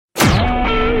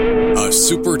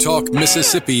SuperTalk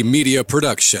Mississippi Media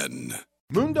production.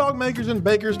 Moondog Makers and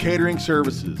Bakers Catering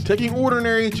Services, taking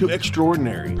ordinary to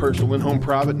extraordinary. Personal and home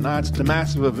private nights to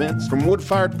massive events, from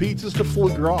wood-fired pizzas to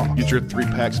foie gras. Get your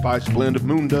 3-pack spice blend of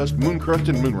moon dust, moon crust,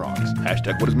 and moon rocks.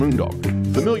 Hashtag what is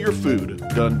Moondog? Familiar food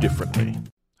done differently.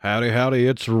 Howdy,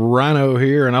 it's Rhino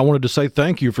here, and I wanted to say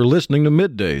thank you for listening to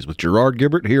Middays with Gerard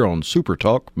Gibert here on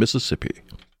SuperTalk Mississippi.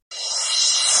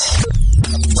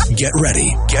 Get ready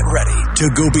to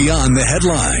go beyond the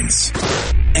headlines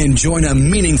and join a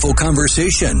meaningful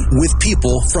conversation with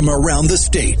people from around the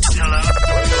state.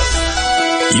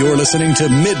 You're listening to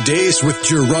Middays with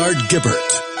Gerard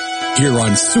Gibert here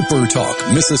on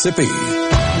SuperTalk Mississippi.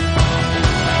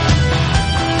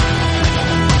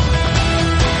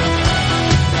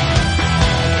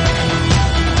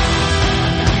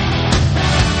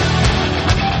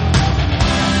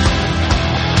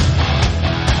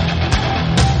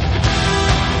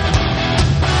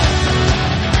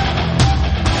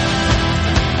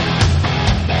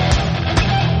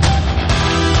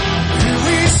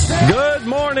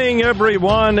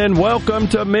 Everyone, and welcome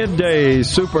to Middays,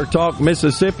 SuperTalk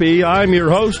Mississippi. I'm your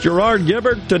host, Gerard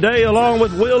Gibert. Today, along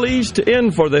with Will East,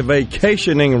 in for the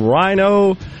vacationing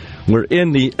Rhino. We're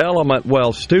in the Element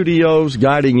Well studios,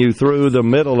 guiding you through the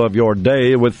middle of your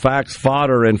day with facts,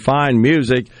 fodder, and fine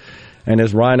music. And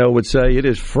as Rhino would say, it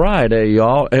is Friday,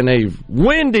 y'all, and a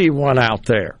windy one out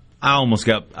there. I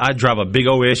drive a big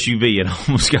old SUV and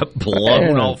almost got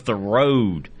blown off the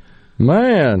road.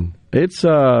 Man, it's,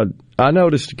 I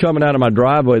noticed coming out of my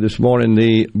driveway this morning,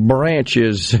 the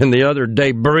branches and the other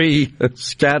debris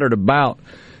scattered about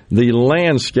the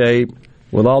landscape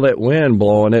with all that wind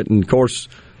blowing it. And, of course,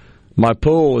 my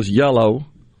pool is yellow,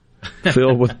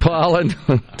 filled with pollen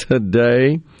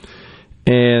today.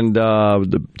 And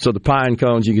so the pine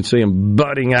cones, you can see them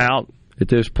budding out at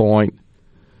this point.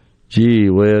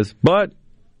 Gee whiz. But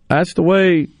that's the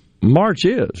way March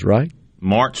is, right?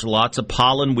 March, lots of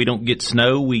pollen. We don't get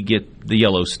snow. We get the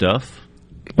yellow stuff.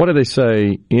 What do they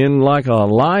say? In like a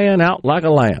lion, out like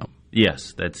a lamb.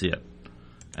 Yes, that's it.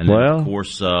 And then, of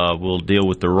course, we'll deal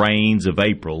with the rains of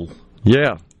April.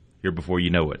 Yeah. Here before you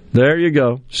know it. There you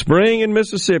go. Spring in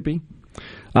Mississippi.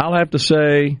 I'll have to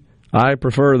say I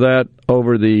prefer that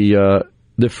over the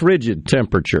frigid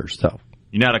temperatures, though.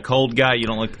 You're not a cold guy? You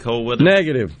don't like the cold weather?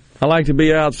 Negative. I like to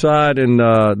be outside in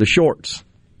the shorts.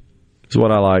 Is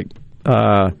what I like.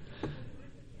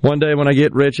 One day when I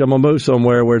get rich, I'm going to move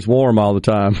somewhere where it's warm all the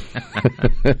time.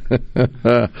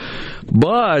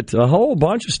 But a whole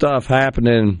bunch of stuff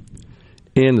happening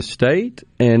in the state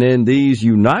and in these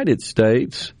United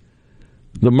States.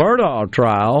 The Murdaugh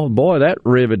trial, boy, that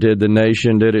riveted the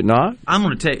nation, did it not? I'm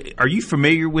going to tell you, are you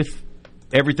familiar with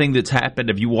everything that's happened?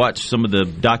 Have you watched some of the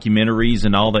documentaries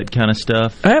and all that kind of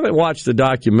stuff? I haven't watched the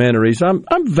documentaries.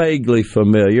 I'm vaguely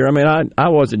familiar. I mean, I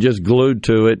wasn't just glued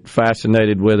to it,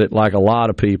 fascinated with it like a lot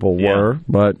of people were.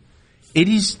 But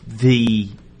it's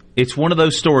one of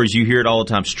those stories you hear it all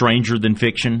the time, stranger than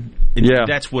fiction. And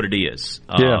that's what it is.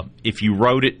 If you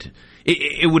wrote it,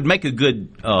 it would make a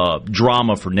good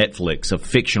drama for Netflix, a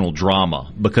fictional drama,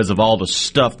 because of all the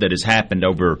stuff that has happened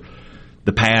over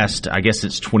the past, I guess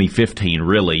it's 2015,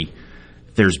 really.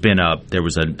 There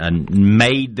was a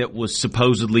maid that was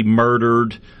supposedly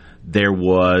murdered. There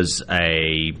was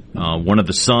one of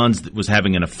the sons that was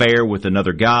having an affair with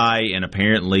another guy, and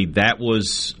apparently that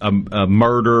was a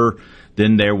murder.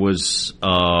 Then there was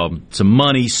some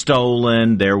money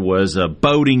stolen. There was a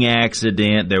boating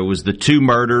accident. There was the 2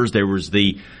 murders. There was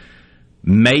the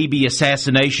maybe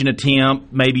assassination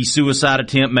attempt, maybe suicide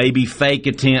attempt, maybe fake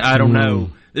attempt. I don't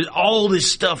know. There's all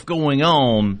this stuff going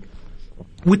on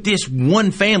with this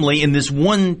one family in this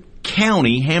one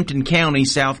county, Hampton County,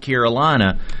 South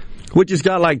Carolina. Which has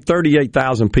got like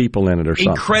 38,000 people in it or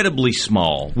something. Incredibly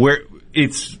small, where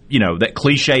it's, that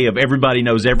cliche of everybody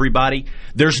knows everybody.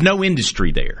 There's no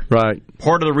industry there. Right.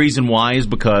 Part of the reason why is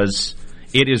because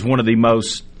it is one of the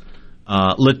most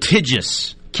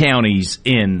litigious counties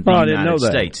in the United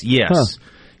States. Yes. Huh.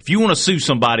 If you want to sue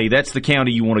somebody, that's the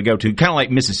county you want to go to. Kind of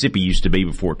like Mississippi used to be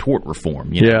before tort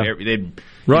reform.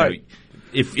 Right.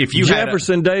 If you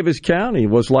Jefferson Davis County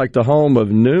was like the home of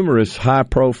numerous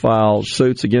high-profile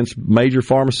suits against major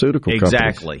pharmaceutical companies.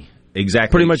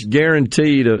 Exactly. Pretty much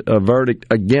guaranteed a verdict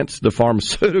against the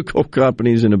pharmaceutical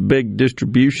companies in a big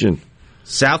distribution.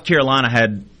 South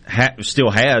Carolina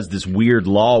still has this weird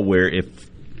law where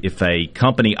if a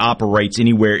company operates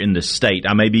anywhere in the state,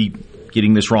 I may be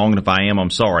getting this wrong, and if I am, I'm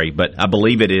sorry, but I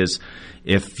believe it is,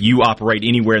 if you operate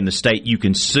anywhere in the state, you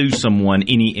can sue someone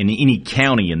in any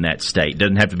county in that state. It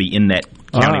doesn't have to be in that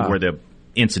county where the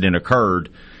incident occurred.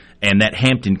 and that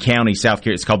Hampton County, South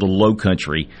Carolina, it's called the Low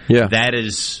Country. Yeah. That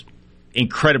is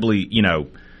incredibly,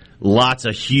 lots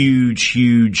of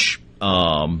huge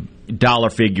dollar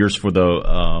figures for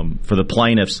the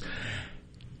plaintiffs.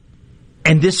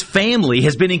 And this family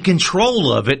has been in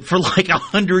control of it for like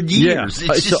 100 years.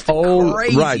 Yeah. It's just old,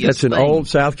 crazy. right? That's an old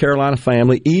South Carolina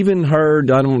family. Even heard,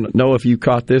 I don't know if you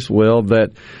caught this, Will,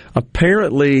 that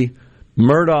apparently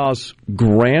Murdaugh's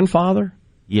grandfather,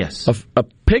 yes, a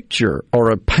picture or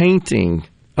a painting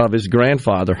of his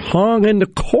grandfather hung in the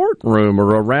courtroom or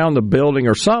around the building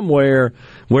or somewhere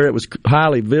where it was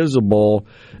highly visible,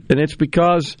 and it's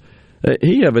because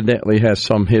he evidently has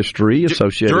some history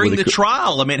associated during with the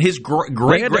trial. I mean, his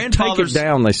great-grandfather's... Take it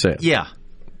down, they said. Yeah.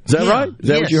 Is that right? Is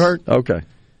that what you heard? Okay.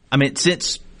 I mean,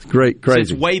 since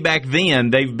way back then,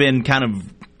 they've been kind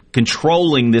of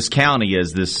controlling this county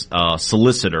as this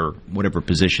solicitor, whatever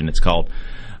position it's called.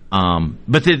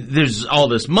 But there's all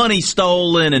this money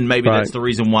stolen, and maybe that's the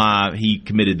reason why he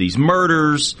committed these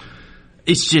murders.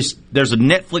 It's just, there's a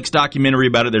Netflix documentary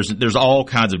about it. There's all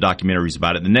kinds of documentaries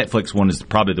about it. The Netflix one is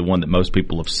probably the one that most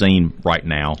people have seen right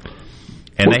now.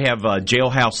 And they have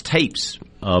jailhouse tapes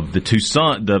of the two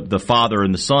the father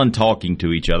and the son talking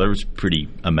to each other. It was pretty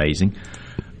amazing.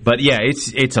 But yeah,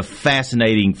 it's a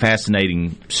fascinating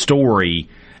story.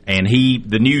 And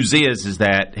the news is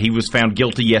that he was found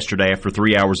guilty yesterday after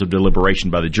 3 hours of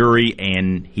deliberation by the jury,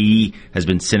 and he has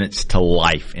been sentenced to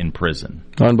life in prison.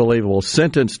 Unbelievable.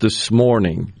 Sentenced this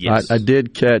morning. Yes. I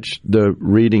did catch the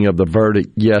reading of the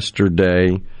verdict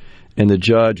yesterday, and the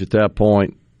judge at that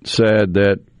point said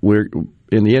that we're,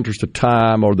 in the interest of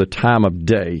time or the time of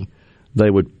day, they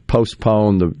would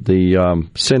postpone the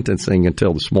sentencing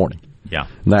until this morning. Yeah.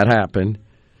 And that happened.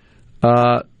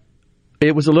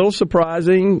 It was a little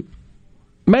surprising,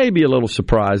 maybe a little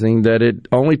surprising, that it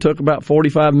only took about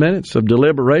 45 minutes of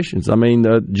deliberations. I mean,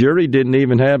 the jury didn't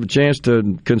even have a chance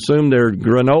to consume their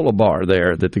granola bar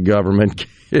there that the government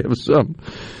gives them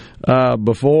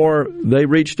before they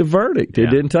reached a verdict. It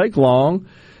didn't take long.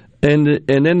 And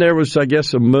then there was, I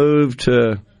guess, a move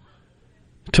to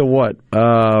what?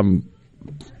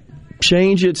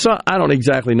 Change it. So I don't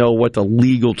exactly know what the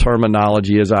legal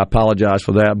terminology is. I apologize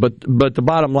for that. But the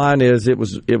bottom line is it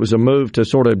was a move to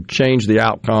sort of change the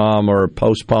outcome or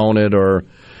postpone it or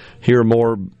hear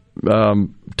more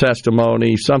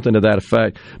testimony, something to that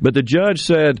effect. But the judge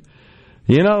said,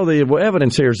 the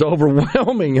evidence here is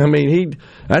overwhelming. I mean,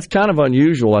 that's kind of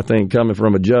unusual, I think, coming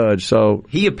from a judge. So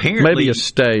he apparently maybe a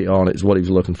stay on it is what he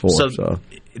was looking for. So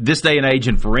this day and age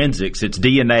in forensics, it's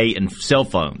DNA and cell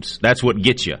phones. That's what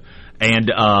gets you.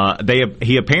 And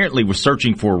he apparently was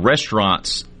searching for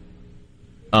restaurants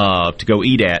to go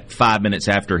eat at 5 minutes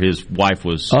after his wife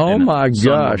was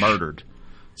murdered.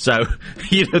 So,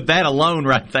 that alone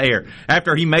right there.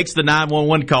 After he makes the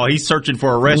 911 call, he's searching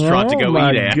for a restaurant to go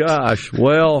eat at. Oh, my gosh.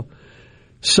 Well,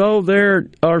 so there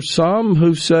are some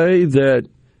who say that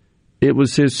it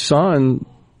was his son,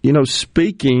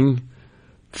 speaking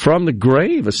from the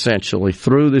grave, essentially,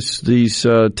 through these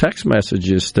text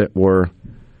messages that were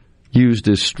used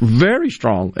as very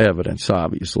strong evidence,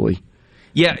 obviously.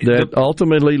 Yeah, that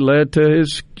ultimately led to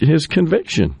his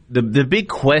conviction. The big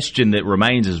question that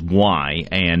remains is why,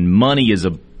 and money is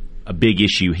a big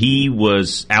issue.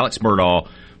 Alex Murdaugh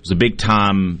was a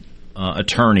big-time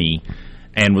attorney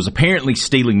and was apparently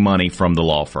stealing money from the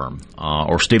law firm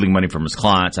or stealing money from his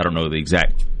clients. I don't know the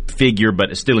exact figure,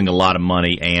 but stealing a lot of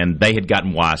money, and they had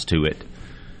gotten wise to it.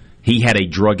 He had a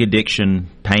drug addiction,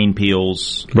 pain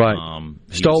pills. Right.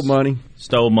 Stole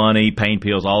money, pain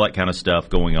pills, all that kind of stuff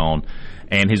going on.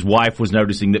 And his wife was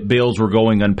noticing that bills were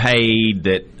going unpaid,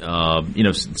 that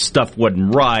stuff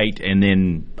wasn't right, and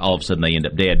then all of a sudden they end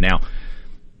up dead. Now,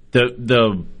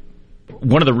 the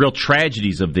one of the real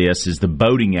tragedies of this is the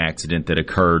boating accident that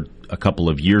occurred a couple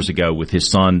of years ago with his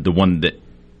son, the one that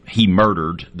he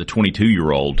murdered, the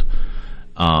 22-year-old.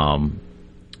 I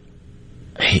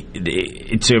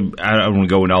don't want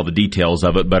to go into all the details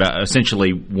of it, but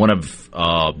essentially one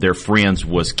of their friends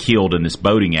was killed in this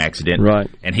boating accident. Right.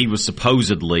 And he was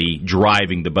supposedly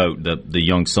driving the boat, the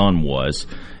young son was,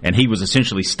 and he was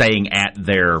essentially staying at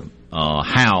their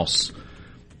house.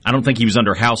 I don't think he was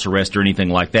under house arrest or anything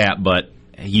like that, but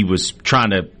he was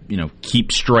trying to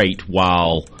keep straight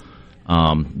while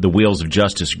the wheels of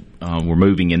justice were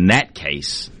moving in that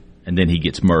case, and then he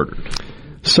gets murdered.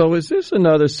 So is this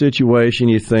another situation,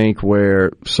 you think, where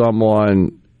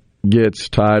someone gets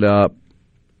tied up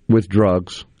with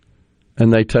drugs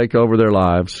and they take over their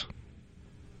lives?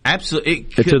 Absolutely.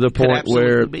 To the point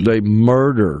where they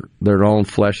murder their own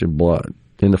flesh and blood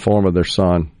in the form of their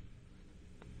son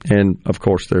and, of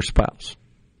course, their spouse.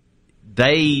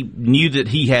 They knew that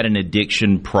he had an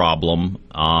addiction problem,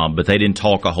 but they didn't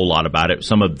talk a whole lot about it.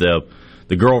 Some of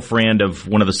the girlfriend of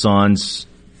one of the sons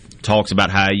talks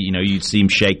about how, you'd see him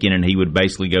shaking and he would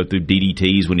basically go through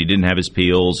DDTs when he didn't have his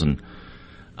pills. And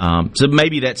so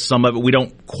maybe that's some of it. We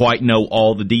don't quite know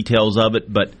all the details of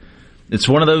it, but it's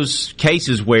one of those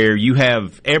cases where you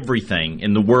have everything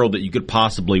in the world that you could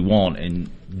possibly want, and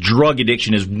drug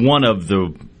addiction is one of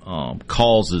the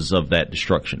causes of that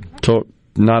destruction.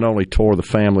 Not only tore the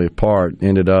family apart,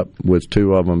 ended up with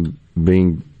two of them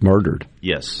being murdered.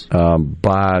 Yes,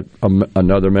 by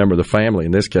another member of the family.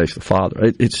 In this case, the father.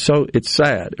 It's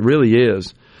sad. It really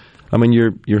is. I mean,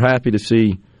 you're happy to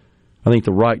see, I think,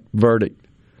 the right verdict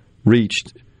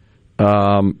reached,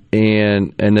 and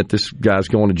that this guy's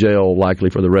going to jail likely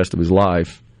for the rest of his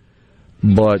life.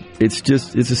 But it's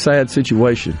a sad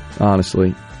situation,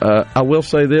 honestly. I will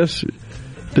say this.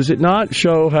 Does it not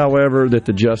show, however, that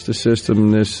the justice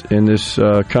system in this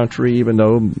country, even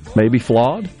though maybe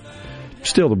flawed,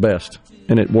 still the best,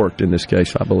 and it worked in this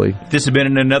case, I believe. If this had been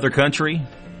in another country,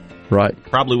 right,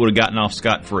 probably would have gotten off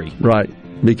scot-free. Right,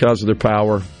 because of their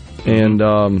power and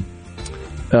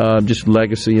just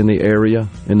legacy in the area,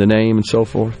 in the name and so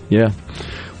forth. Yeah.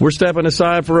 We're stepping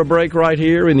aside for a break right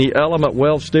here in the Element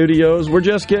Wealth Studios. We're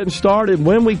just getting started.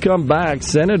 When we come back,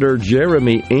 Senator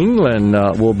Jeremy England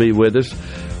will be with us.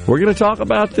 We're going to talk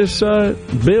about this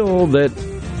bill that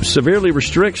severely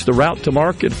restricts the route to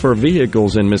market for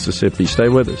vehicles in Mississippi. Stay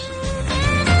with us.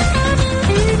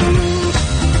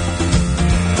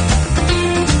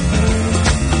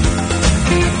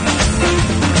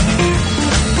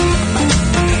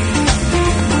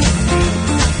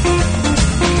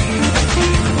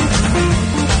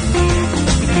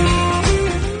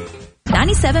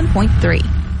 .3.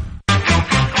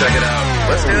 Check it out.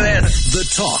 Let's do this. The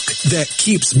talk that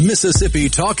keeps Mississippi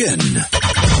talking.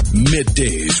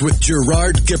 Middays with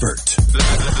Gerard Gibert.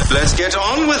 Let's get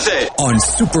on with it. On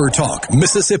SuperTalk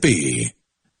Mississippi.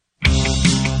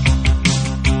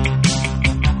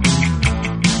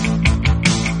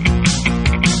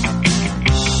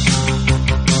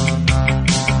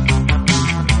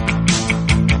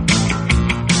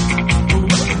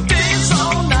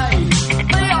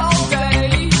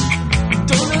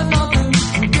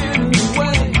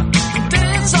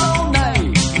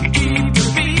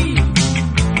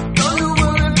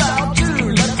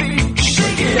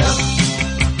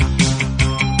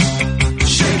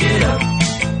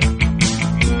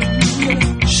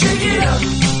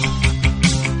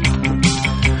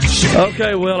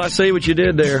 Okay, well, I see what you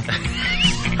did there.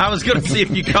 I was going to see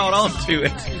if you caught on to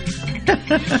it.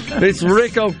 It's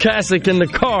Rick Ocasek and the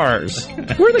Cars.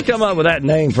 Where'd they come up with that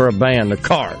name for a band, the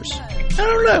Cars? I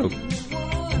don't know.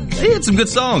 They had some good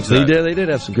songs, though. They did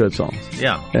have some good songs.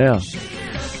 Yeah. Yeah.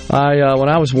 When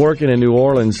I was working in New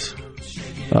Orleans,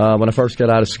 when I first got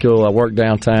out of school, I worked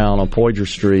downtown on Poydras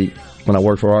Street when I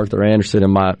worked for Arthur Anderson,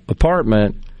 and my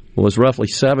apartment was roughly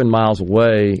 7 miles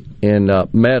away in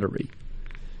Metairie.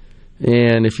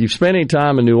 And if you've spent any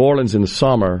time in New Orleans in the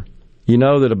summer, you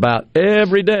know that about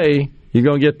every day you're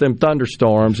going to get them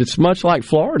thunderstorms. It's much like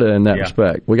Florida in that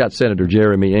respect. We got Senator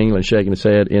Jeremy England shaking his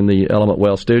head in the Element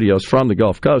Wealth Studios from the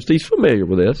Gulf Coast. He's familiar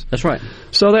with this. That's right.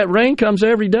 So that rain comes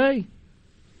every day.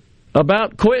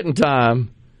 About quitting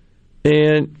time,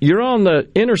 and you're on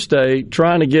the interstate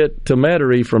trying to get to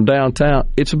Metairie from downtown.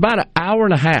 It's about an hour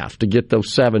and a half to get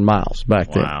those 7 miles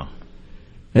back there. Wow.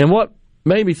 And what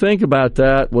made me think about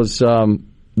that was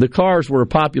the Cars were a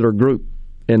popular group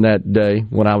in that day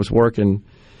when I was working,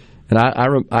 and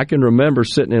I can remember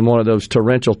sitting in one of those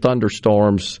torrential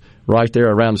thunderstorms right there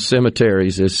around the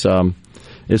cemeteries as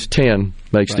 10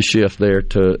 makes the shift there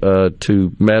to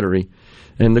Metairie,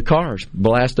 and the Cars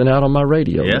blasting out on my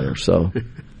radio there. So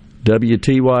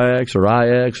WTYX or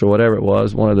IX or whatever it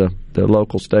was, one of the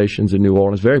local stations in New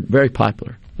Orleans, very, very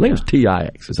popular. I think it was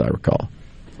TIX, as I recall.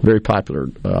 Very popular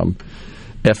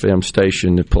FM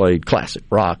station that played classic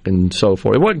rock and so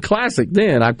forth. It wasn't classic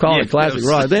then. I call it classic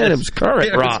rock. Then it was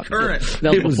current rock.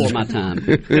 That was before my time.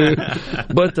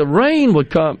 But the rain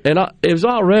would come, and it was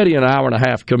already an hour and a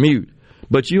half commute.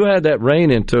 But you add that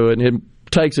rain into it, and it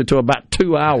takes it to about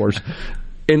 2 hours.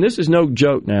 And this is no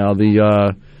joke now.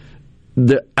 The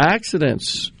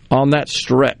accidents on that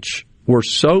stretch were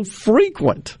so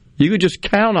frequent, you could just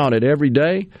count on it every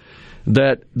day,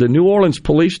 that the New Orleans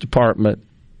Police Department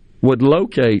would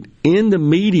locate in the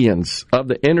medians of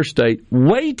the interstate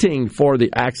waiting for the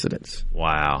accidents.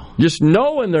 Wow. Just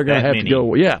knowing they're going to have to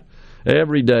go,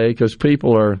 every day, because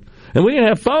people are, And we didn't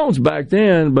have phones back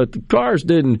then, but the cars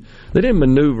didn't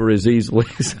maneuver as easily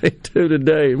as they do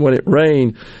today. When it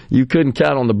rained, you couldn't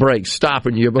count on the brakes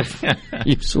stopping you before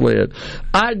you slid.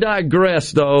 I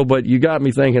digress, though, but you got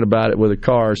me thinking about it with a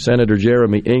car. Senator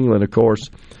Jeremy England, of course,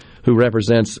 who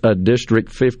represents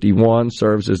District 51,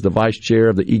 serves as the vice chair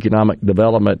of the Economic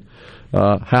Development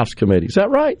House Committee. Is that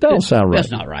right? That don't sound right.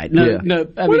 That's not right. No.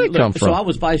 Where did it come from? So I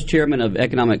was vice chairman of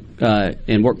Economic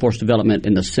and Workforce Development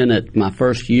in the Senate my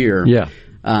first year. Yeah.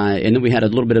 And then we had a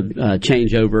little bit of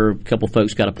changeover. A couple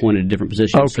folks got appointed to different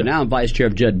positions. Okay. So now I'm vice chair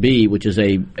of Judd B, which is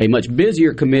a much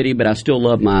busier committee, but I still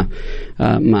love my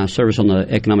my service on the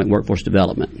Economic Workforce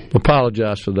Development.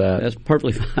 Apologize for that. That's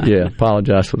perfectly fine. Yeah,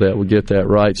 apologize for that. We'll get that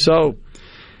right. So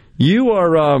you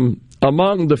are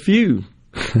among the few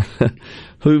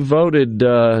who voted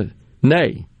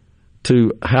nay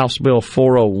to House Bill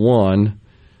 401.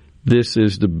 This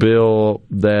is the bill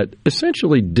that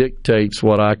essentially dictates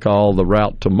what I call the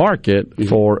route to market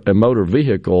for a motor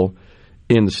vehicle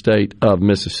in the state of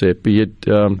Mississippi. It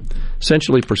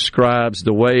essentially prescribes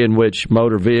the way in which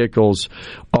motor vehicles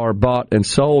are bought and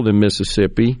sold in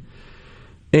Mississippi.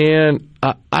 And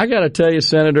I got to tell you,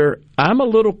 Senator, I'm a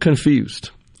little confused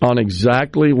on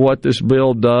exactly what this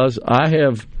bill does. I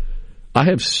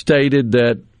have stated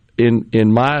that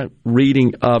in my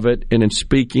reading of it and in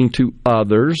speaking to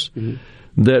others,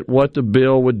 that what the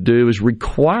bill would do is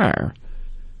require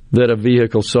that a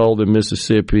vehicle sold in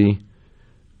Mississippi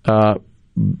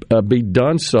be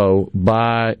done so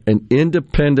by an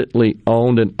independently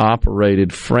owned and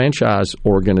operated franchise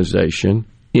organization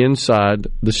inside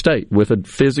the state with a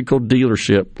physical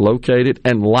dealership located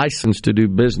and licensed to do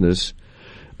business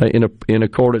in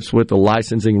accordance with the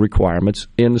licensing requirements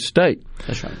in the state.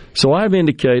 That's right. So I've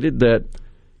indicated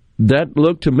that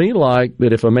looked to me like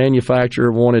that if a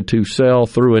manufacturer wanted to sell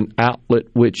through an outlet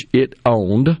which it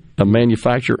owned, a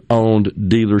manufacturer-owned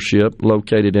dealership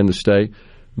located in the state,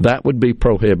 that would be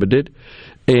prohibited.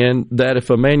 And that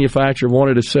if a manufacturer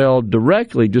wanted to sell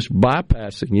directly, just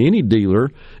bypassing any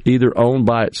dealer, either owned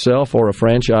by itself or a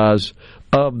franchise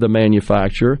of the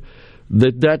manufacturer,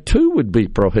 that too would be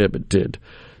prohibited.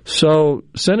 So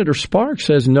Senator Sparks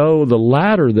says no, the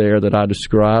latter there that I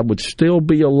described would still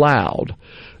be allowed.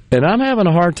 And I'm having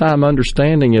a hard time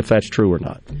understanding if that's true or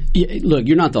not. Yeah, look,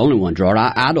 you're not the only one, Gerard.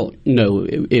 I don't know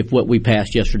if what we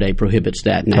passed yesterday prohibits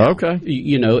that now. Okay.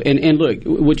 You know, and look,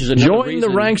 which is another reason. Join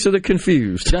the ranks of the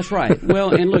confused. That's right.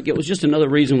 Well, and look, it was just another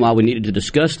reason why we needed to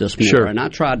discuss this more. Sure. And I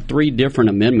tried 3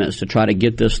 different amendments to try to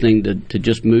get this thing to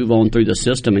just move on through the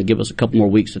system and give us a couple more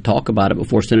weeks to talk about it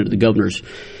before sending it to the governor's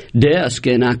desk,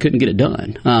 and I couldn't get it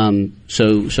done.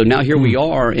 So now here we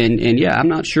are, and yeah, I'm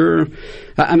not sure.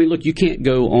 I mean, look, you can't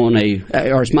go on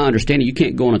or it's my understanding, you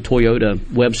can't go on a Toyota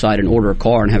website and order a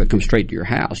car and have it come straight to your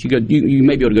house. You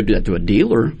may be able to go do that through a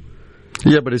dealer.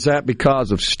 Yeah, but is that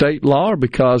because of state law or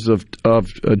because of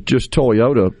just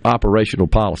Toyota operational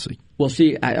policy? Well,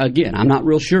 see, again, I'm not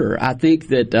real sure. I think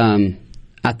that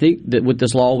with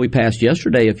this law we passed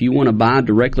yesterday, if you want to buy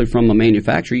directly from a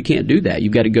manufacturer, you can't do that.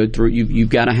 You've got to go through. You've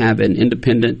got to have an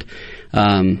independent.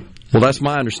 Well, that's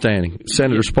my understanding.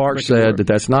 Senator Sparks said that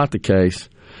that's not the case,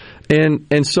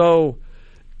 and so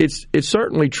it's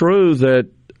certainly true that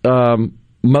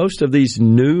most of these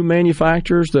new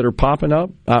manufacturers that are popping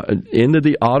up into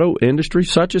the auto industry,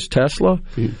 such as Tesla,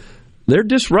 they're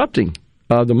disrupting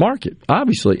the market,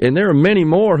 obviously, and there are many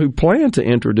more who plan to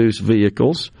introduce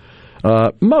vehicles.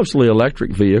 Mostly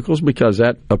electric vehicles, because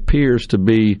that appears to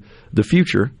be the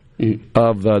future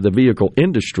of the vehicle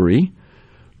industry.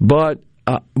 But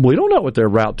we don't know what their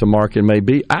route to market may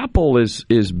be. Apple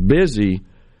is busy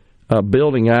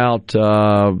building out,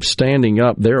 standing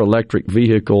up their electric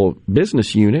vehicle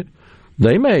business unit.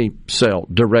 They may sell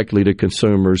directly to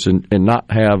consumers and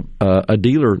not have a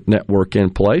dealer network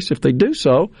in place. If they do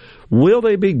so, will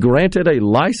they be granted a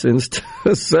license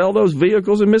to sell those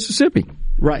vehicles in Mississippi?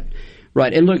 Right.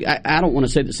 Right. And look, I don't want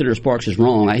to say that Senator Sparks is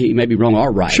wrong. He may be wrong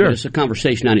or right. Sure. It's a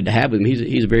conversation I need to have with him.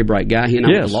 He's a very bright guy. He and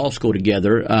I went to law school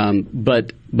together.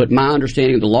 But my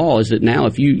understanding of the law is that now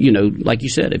if you like you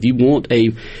said, if you want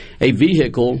a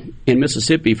vehicle in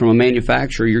Mississippi from a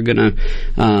manufacturer, you're gonna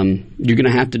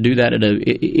have to do that at an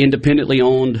independently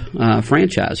owned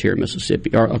franchise here in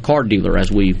Mississippi, or a car dealer, as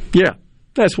we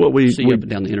that's what we see up and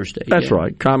down the interstate. That's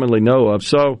right, commonly know of.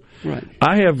 So right.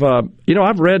 I have,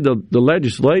 I've read the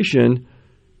legislation,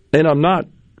 and I'm not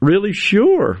really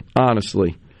sure,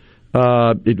 honestly.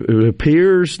 It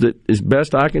appears that, as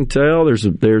best I can tell,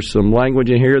 there's some language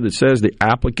in here that says the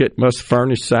applicant must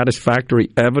furnish satisfactory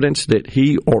evidence that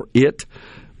he or it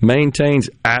maintains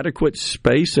adequate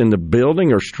space in the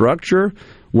building or structure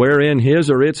wherein his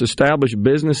or its established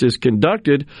business is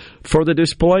conducted for the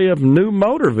display of new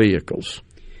motor vehicles.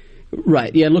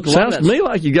 Right. Yeah. Look, sounds to me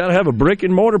like you got to have a brick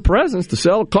and mortar presence to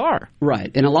sell a car.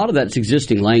 Right, and a lot of that's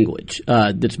existing language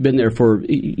that's been there for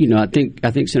I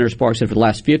think Senator Sparks said for the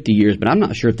last 50 years, but I'm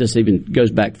not sure if this even goes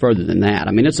back further than that.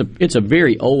 I mean, it's a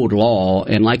very old law,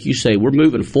 and like you say, we're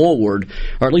moving forward,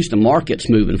 or at least the market's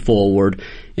moving forward,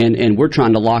 and we're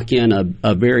trying to lock in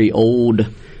a very old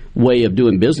way of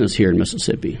doing business here in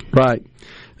Mississippi. Right.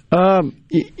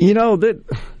 That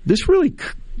this really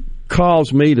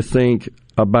calls me to think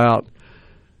about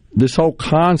this whole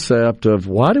concept of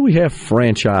why do we have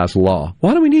franchise law?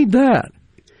 Why do we need that?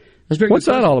 What's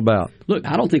that all about? Look,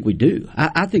 I don't think we do.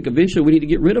 I think eventually we need to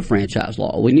get rid of franchise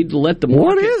law. We need to let the market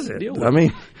What is it? deal with I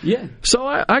mean, yeah. So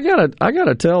I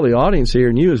gotta tell the audience here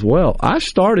and you as well. I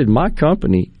started my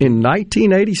company in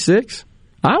 1986.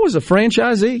 I was a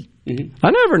franchisee. Mm-hmm.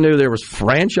 I never knew there was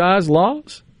franchise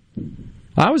laws.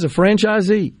 I was a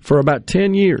franchisee for about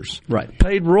 10 years. Right.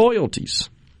 Paid royalties,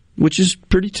 which is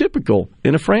pretty typical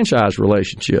in a franchise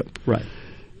relationship. Right.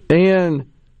 And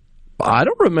I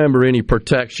don't remember any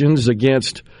protections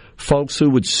against folks who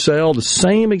would sell the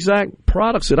same exact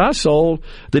products that I sold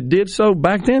that did so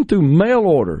back then through mail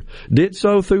order, did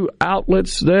so through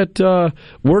outlets that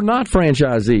were not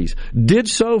franchisees, did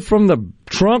so from the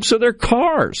trunks of their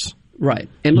cars. Right.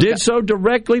 And did so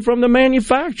directly from the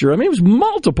manufacturer. I mean, it was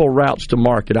multiple routes to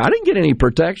market. I didn't get any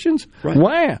protections. Right.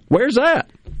 Wow. Where's that?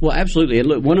 Well, absolutely. And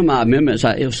look, one of my amendments,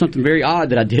 it was something very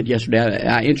odd that I did yesterday.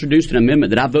 I introduced an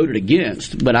amendment that I voted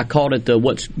against, but I called it the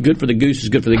what's good for the goose is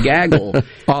good for the gaggle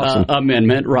awesome.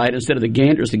 Amendment, right? Instead of the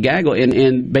gander, it's the gaggle.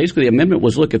 And basically the amendment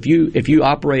was, look, if you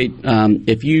operate,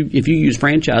 if you use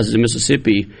franchises in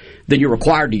Mississippi, then you're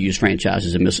required to use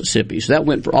franchises in Mississippi. So that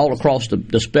went for all across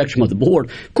the spectrum of the board.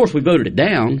 Of course, we voted it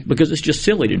down because it's just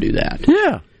silly to do that.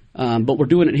 Yeah. But we're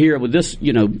doing it here with this,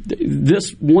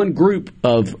 this one group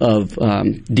of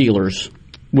dealers.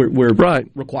 We're right.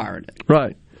 requiring it,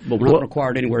 right? But we're not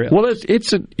required anywhere else. Well,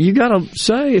 you got to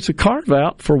say it's a carve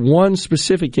out for one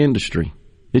specific industry.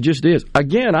 It just is.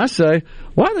 Again, I say,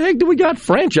 why the heck do we got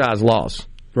franchise laws?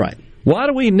 Right. Why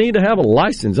do we need to have a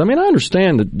license? I mean, I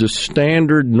understand the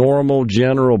standard, normal,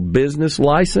 general business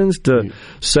license to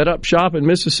set up shop in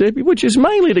Mississippi, which is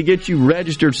mainly to get you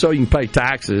registered so you can pay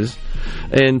taxes.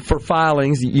 And for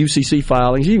filings, UCC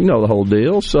filings, you know the whole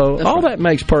deal. So that's all right. That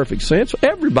makes perfect sense.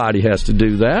 Everybody has to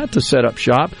do that to set up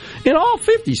shop in all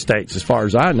 50 states, as far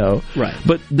as I know. Right.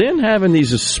 But then having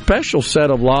these special set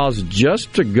of laws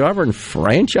just to govern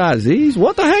franchisees,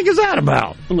 what the heck is that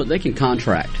about? Well, look, they can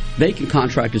contract. They can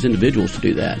contract as individuals to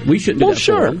do that. We shouldn't do that.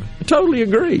 Sure. For them. I totally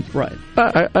agree. Right.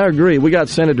 I agree. We got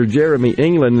Senator Jeremy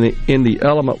England in the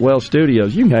Element Well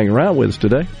studios. You can hang around with us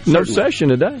today. Certainly. No session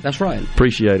today. That's right.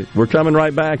 Appreciate it. We're coming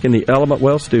right back in the Element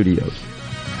Well studios.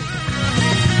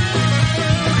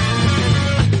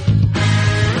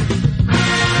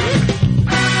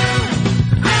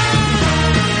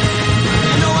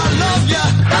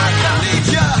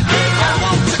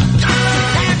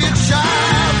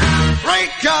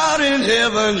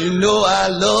 You know I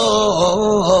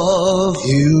love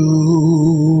you.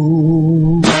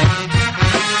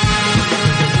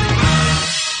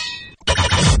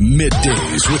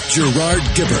 Middays with Gerard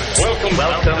Gibert. Welcome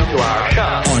to our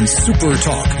shop on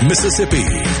SuperTalk Mississippi.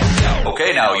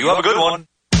 Okay, now you have a good one.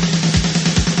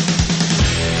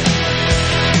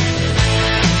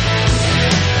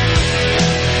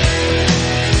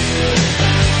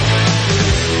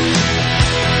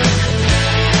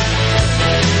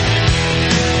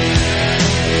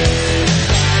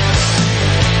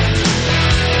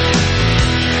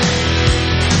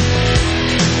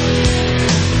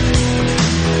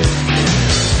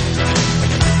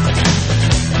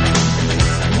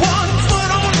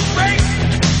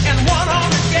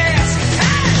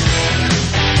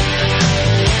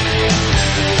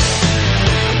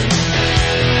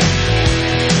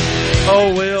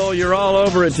 Oh, Will, you're all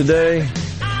over it today.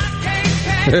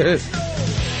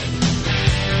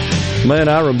 Man,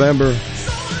 I remember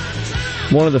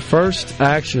one of the first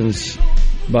actions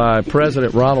by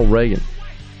President Ronald Reagan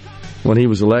when he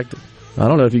was elected. I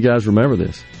don't know if you guys remember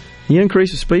this. He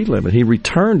increased the speed limit. He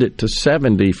returned it to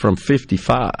 70 from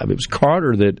 55. It was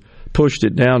Carter that pushed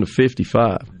it down to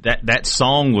 55. That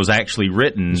song was actually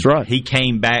written. That's right. He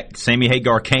came back, Sammy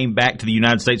Hagar came back to the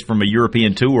United States from a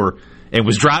European tour and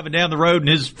was driving down the road in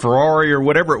his Ferrari or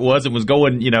whatever it was and was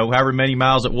going, however many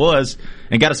miles it was,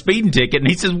 and got a speeding ticket. And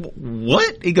he says,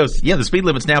 what? He goes, yeah, the speed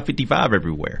limit's now 55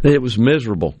 everywhere. It was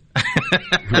miserable.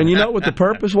 And you know what the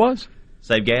purpose was?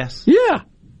 Save gas? Yeah.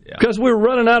 Because we were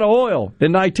running out of oil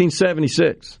in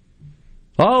 1976.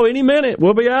 Oh, any minute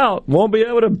we'll be out. Won't be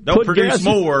able to don't produce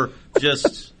more.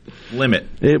 Just limit.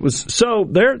 It was so.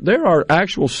 There are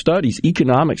actual studies,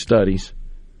 economic studies,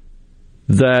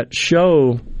 that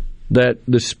show that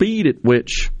the speed at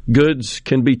which goods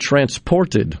can be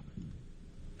transported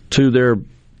to their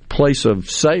place of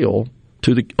sale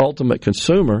to the ultimate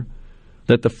consumer,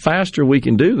 that the faster we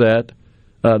can do that,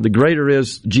 the greater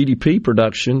is GDP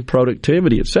production,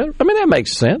 productivity, etc. I mean, that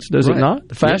makes sense, does it not?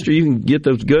 The faster you can get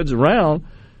those goods around.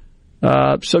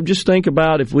 So just think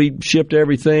about if we shipped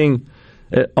everything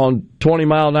on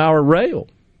 20-mile-an-hour rail,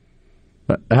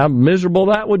 how miserable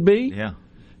that would be. Yeah.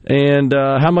 And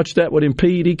how much that would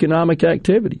impede economic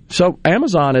activity. So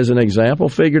Amazon, as an example,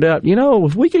 figured out,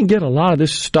 if we can get a lot of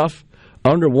this stuff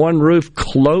under one roof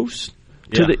close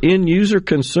to the end-user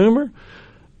consumer,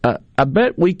 I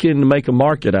bet we can make a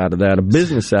market out of that, a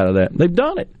business out of that. They've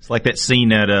done it. It's like that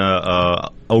scene at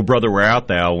Oh Brother, Where Art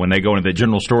Thou, when they go into the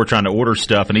general store trying to order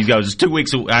stuff, and he goes, it's 2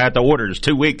 weeks, I have to order, it's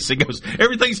 2 weeks. He goes,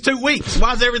 everything's 2 weeks.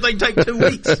 Why does everything take 2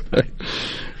 weeks?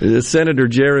 Senator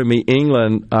Jeremy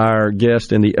England, our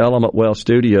guest in the Element Well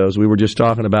studios, we were just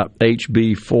talking about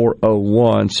HB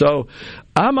 401. So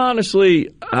I'm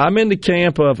in the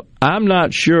camp of I'm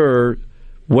not sure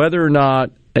whether or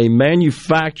not a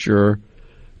manufacturer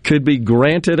could be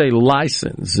granted a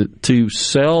license to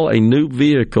sell a new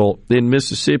vehicle in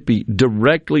Mississippi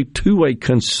directly to a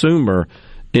consumer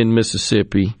in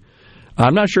Mississippi.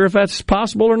 I'm not sure if that's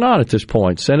possible or not at this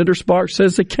point. Senator Sparks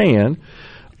says it can.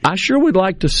 I sure would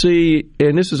like to see,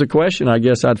 and this is a question, I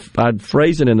guess I'd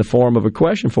phrase it in the form of a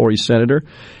question for you, Senator.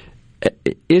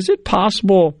 Is it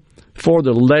possible for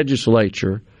the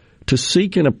legislature to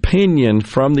seek an opinion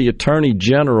from the Attorney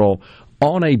General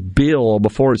on a bill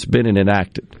before it's been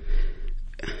enacted?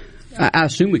 I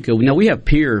assume we could. Now, we have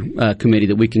peer committee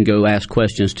that we can go ask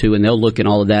questions to, and they'll look at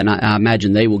all of that, and I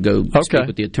imagine they will go speak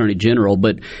with the Attorney General.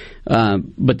 But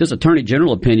this Attorney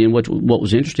General opinion, what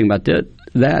was interesting about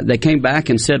that they came back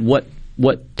and said what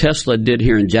Tesla did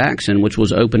here in Jackson, which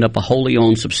was open up a wholly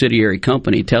owned subsidiary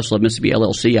company, Tesla Mississippi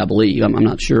LLC, I believe. I'm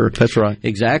not sure. That's right.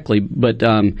 Exactly. But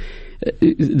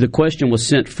the question was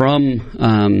sent from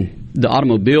the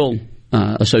Automobile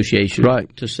Association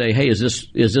to say, hey, is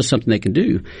this something they can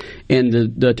do? And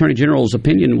the Attorney General's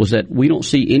opinion was that we don't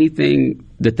see anything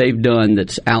that they've done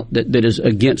that's out that is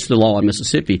against the law in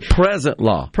Mississippi. Present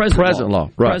law.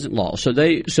 So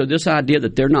this idea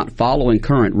that they're not following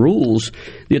current rules,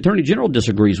 the Attorney General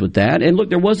disagrees with that. And look,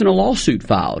 there wasn't a lawsuit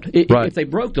filed. If they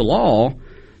broke the law,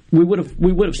 we would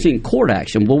have seen court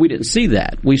action. Well, we didn't see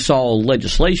that. We saw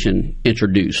legislation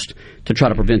introduced to try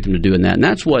to prevent them from doing that, and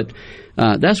that's what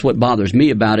bothers me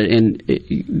about it. And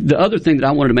the other thing that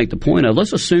I wanted to make the point of,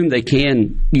 let's assume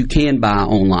you can buy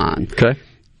online. Okay.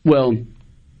 Well,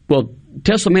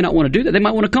 Tesla may not want to do that. They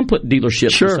might want to come put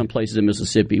dealerships in some places in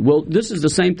Mississippi. Well, this is the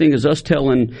same thing as us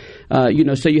telling,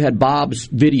 say you had Bob's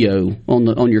Video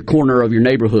on your corner of your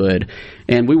neighborhood,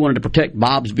 and we wanted to protect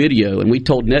Bob's Video, and we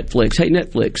told Netflix, hey,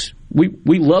 Netflix,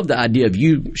 we love the idea of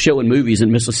you showing movies in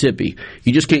Mississippi.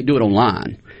 You just can't do it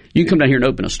online. You can come down here and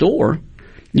open a store,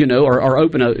 or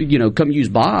open come use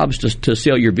Bob's to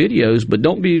sell your videos, but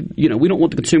don't be, we don't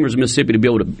want the consumers of Mississippi to be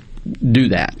able to do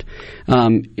that.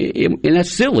 And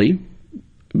that's silly.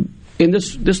 And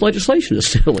this legislation is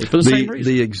silly for the same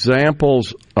reason. The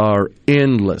examples are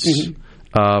endless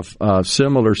of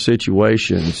similar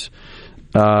situations.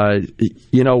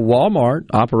 Walmart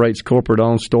operates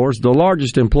corporate-owned stores. The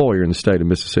largest employer in the state of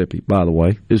Mississippi, by the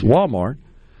way, is Walmart.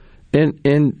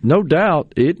 And no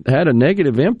doubt it had a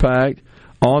negative impact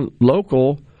on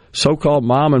local so-called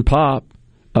mom-and-pop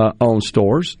owned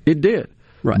stores. It did.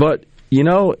 Right. But,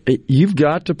 you've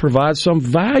got to provide some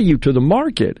value to the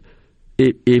market.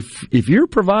 If you're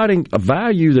providing a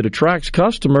value that attracts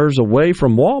customers away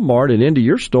from Walmart and into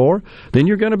your store, then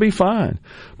you're going to be fine.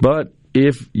 But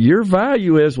if your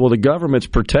value is, well, the government's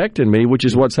protecting me, which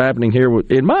is what's happening here,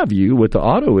 in my view, with the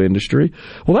auto industry,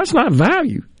 well, that's not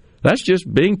value. That's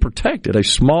just being protected. A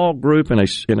small group in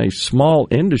a small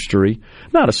industry,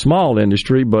 not a small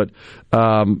industry, but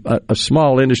a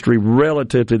small industry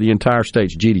relative to the entire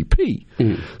state's GDP.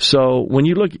 Mm-hmm. So when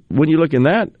you look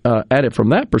at it from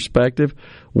that perspective,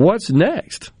 what's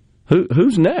next?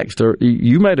 Who's next? Or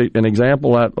you made an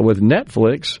example with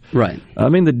Netflix. Right. I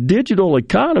mean, the digital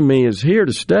economy is here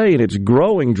to stay, and it's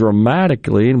growing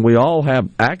dramatically, and we all have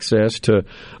access to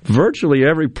virtually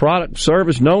every product,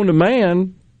 service known to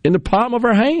man in the palm of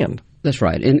our hand. That's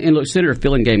right. And look, Senator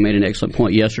Fillingame made an excellent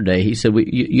point yesterday. He said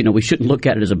we shouldn't look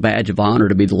at it as a badge of honor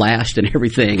to be the last in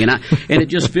everything. And it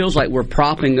just feels like we're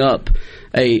propping up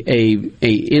a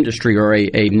industry or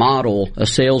a model, a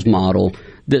sales model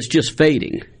that's just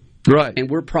fading. Right. And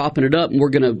we're propping it up, and we're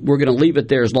gonna leave it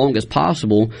there as long as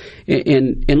possible.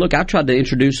 And look, I tried to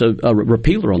introduce a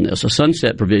repealer on this, a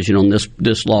sunset provision on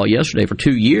this law yesterday for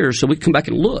 2 years, so we can come back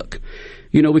and look.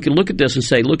 You know, we can look at this and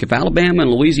say, look, if Alabama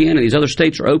and Louisiana and these other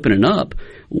states are opening up,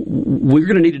 we're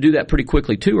going to need to do that pretty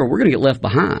quickly too, or we're going to get left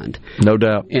behind. No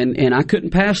doubt. And I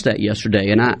couldn't pass that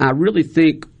yesterday, and I really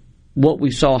think what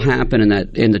we saw happen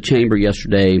in the chamber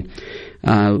yesterday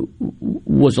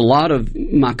was a lot of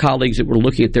my colleagues that were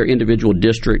looking at their individual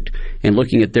district and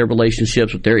looking at their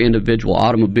relationships with their individual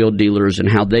automobile dealers and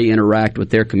how they interact with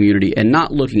their community, and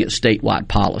not looking at statewide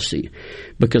policy,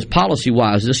 because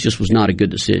policy-wise, this just was not a good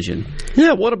decision.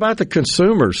 Yeah, what about the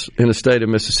consumers in the state of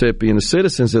Mississippi and the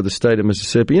citizens of the state of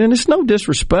Mississippi? And it's no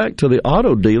disrespect to the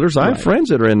auto dealers. I have friends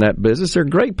that are in that business. They're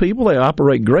great people. They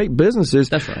operate great businesses.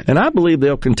 That's right. And I believe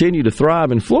they'll continue to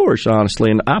thrive and flourish,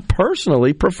 honestly. And I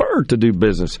personally prefer to do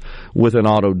business with an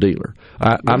auto dealer.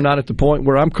 I'm not at the point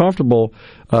where I'm comfortable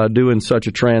doing such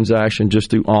a transaction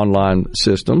just through online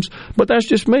systems. But that's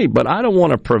just me. But I don't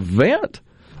want to prevent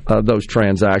those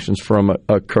transactions from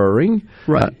occurring,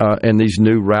 right? And these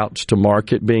new routes to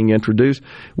market being introduced.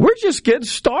 We're just getting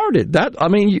started.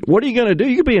 What are you going to do?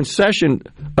 You could be in session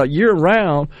year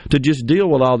round to just deal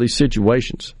with all these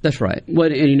situations. That's right. Well,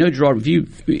 and you know, Gerard,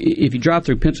 if you drive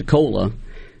through Pensacola,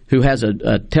 who has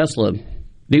a Tesla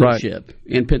dealership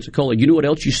in Pensacola, you know what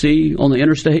else you see on the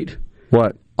interstate?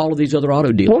 What? All of these other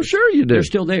auto dealers. Well, sure you do. They're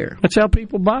still there. That's how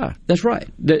people buy. That's right.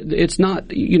 It's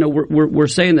not, you know, we're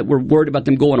saying that we're worried about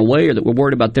them going away, or that we're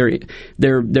worried about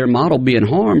their model being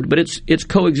harmed, but it's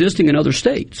coexisting in other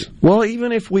states. Well,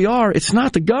 even if we are, it's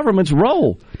not the government's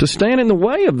role to stand in the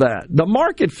way of that. The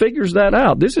market figures that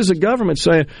out. This is a government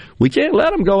saying we can't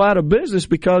let them go out of business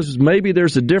because maybe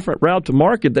there's a different route to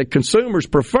market that consumers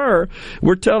prefer.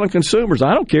 We're telling consumers,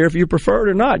 I don't care if you prefer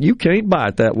it or not, you can't buy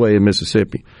it that way in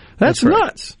Mississippi. That's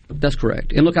nuts. That's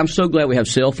correct. And look, I'm so glad we have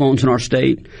cell phones in our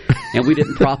state, and we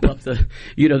didn't prop up the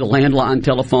landline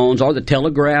telephones or the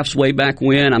telegraphs way back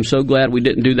when. I'm so glad we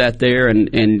didn't do that there.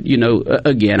 And you know,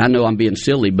 again, I know I'm being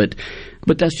silly, but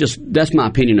that's my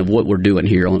opinion of what we're doing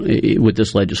here with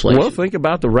this legislation. Well, think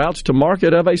about the routes to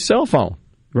market of a cell phone.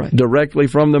 Right. Directly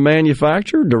from the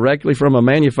manufacturer, directly from a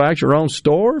manufacturer-owned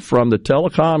store, from the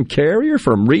telecom carrier,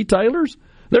 from retailers.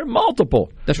 They're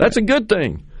multiple. That's a good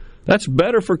thing. That's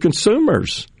better for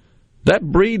consumers. That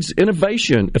breeds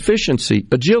innovation, efficiency,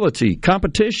 agility,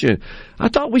 competition. I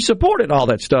thought we supported all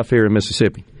that stuff here in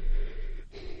Mississippi.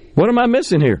 What am I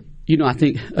missing here? You know, I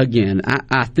think, again,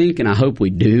 I think and I hope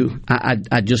we do.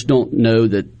 I just don't know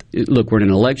that. Look, we're in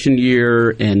an election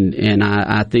year, and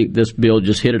I think this bill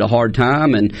just hit at a hard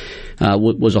time and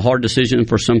was a hard decision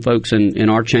for some folks in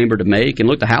our chamber to make. And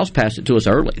look, the House passed it to us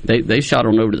early. They shot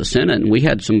on over to the Senate, and we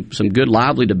had some good,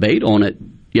 lively debate on it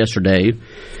yesterday.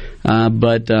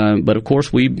 But of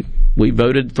course, we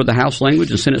voted for the House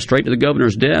language and sent it straight to the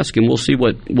governor's desk, and we'll see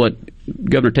what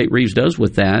Governor Tate Reeves does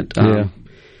with that. Here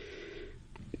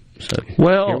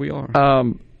we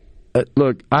are.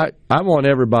 Look, I want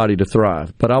everybody to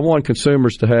thrive, but I want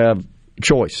consumers to have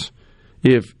choice.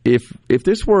 If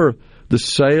this were the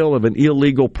sale of an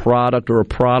illegal product or a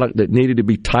product that needed to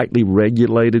be tightly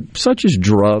regulated, such as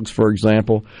drugs, for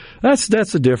example,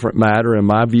 that's a different matter in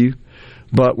my view.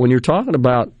 But when you're talking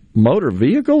about motor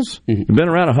vehicles, they've been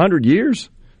around 100 years.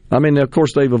 I mean, of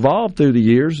course, they've evolved through the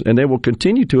years, and they will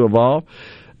continue to evolve.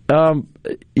 I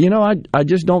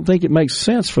just don't think it makes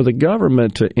sense for the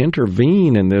government to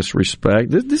intervene in this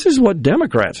respect. This is what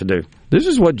Democrats do. This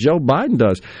is what Joe Biden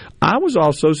does. I was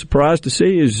also surprised to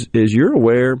see, as you're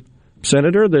aware,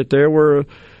 Senator, that there were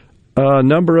a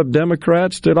number of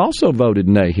Democrats that also voted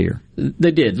nay here.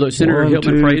 They did. Look, Senator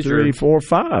Hilton Fraser. 1, 2, 3, 4,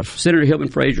 5. Senator Hilton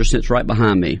Fraser sits right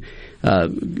behind me.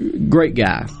 Great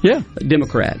guy. Yeah.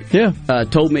 Democrat. Yeah.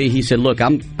 Told me, he said, look,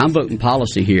 I'm voting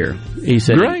policy here. He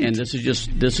said, Great. And this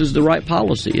is the right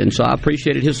policy. And so I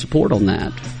appreciated his support on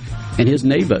that. And his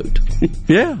nay vote.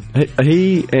 Yeah,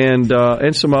 he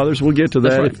and some others. We'll get to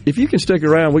that. Right. If you can stick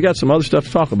around, we got some other stuff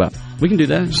to talk about. We can do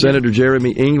that. Senator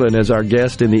Jeremy England is our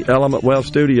guest in the Element Wealth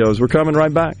Studios. We're coming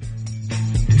right back.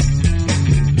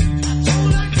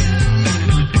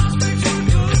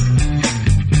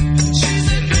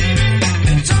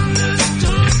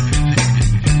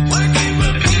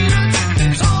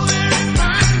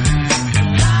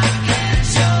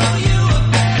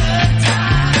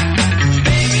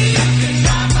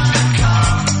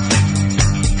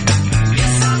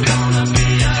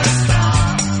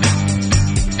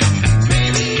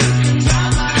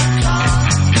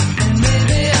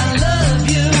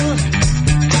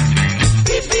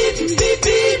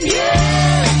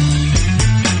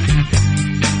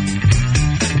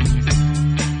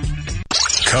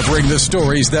 Covering the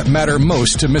stories that matter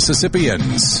most to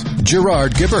Mississippians.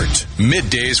 Gerard Gibert.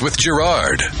 Middays with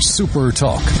Gerard.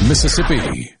 SuperTalk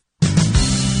Mississippi.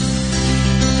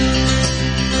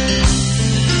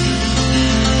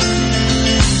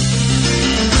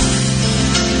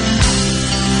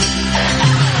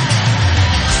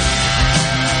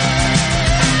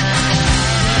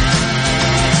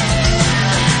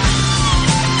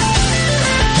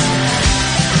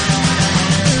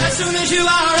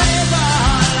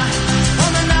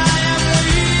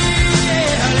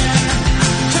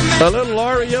 A little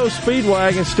REO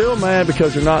Speedwagon still mad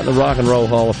because they're not in the Rock and Roll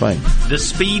Hall of Fame. The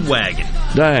Speedwagon.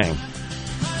 Dang.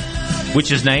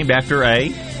 Which is named after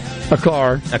a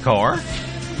car. A car?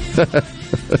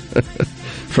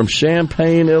 From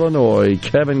Champaign, Illinois,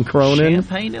 Kevin Cronin.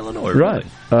 Champaign, Illinois, really?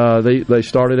 Right. They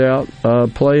started out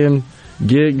playing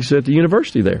gigs at the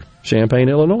university there, Champaign,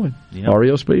 Illinois. Yep.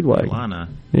 REO Speedwagon. Carolina.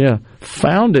 Yeah.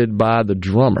 Founded by the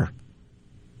drummer,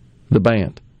 the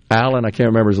band. Alan, I can't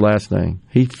remember his last name.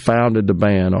 He founded the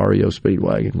band REO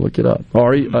Speedwagon. Look it up.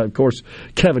 Of course,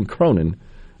 Kevin Cronin,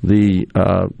 the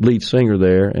lead singer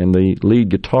there, and the lead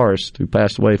guitarist who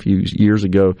passed away a few years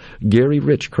ago, Gary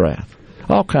Richcraft.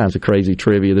 All kinds of crazy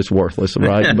trivia that's worthless,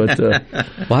 right? But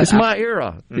well, it's my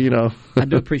era, you know. I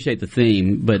do appreciate the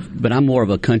theme, but I'm more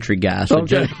of a country guy. So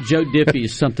okay. Joe Diffie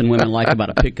is something women like about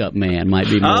a pickup man. Might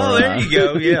be more. Oh, there you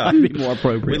go. Yeah, might be more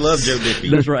appropriate. We love Joe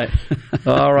Diffie. That's right.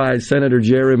 All right, Senator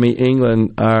Jeremy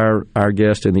England, our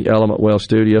guest in the Element Well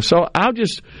studio. So I'll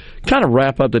just kind of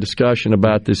wrap up the discussion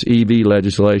about this EV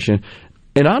legislation,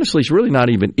 and honestly, it's really not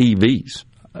even EVs.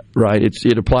 Right,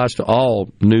 it applies to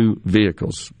all new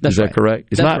vehicles. That's Is that right. correct?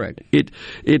 It's That's not, correct.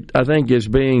 It I think is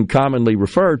being commonly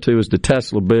referred to as the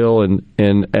Tesla bill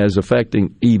and as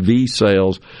affecting EV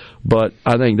sales, but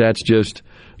I think that's just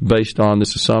based on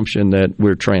this assumption that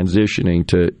we're transitioning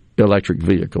to electric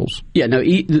vehicles. Yeah, no.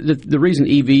 The reason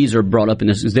EVs are brought up in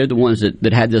this is they're the ones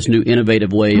that had this new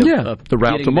innovative way of the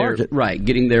route to market,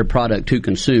 getting their product to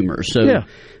consumers. So.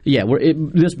 Yeah,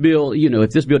 this bill, if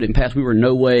this bill didn't pass, we were in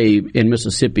no way in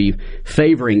Mississippi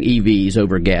favoring EVs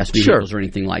over gas vehicles or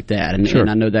anything like that. And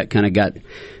I know that kind of got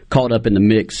caught up in the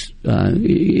mix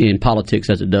in politics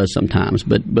as it does sometimes.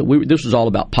 But this was all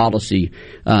about policy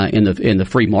in the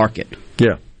free market.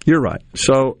 Yeah, you're right.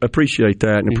 So appreciate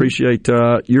that and appreciate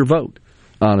your vote,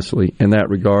 honestly, in that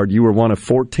regard. You were one of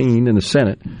 14 in the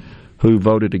Senate who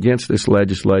voted against this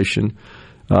legislation.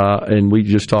 And we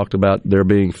just talked about there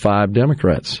being 5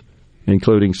 Democrats,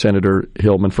 including Senator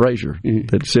Hillman Frazier,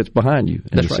 that sits behind you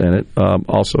in the Senate,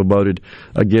 also voted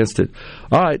against it.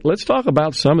 All right, let's talk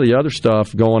about some of the other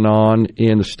stuff going on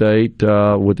in the state,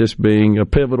 with this being a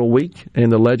pivotal week in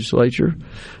the legislature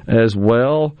as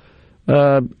well.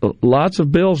 Lots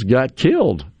of bills got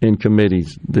killed in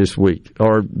committees this week,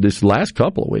 or this last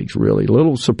couple of weeks, really. A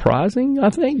little surprising, I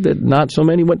think, that not so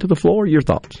many went to the floor. Your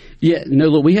thoughts? Yeah, no,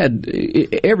 look, we had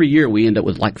every year we end up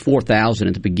with like 4,000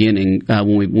 at the beginning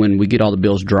when we get all the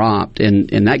bills dropped,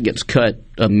 and that gets cut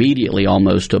immediately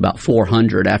almost to about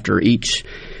 400 after each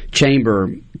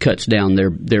chamber cuts down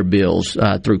their bills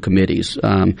through committees.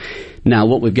 Now,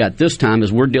 what we've got this time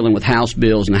is we're dealing with House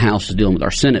bills, and the House is dealing with our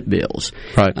Senate bills.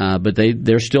 Right. But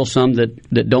there's still some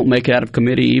that don't make it out of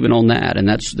committee even on that, and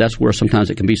that's where sometimes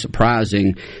it can be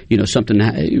surprising. Something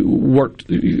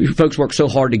folks work so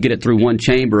hard to get it through one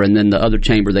chamber, and then the other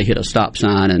chamber they hit a stop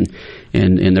sign,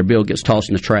 and their bill gets tossed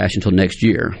in the trash until next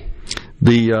year.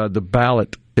 The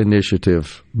ballot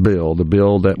initiative bill, the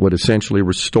bill that would essentially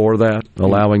restore that,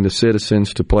 allowing the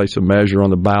citizens to place a measure on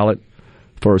the ballot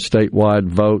for a statewide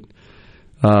vote.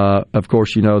 Of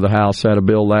course, the House had a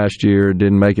bill last year,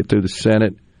 didn't make it through the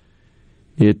Senate.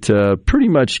 It pretty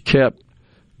much kept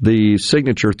the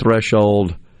signature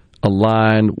threshold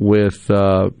aligned with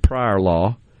prior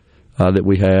law that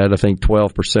we had. I think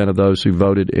 12% of those who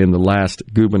voted in the last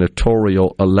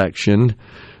gubernatorial election.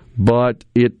 But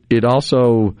it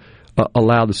also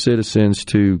allow the citizens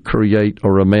to create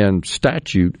or amend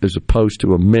statute as opposed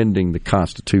to amending the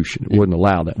Constitution. It wouldn't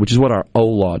allow that, which is what our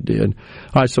old law did.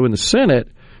 All right, so in the Senate,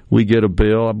 we get a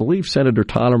bill. I believe Senator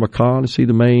Tyler McConn, is he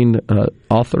the main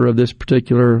author of this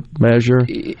particular measure?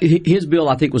 His bill,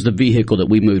 I think, was the vehicle that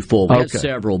we moved forward. We had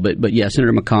several, but yeah,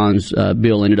 Senator McConn's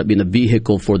bill ended up being the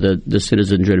vehicle for the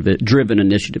citizen-driven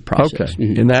initiative process.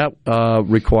 Okay, and that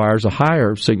requires a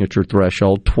higher signature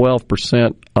threshold,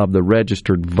 12% of the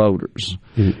registered voters,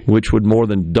 which would more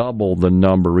than double the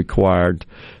number required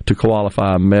to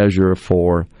qualify a measure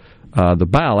for the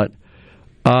ballot.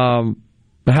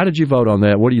 How did you vote on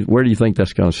that? Where do you think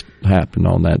that's going to happen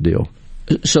on that deal?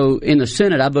 So in the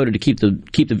Senate, I voted to keep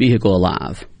the vehicle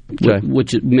alive. Okay.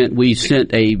 Which meant we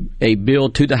sent a bill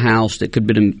to the House that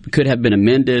could have been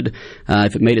amended.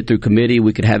 If it made it through committee,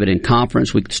 we could have it in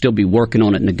conference. We could still be working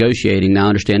on it, negotiating. Now, I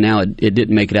understand now it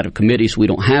didn't make it out of committee, so we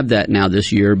don't have that now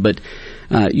this year. But,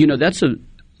 that's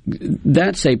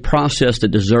a process that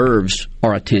deserves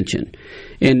our attention.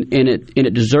 And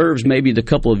it deserves maybe the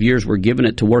couple of years we're giving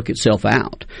it to work itself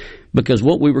out. Because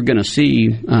what we were going to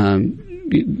see,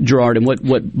 Gerard, and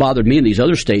what bothered me in these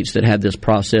other states that had this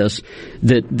process,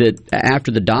 that after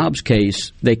the Dobbs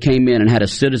case, they came in and had a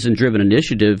citizen-driven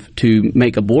initiative to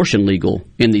make abortion legal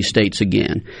in these states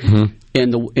again. Mm-hmm.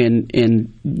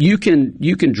 And you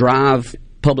can drive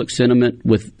public sentiment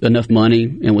with enough money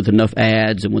and with enough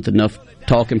ads and with enough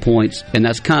talking points, and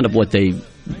that's kind of what they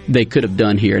could have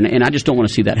done here. And I just don't want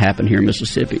to see that happen here in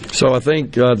Mississippi. So I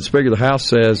think the Speaker of the House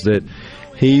says that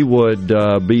he would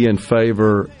be in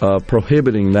favor of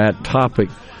prohibiting that topic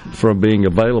from being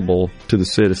available to the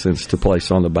citizens to place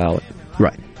on the ballot.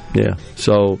 Right. Yeah.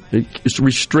 So it's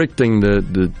restricting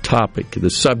the topic,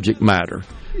 the subject matter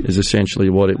is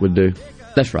essentially what it would do.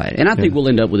 That's right. And I think we'll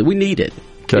end up with it. We need it.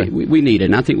 Okay. We need it,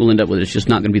 and I think we'll end up with it. It's just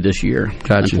not going to be this year,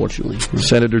 unfortunately.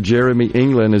 Senator Jeremy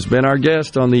England has been our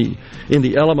guest in the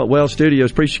Element Well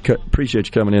Studios. Appreciate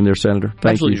you coming in there, Senator.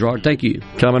 Absolutely, Gerard. Thank you.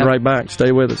 Coming right back.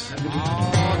 Stay with us.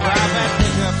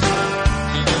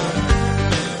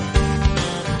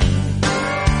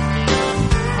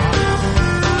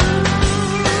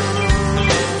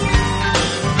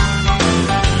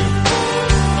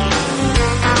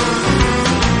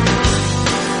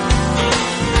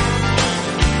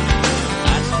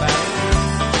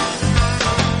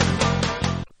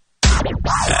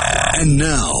 And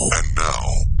now,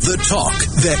 the talk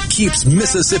that keeps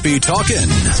Mississippi talking.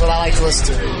 That's what I like to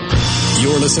listen to.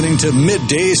 You're listening to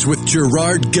Middays with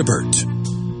Gerard Gibert.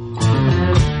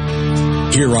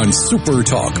 Here on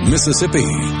SuperTalk Mississippi.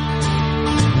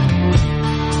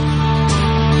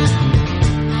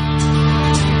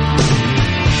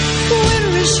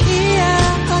 Winter is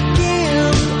here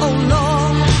again, oh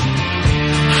Lord.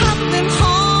 Haven't been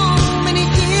home in a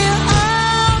year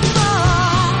or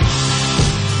more.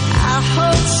 I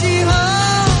hope she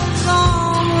holds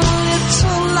on a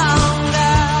little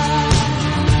longer.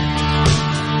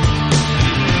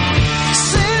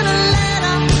 Send a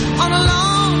letter on a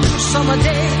long summer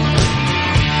day.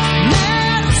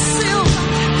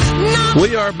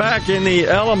 We are back in the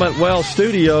Element Well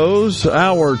Studios,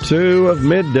 hour 2 of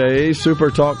Middays,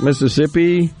 Super Talk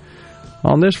Mississippi.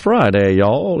 On this Friday,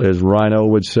 y'all, as Rhino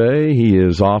would say, he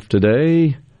is off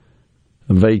today,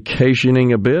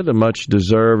 vacationing a bit, a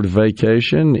much-deserved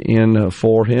vacation. In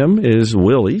for him is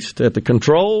Will East at the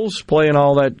controls, playing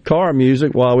all that car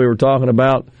music while we were talking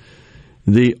about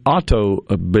the auto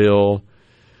bill.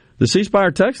 The C Spire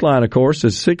text line, of course,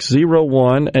 is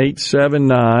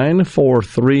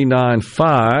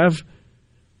 601-879-4395.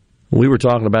 We were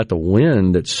talking about the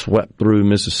wind that swept through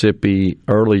Mississippi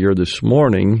earlier this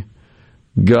morning.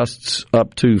 Gusts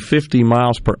up to 50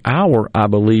 miles per hour, I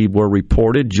believe, were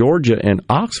reported. Georgia and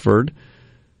Oxford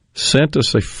sent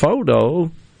us a photo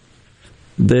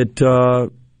that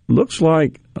looks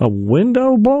like a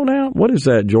window blown out. What is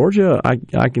that, Georgia? I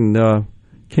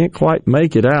can't quite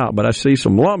make it out, but I see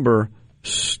some lumber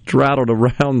straddled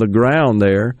around the ground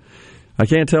there. I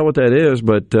can't tell what that is,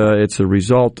 but it's a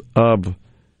result of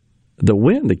the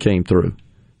wind that came through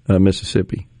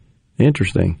Mississippi.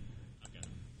 Interesting.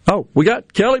 Oh, we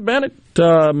got Kelly Bennett,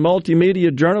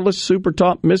 multimedia journalist,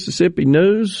 SuperTalk Mississippi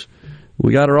News.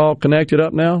 We got her all connected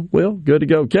up now. Will, good to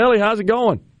go. Kelly, how's it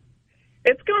going?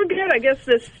 It's going good. I guess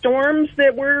the storms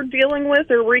that we're dealing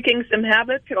with are wreaking some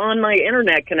havoc on my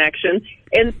internet connection.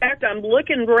 In fact, I'm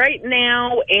looking right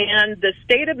now, and the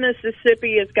state of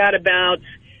Mississippi has got about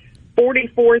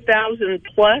 44,000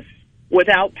 plus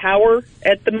without power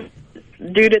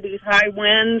due to these high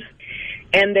winds.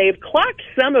 And they've clocked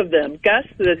some of them,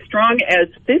 gusts as strong as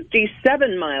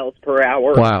 57 miles per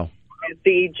hour. Wow. At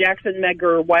the Jackson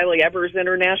Medgar Wiley Evers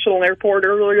International Airport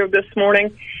earlier this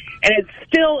morning. And it's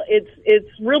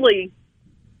really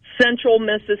central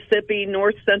Mississippi,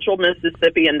 north central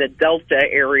Mississippi, and the Delta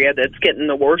area that's getting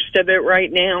the worst of it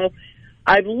right now.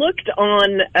 I've looked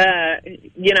on,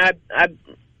 I've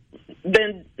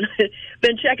been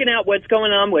checking out what's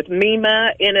going on with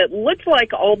MEMA, and it looks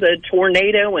like all the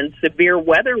tornado and severe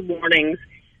weather warnings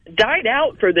died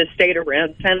out for the state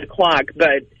around 10 o'clock,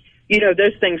 but,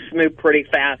 those things move pretty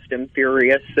fast and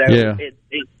furious, so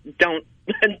don't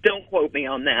quote me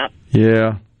on that.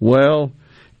 Yeah, well,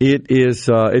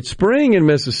 it's spring in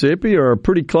Mississippi, or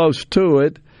pretty close to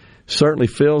it. Certainly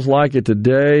feels like it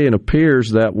today and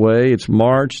appears that way. It's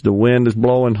March, the wind is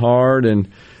blowing hard, and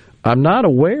I'm not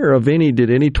aware of any.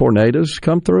 Did any tornadoes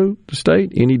come through the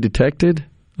state? Any detected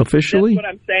officially? That's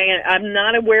what I'm saying. I'm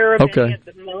not aware of any at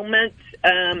the moment,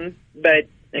 but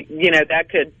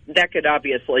that could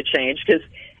obviously change, because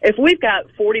if we've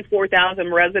got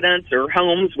 44,000 residents or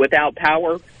homes without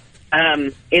power,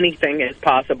 anything is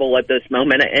possible at this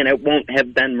moment, and it won't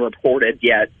have been reported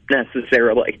yet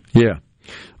necessarily. Yeah.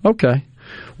 Okay.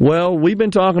 Well, we've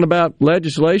been talking about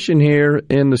legislation here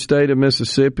in the state of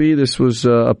Mississippi. This was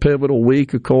a pivotal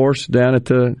week, of course, down at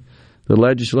the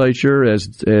legislature as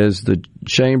the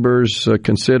chambers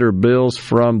consider bills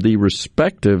from the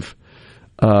respective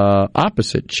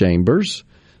opposite chambers.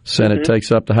 Senate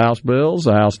takes up the House bills.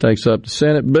 The House takes up the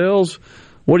Senate bills.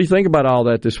 What do you think about all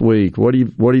that this week? What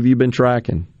have you been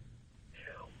tracking?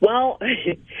 Well,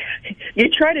 you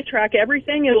try to track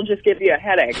everything, it'll just give you a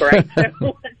headache, right?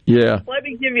 So yeah. Let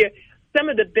me give you some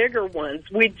of the bigger ones.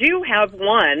 We do have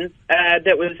one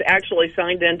that was actually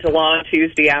signed into law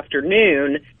Tuesday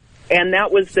afternoon, and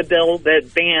that was the bill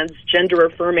that bans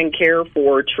gender-affirming care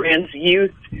for trans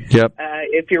youth. Yep.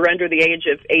 If you're under the age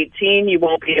of 18, you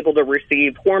won't be able to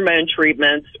receive hormone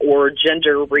treatments or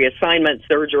gender reassignment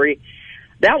surgery.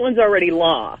 That one's already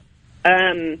law.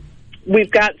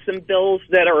 We've got some bills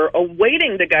that are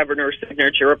awaiting the governor's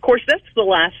signature. Of course, that's the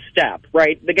last step,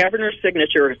 right? The governor's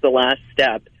signature is the last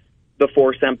step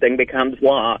before something becomes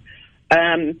law.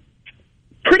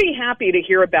 Pretty happy to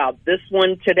hear about this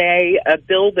one today. A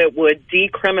bill that would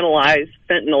decriminalize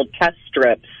fentanyl test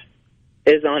strips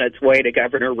is on its way to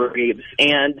Governor Reeves.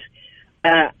 And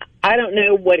I don't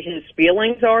know what his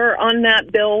feelings are on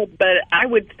that bill, but I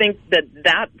would think that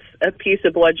that's a piece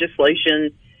of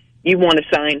legislation you want to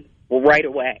sign right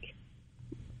away.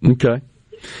 Okay.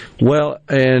 Well,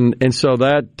 and so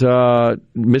that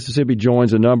Mississippi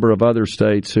joins a number of other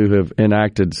states who have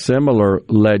enacted similar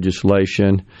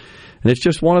legislation. And it's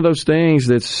just one of those things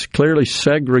that's clearly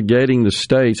segregating the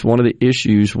states. One of the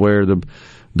issues where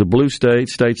the blue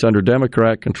states under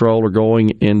Democrat control, are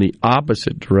going in the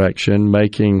opposite direction,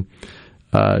 making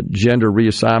gender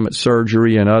reassignment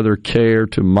surgery and other care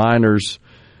to minors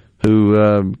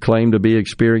who claim to be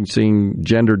experiencing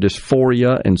gender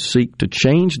dysphoria and seek to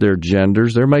change their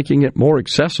genders. They're making it more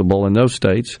accessible in those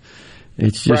states.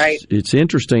 It's just It's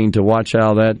interesting to watch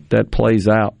how that plays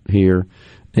out here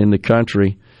in the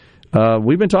country.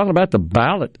 We've been talking about the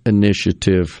ballot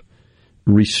initiative,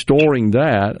 restoring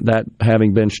that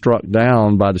having been struck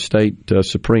down by the state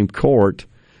Supreme Court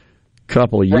a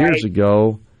couple of years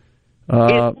ago.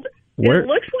 It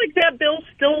looks like that bill's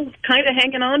still kind of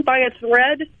hanging on by a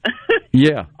thread.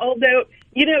 Yeah. Although,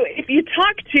 if you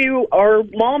talk to our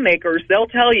lawmakers, they'll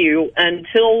tell you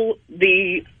until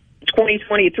the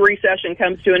 2023 session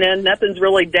comes to an end, nothing's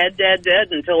really dead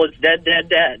until it's dead.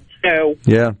 So,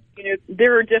 yeah.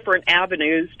 There are different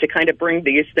avenues to kind of bring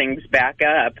these things back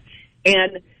up.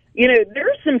 And, there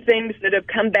are some things that have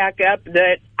come back up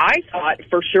that I thought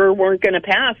for sure weren't going to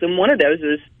pass, and one of those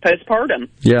is postpartum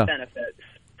benefits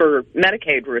for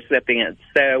Medicaid recipients.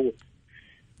 So,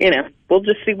 we'll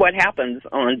just see what happens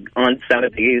on some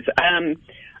of these. I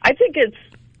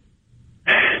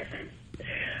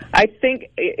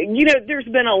think there's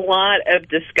been a lot of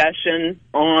discussion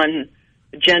on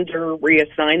gender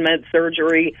reassignment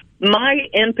surgery. My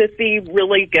empathy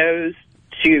really goes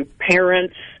to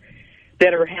parents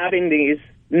that are having these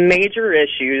major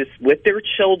issues with their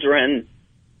children,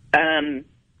 and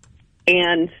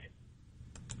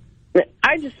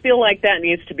I just feel like that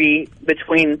needs to be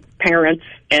between parents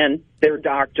and their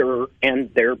doctor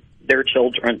and their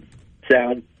children.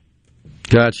 So,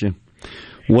 gotcha.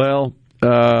 Well,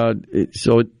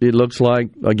 so it looks like,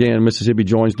 again, Mississippi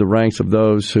joins the ranks of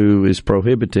those who is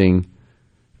prohibiting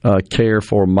care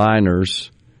for minors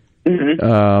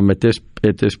at this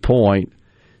point.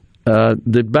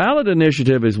 The ballot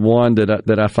initiative is one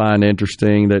that I find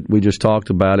interesting that we just talked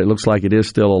about. It looks like it is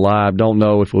still alive. Don't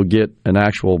know if we'll get an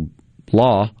actual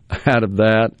law out of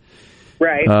that.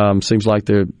 Right. Seems like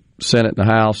the Senate and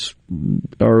the House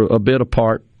are a bit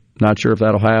apart. Not sure if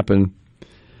that'll happen.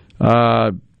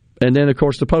 And then, of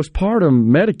course, the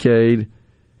postpartum Medicaid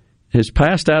has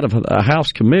passed out of a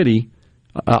House committee,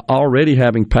 already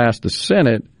having passed the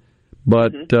Senate,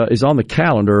 but is on the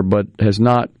calendar, but has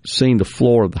not seen the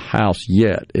floor of the House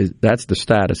yet. That's the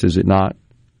status, is it not?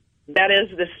 That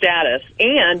is the status.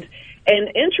 And an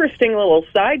interesting little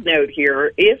side note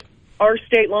here, if our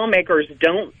state lawmakers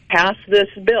don't pass this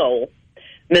bill,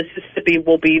 Mississippi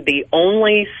will be the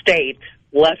only state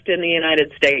left in the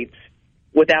United States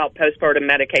without postpartum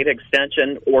Medicaid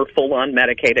extension or full-on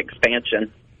Medicaid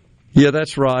expansion. Yeah,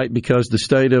 that's right, because the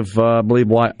state of, I believe,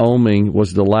 Wyoming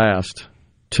was the last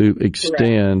to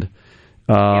extend.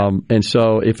 And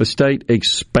so if a state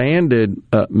expanded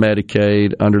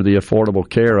Medicaid under the Affordable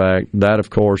Care Act, that, of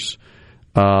course,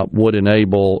 would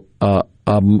enable a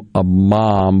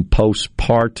mom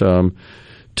postpartum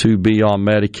to be on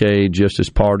Medicaid just as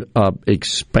part of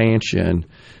expansion.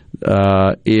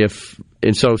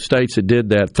 And so states that did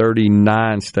that,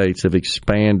 39 states have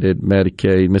expanded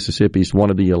Medicaid. Mississippi is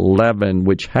one of the 11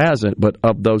 which hasn't, but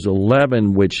of those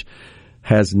 11 which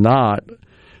has not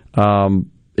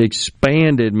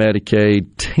expanded Medicaid,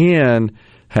 10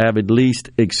 have at least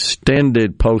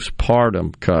extended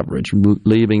postpartum coverage,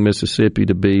 leaving Mississippi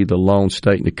to be the lone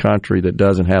state in the country that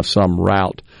doesn't have some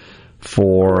route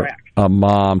for a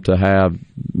mom to have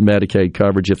Medicaid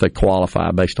coverage if they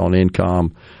qualify based on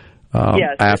income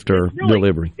after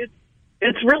delivery.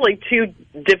 It's really two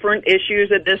different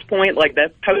issues at this point. Like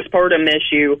the postpartum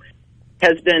issue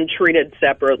has been treated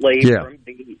separately from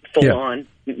the full-on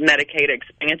Medicaid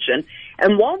expansion.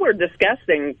 And while we're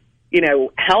discussing,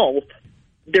 health,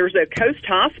 there's a Coast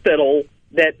Hospital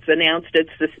that's announced it's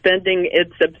suspending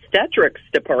its obstetrics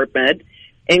department,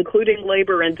 including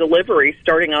labor and delivery,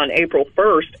 starting on April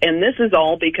 1st. And this is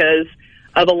all because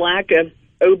of a lack of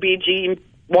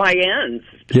OBGYNs.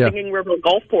 Singing River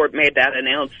Gulfport made that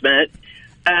announcement.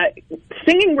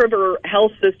 Singing River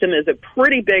Health System is a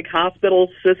pretty big hospital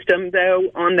system, though,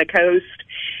 on the coast,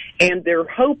 and they're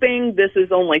hoping this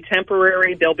is only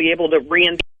temporary. They'll be able to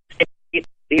reinstate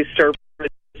these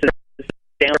services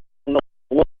down the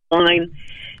line,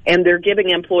 and they're giving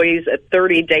employees a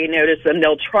 30-day notice, and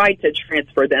they'll try to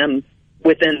transfer them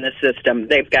within the system.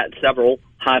 They've got several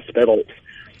hospitals.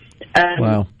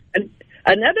 Wow.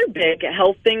 Another big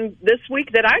health thing this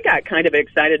week that I got kind of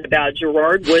excited about,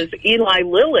 Gerard, was Eli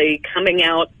Lilly coming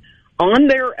out on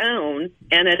their own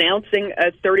and announcing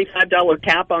a $35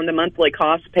 cap on the monthly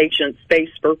cost patients face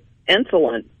for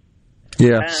insulin.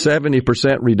 Yeah,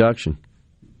 70% reduction.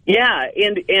 Yeah,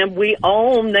 and we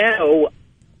all know,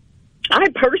 I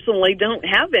personally don't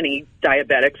have any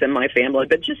diabetics in my family,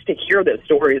 but just to hear the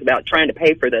stories about trying to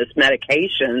pay for this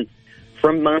medication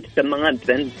from month to month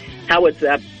and how it's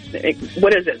up,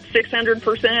 what is it, 600%,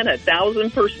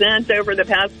 1,000% over the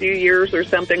past few years or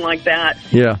something like that.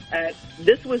 Yeah.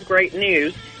 This was great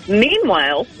news.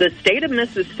 Meanwhile, the state of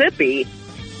Mississippi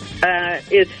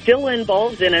is still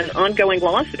involved in an ongoing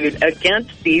lawsuit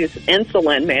against these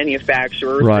insulin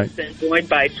manufacturers. Right. It's been joined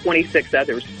by 26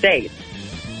 other states.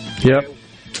 Yep.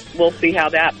 So we'll see how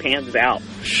that pans out.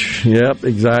 Yep,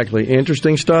 exactly.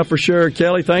 Interesting stuff for sure.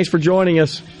 Kelly, thanks for joining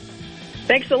us.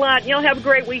 Thanks a lot. Y'all have a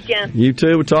great weekend. You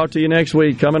too. We'll talk to you next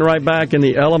week. Coming right back in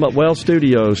the Element Wealth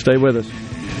Studios. Stay with us.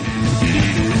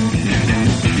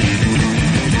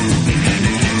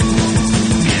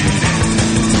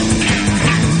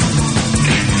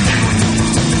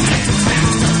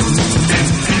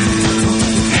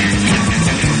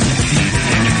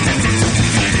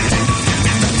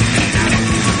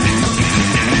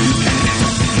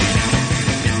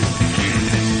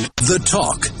 The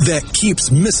talk that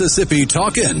keeps Mississippi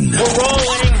talking. We're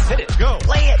rolling. Hit it. Go.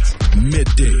 Play it.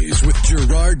 Middays with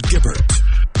Gerard Gibert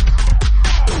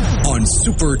on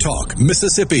SuperTalk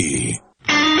Mississippi.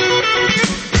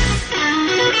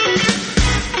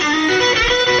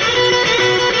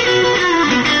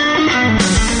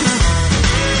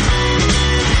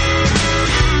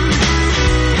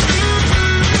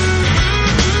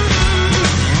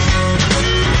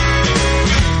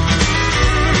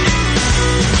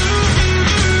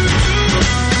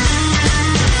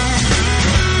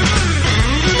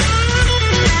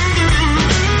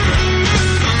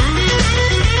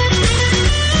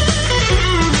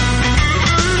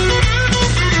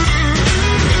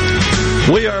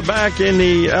 We are back in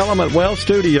the Element Wealth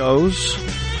Studios.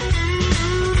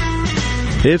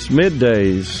 It's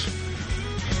Middays.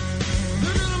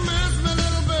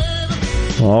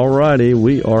 All righty,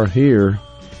 we are here.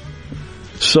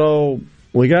 So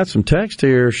we got some text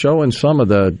here showing some of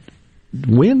the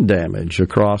wind damage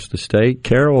across the state.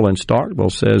 Carol in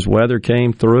Starkville says weather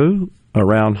came through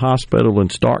around Hospital in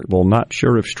Starkville. Not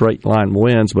sure if straight line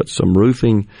winds, but some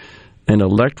roofing and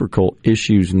electrical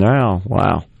issues now.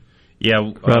 Wow. Yeah,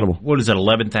 incredible. What is it,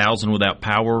 11,000 without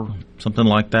power, something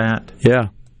like that? Yeah,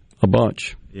 a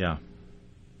bunch. Yeah.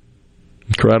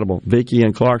 Incredible. Vicki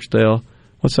in Clarksdale.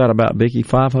 What's that about, Vicki?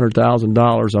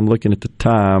 $500,000. I'm looking at the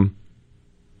time.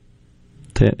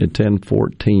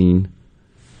 10:14.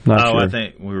 Not sure. I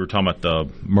think we were talking about the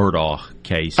Murdaugh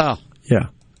case. Oh, yeah.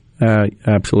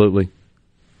 Absolutely.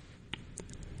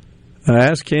 I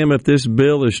asked him if this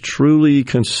bill is truly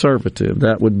conservative.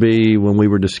 That would be when we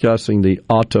were discussing the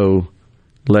auto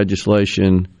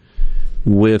legislation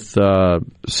with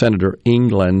Senator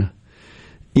England.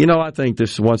 I think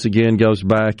this once again goes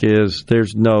back to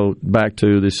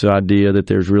this idea that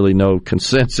there's really no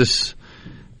consensus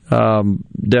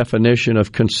definition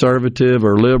of conservative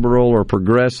or liberal or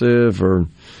progressive or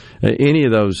any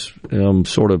of those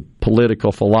sort of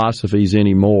political philosophies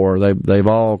anymore. They've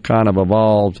all kind of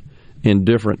evolved in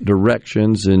different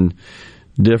directions, and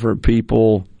different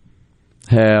people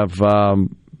have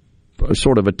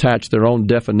sort of attached their own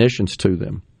definitions to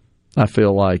them, I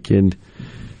feel like. And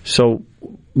so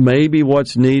maybe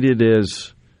what's needed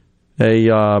is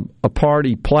a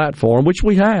party platform, which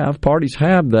we have. Parties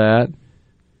have that.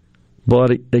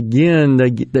 But again,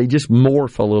 they just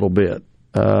morph a little bit,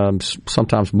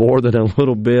 sometimes more than a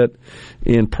little bit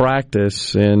in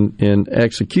practice and in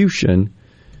execution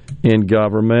in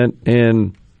government.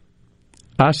 And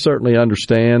I certainly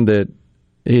understand that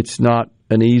it's not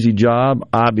an easy job.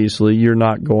 Obviously, you're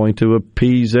not going to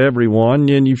appease everyone,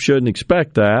 and you shouldn't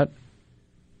expect that.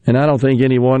 And I don't think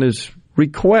anyone is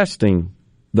requesting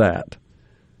that.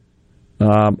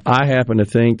 I happen to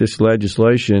think this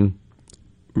legislation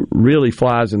really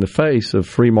flies in the face of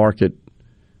free market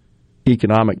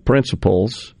economic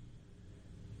principles,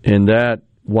 and that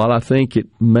while I think it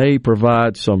may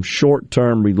provide some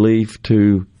short-term relief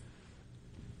to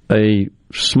a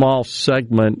small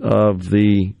segment of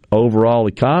the overall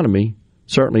economy,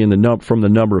 certainly from the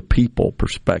number of people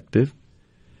perspective,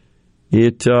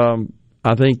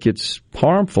 I think it's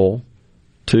harmful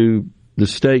to the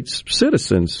state's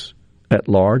citizens at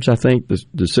large. I think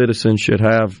the citizens should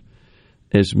have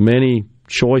as many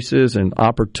choices and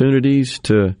opportunities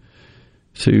to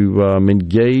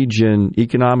engage in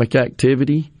economic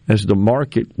activity as the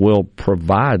market will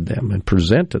provide them and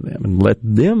present to them, and let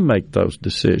them make those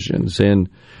decisions. And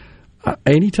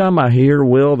anytime I hear,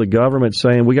 the government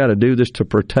saying we got to do this to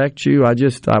protect you,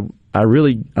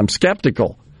 I'm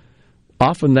skeptical.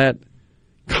 Often that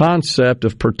concept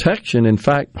of protection, in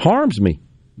fact, harms me.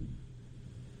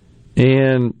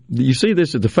 And you see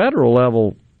this at the federal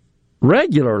level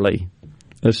regularly,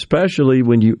 especially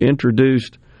when you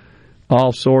introduced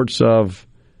all sorts of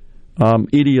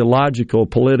ideological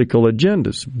political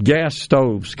agendas. Gas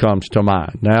stoves comes to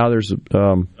mind. Now there's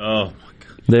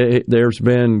there's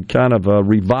been kind of a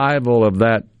revival of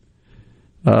that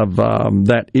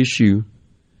issue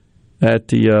at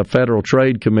the Federal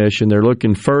Trade Commission. They're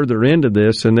looking further into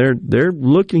this, and they're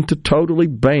looking to totally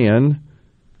ban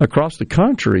across the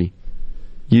country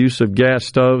use of gas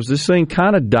stoves. This thing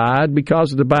kind of died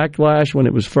because of the backlash when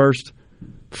it was first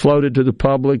floated to the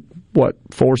public,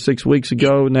 4-6 weeks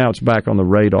ago? Now it's back on the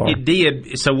radar. It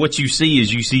did. So what you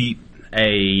see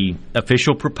a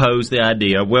official propose the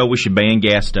idea, we should ban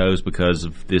gas stoves because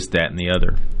of this, that, and the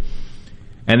other.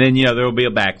 And then, there will be a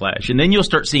backlash. And then you'll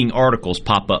start seeing articles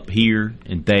pop up here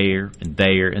and there and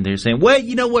there, and they're saying,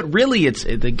 you know what, really,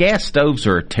 the gas stoves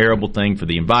are a terrible thing for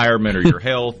the environment or your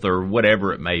health or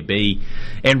whatever it may be.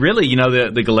 And really,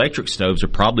 the electric stoves are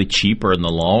probably cheaper in the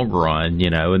long run,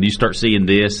 and you start seeing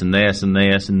this and this and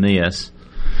this and this.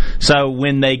 So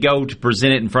when they go to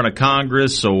present it in front of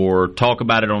Congress or talk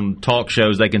about it on talk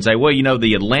shows, they can say,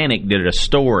 the Atlantic did a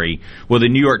story. Well, the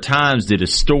New York Times did a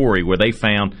story where they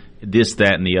found this,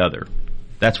 that, and the other.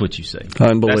 That's what you see.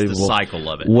 Unbelievable. That's the cycle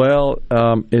of it. Well,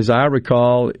 as I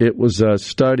recall, it was a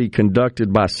study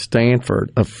conducted by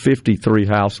Stanford of 53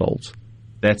 households.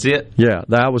 That's it? Yeah,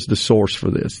 that was the source for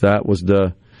this. That was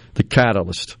the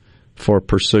catalyst for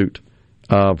pursuit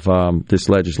of this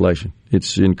legislation.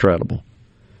 It's incredible.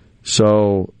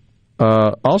 So,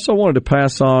 also wanted to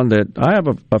pass on that I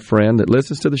have a friend that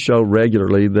listens to the show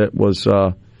regularly that was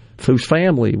whose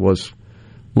family was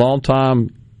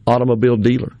longtime automobile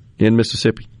dealer in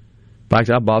Mississippi. In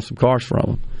fact, I bought some cars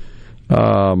from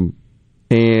him.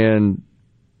 And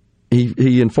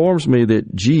he informs me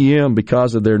that GM,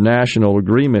 because of their national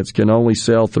agreements, can only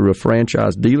sell through a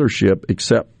franchise dealership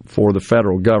except for the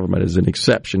federal government as an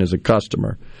exception as a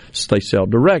customer. So they sell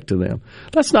direct to them.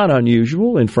 That's not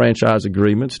unusual in franchise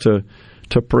agreements to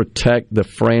protect the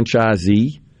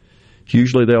franchisee.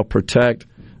 Usually they'll protect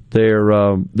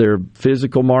their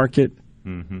physical market.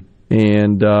 Mm-hmm.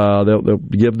 And they'll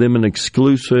give them an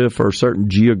exclusive for a certain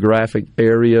geographic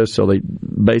area. So they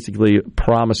basically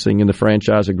promising in the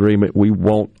franchise agreement, we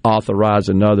won't authorize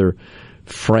another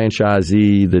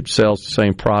franchisee that sells the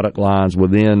same product lines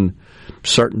within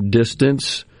certain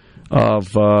distance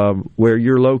of where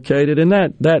you're located. And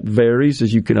that varies,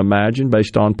 as you can imagine,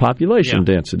 based on population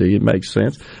density. It makes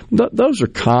sense. Those are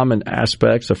common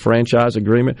aspects of franchise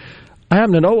agreement. I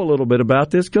happen to know a little bit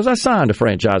about this because I signed a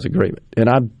franchise agreement, and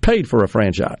I paid for a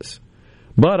franchise.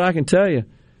 But I can tell you,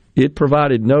 it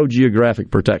provided no geographic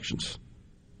protections.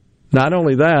 Not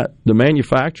only that, the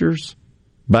manufacturers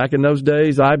Back in those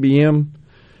days, IBM,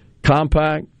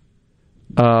 Compaq,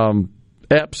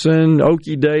 Epson,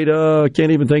 Oki Data, I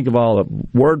can't even think of all of them.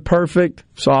 WordPerfect,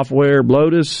 software,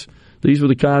 Lotus, these were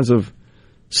the kinds of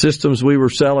systems we were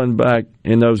selling back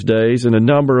in those days, and a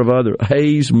number of other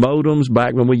Hayes modems,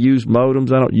 back when we used modems.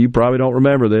 You probably don't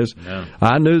remember this. No.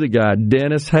 I knew the guy,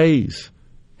 Dennis Hayes.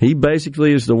 He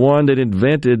basically is the one that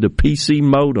invented the PC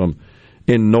modem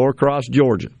in Norcross,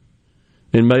 Georgia,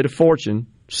 and made a fortune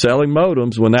selling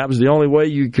modems when that was the only way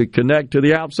you could connect to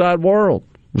the outside world,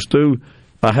 was through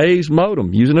a Hayes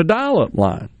modem using a dial-up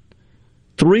line.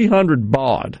 300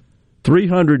 baud,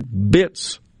 300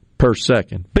 bits per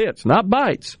second. Bits, not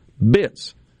bytes,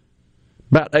 bits.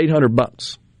 About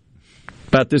 $800.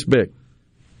 About this big.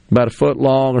 About a foot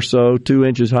long or so, 2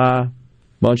 inches high,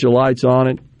 bunch of lights on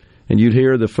it, and you'd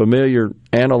hear the familiar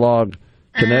analog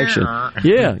connection.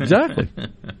 Yeah, exactly.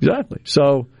 Exactly.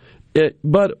 So,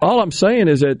 but all I'm saying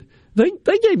is that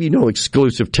they gave you no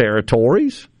exclusive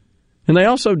territories, and they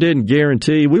also didn't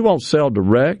guarantee we won't sell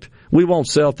direct, we won't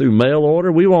sell through mail order,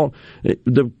 we won't.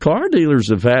 The car dealers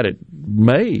have had it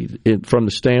made from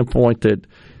the standpoint that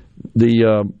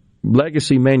the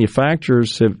legacy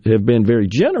manufacturers have been very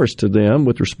generous to them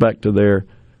with respect to their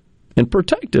and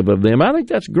protective of them. I think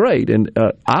that's great, and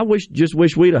I just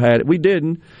wish we'd have had it. We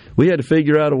didn't. We had to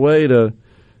figure out a way to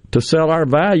sell our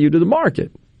value to the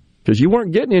market, because you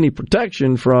weren't getting any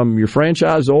protection from your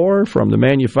franchisor, from the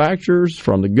manufacturers,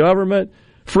 from the government,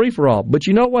 free for all. But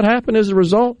you know what happened as a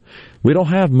result? We don't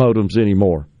have modems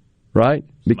anymore, right?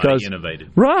 Somebody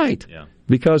innovated. Right. Yeah.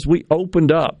 Because we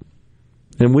opened up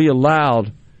and we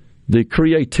allowed the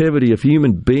creativity of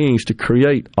human beings to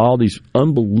create all these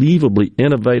unbelievably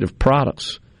innovative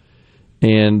products.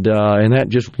 And that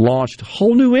just launched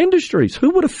whole new industries.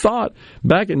 Who would have thought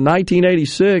back in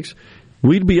 1986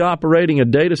 we'd be operating a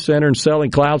data center and selling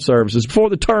cloud services before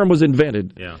the term was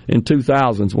invented in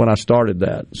 2000s when I started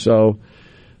that. So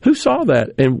who saw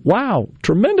that? And wow,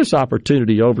 tremendous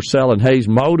opportunity overselling Hayes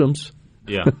modems.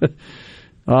 Yeah.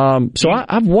 So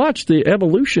I've watched the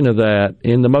evolution of that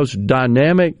in the most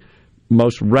dynamic,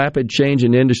 most rapid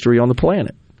changing industry on the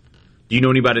planet. Do you know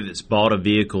anybody that's bought a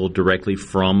vehicle directly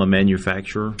from a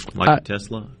manufacturer like a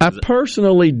Tesla? I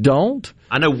personally don't.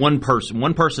 I know one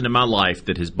person in my life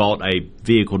that has bought a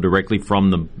vehicle directly from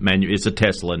the It's a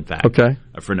Tesla, in fact. Okay.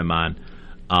 A friend of mine.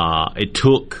 I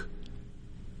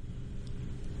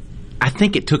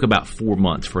think it took about 4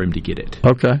 months for him to get it.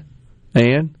 Okay.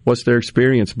 And what's their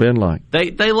experience been like?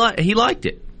 He liked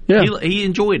it. Yeah. He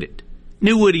enjoyed it.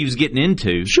 Knew what he was getting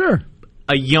into. Sure.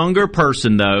 A younger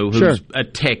person, though, who's a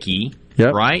techie,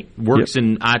 right? Works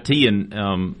in IT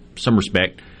in some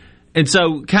respect. And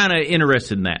so kind of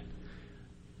interested in that.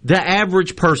 The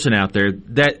average person out there,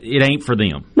 that it ain't for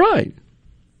them. Right.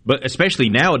 But especially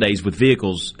nowadays with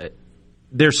vehicles,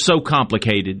 they're so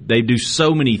complicated. They do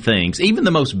so many things. Even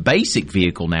the most basic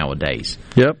vehicle nowadays.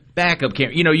 Yep. Backup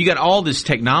camera. You got all this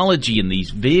technology in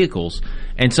these vehicles.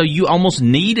 And so you almost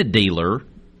need a dealer,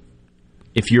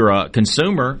 if you're a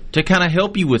consumer, to kind of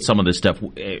help you with some of this stuff.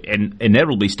 And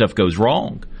inevitably stuff goes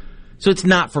wrong. So it's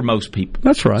not for most people.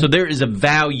 That's right. So there is a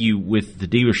value with the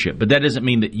dealership. But that doesn't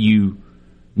mean that you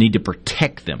need to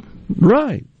protect them.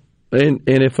 Right. And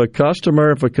if a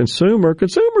consumer,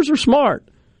 consumers are smart.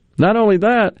 Not only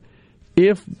that,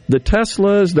 if the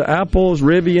Teslas, the Apples,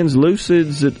 Rivians,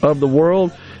 Lucids of the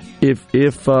world, if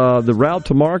the route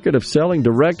to market of selling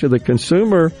direct to the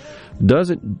consumer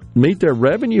doesn't meet their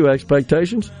revenue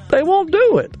expectations, they won't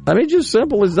do it. I mean, just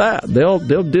simple as that.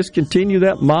 They'll discontinue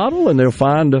that model and they'll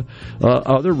find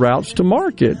other routes to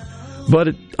market. But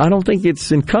I don't think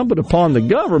it's incumbent upon the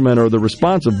government or the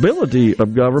responsibility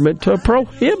of government to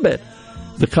prohibit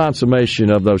the consummation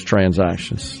of those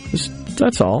transactions.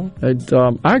 That's all.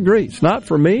 I agree. It's not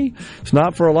for me. It's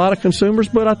not for a lot of consumers,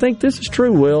 but I think this is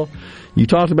true, Will. You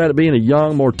talked about it being a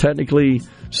young, more technically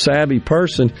savvy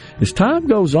person. As time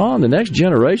goes on, the next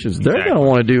generations, they're going to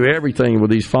want to do everything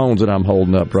with these phones that I'm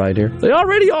holding up right here. They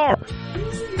already are.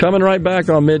 Coming right back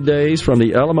on Middays from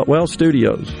the Element Well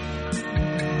Studios.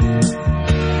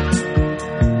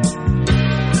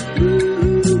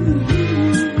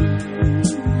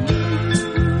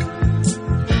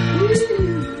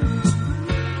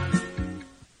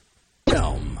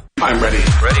 I'm ready.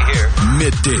 Ready here.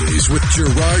 Middays with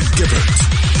Gerard Gibert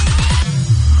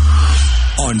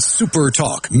on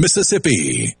SuperTalk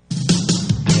Mississippi.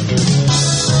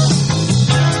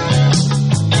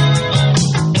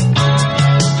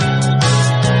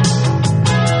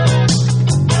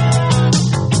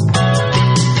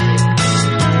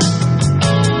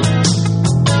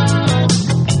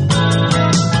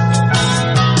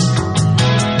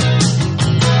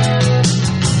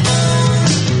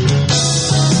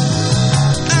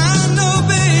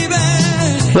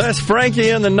 That's Frankie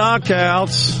and the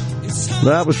Knockouts.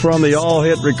 That was from the All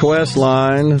Hit Request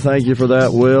line. Thank you for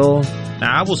that, Will.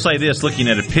 Now, I will say this, looking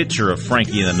at a picture of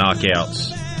Frankie and the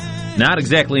Knockouts, not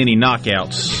exactly any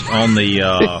knockouts on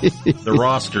the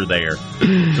roster there.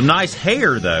 Some nice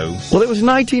hair, though. Well, it was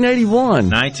 1981.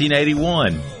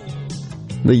 1981.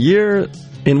 The year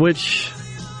in which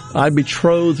I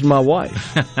betrothed my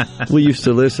wife. We used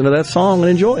to listen to that song and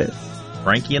enjoy it.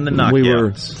 Frankie and the Knockouts. We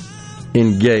were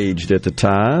engaged at the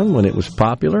time when it was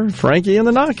popular. Frankie and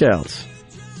the Knockouts.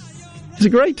 It's a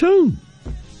great tune.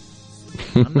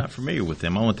 I'm not familiar with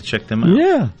them. I want to check them out.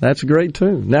 Yeah, that's a great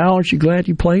tune. Now, aren't you glad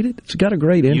you played it? It's got a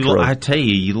great intro. I tell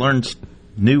you, you learn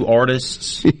new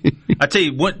artists. I tell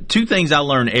you, two things I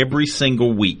learn every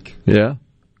single week. Yeah.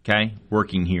 Okay,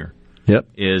 working here. Yep.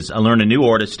 Is I learn a new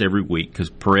artist every week because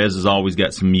Perez has always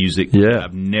got some music that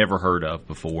I've never heard of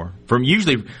before.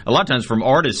 Usually, a lot of times from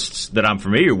artists that I'm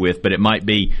familiar with, but it might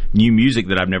be new music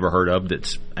that I've never heard of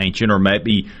that's ancient, or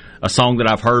maybe a song that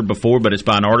I've heard before, but it's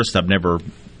by an artist I've never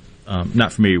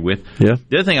not familiar with. Yeah.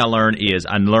 The other thing I learn is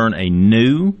I learn a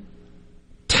new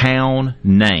town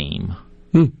name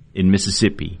in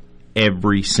Mississippi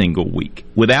every single week.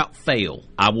 Without fail,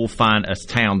 I will find a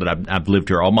town that I've lived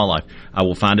here all my life. I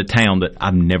will find a town that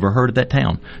I've never heard of that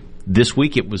town. This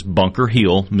week it was Bunker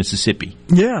Hill, Mississippi.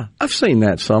 Yeah, I've seen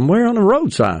that somewhere on a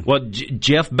road sign. Well,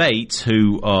 Jeff Bates,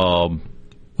 who on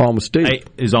with Steve.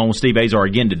 is on with Steve Azar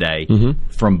again today,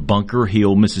 from Bunker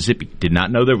Hill, Mississippi. Did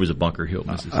not know there was a Bunker Hill,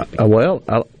 Mississippi.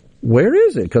 Where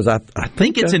is it? Because I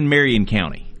think it's in Marion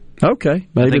County. Okay,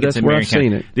 maybe that's where I've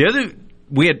seen it. The other,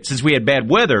 since we had bad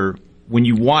weather, when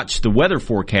you watch the weather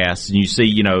forecast and you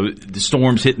see, the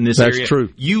storms hitting this area, that's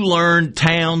true. You learn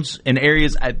towns and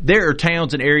areas. There are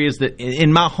towns and areas that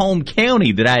in my home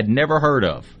county that I had never heard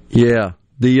of. Yeah,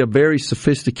 the very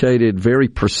sophisticated, very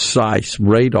precise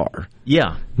radar.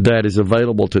 Yeah, that is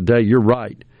available today. You're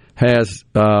right. Has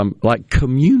like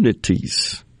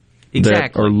communities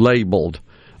that are labeled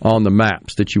on the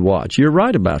maps that you watch. You're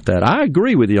right about that. I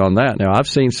agree with you on that. Now, I've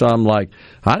seen some like,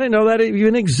 I didn't know that it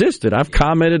even existed. I've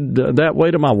commented that way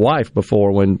to my wife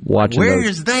before when watching Where those.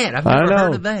 is that? I've never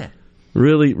heard of that.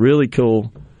 Really, really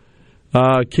cool.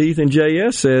 Keith in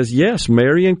JS says, yes,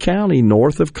 Marion County,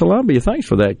 north of Columbia. Thanks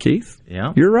for that, Keith.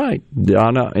 Yeah. You're right.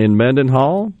 In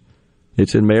Mendenhall,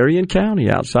 it's in Marion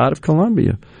County, outside of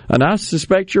Columbia. And I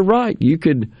suspect you're right. You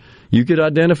could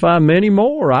identify many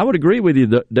more. I would agree with you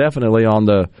definitely on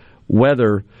the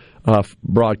weather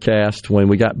broadcast when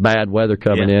we got bad weather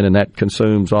coming in, and that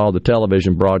consumes all the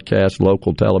television broadcasts,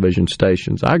 local television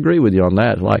stations. I agree with you on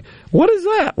that. Like, what is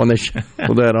that when they show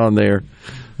that on there?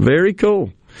 Very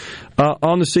cool.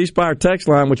 On the C Spire text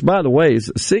line, which, by the way,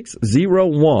 is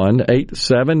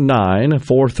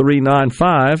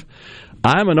 601-879-4395.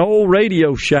 I'm an old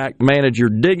Radio Shack manager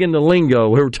digging the lingo.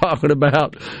 We were talking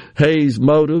about Hayes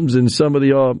modems and some of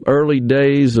the early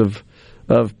days of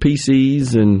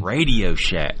PCs and Radio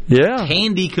Shack. Yeah,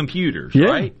 handy computers.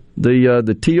 Right?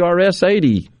 The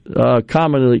TRS-80,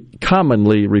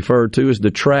 commonly referred to as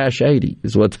the Trash 80,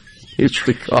 is what they used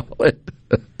to call it.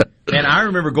 And I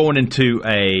remember going into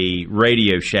a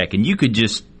Radio Shack, and you could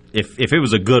just, if it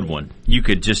was a good one, you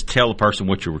could just tell the person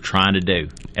what you were trying to do,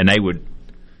 and they would.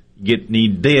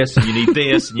 Need this, and you need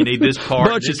this, and you need this part,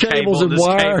 bunch this of cables and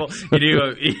wire.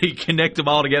 You connect them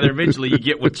all together. Eventually, you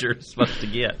get what you're supposed to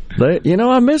get.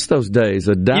 I miss those days.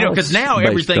 Because now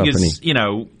everything is,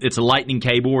 it's a lightning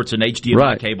cable or it's an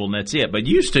HDMI cable, and that's it. But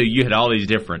used to, you had all these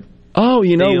different. Oh,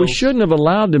 we shouldn't have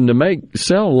allowed them to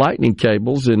sell lightning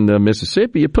cables in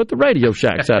Mississippi. You put the Radio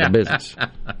Shacks out of business.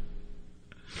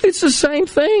 It's the same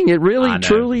thing. It really,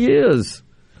 truly is.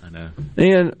 I know.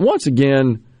 And once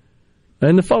again.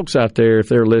 And the folks out there, if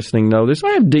they're listening, know this.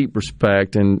 I have deep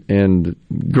respect and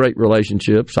great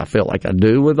relationships, I feel like I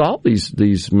do, with all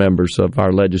these members of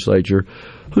our legislature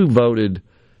who voted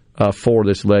for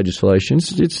this legislation.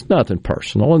 It's nothing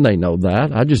personal, and they know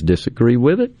that. I just disagree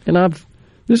with it. And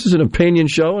this is an opinion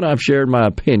show, and I've shared my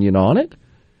opinion on it.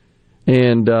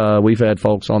 And we've had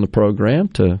folks on the program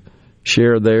to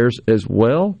share theirs as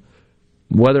well.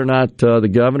 Whether or not the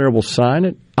governor will sign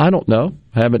it, I don't know.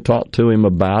 I haven't talked to him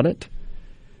about it.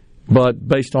 But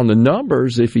based on the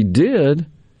numbers, if he did,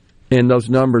 and those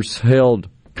numbers held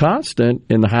constant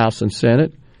in the House and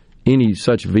Senate, any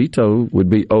such veto would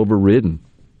be overridden.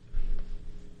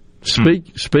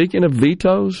 Speaking of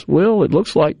vetoes, Will, it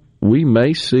looks like we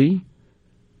may see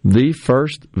the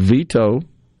first veto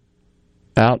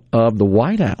out of the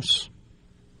White House.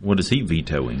 What is he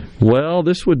vetoing? Well,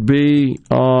 this would be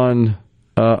on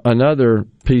another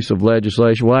piece of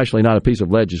legislation. Well, actually, not a piece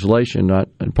of legislation, on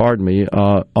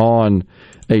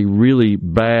a really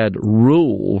bad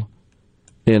rule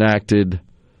enacted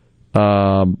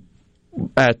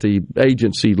at the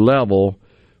agency level,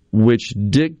 which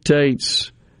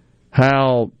dictates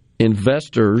how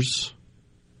investors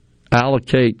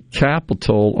allocate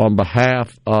capital on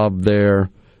behalf of their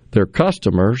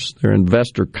customers, their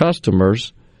investor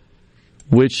customers,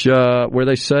 which where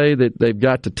they say that they've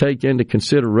got to take into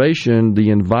consideration the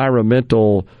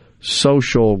environmental,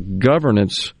 social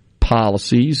governance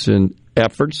policies and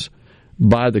efforts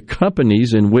by the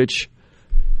companies in which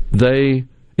they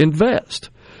invest.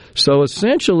 So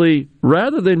essentially,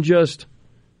 rather than just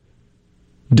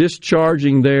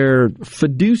discharging their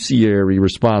fiduciary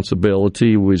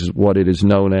responsibility, which is what it is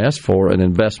known as for an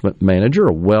investment manager,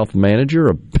 a wealth manager,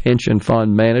 a pension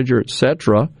fund manager,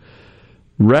 etc.,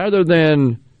 rather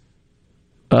than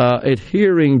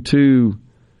adhering to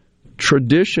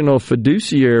traditional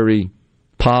fiduciary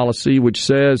policy, which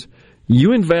says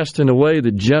you invest in a way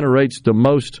that generates the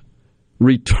most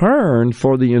return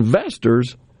for the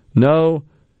investors, no,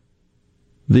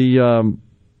 the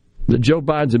Joe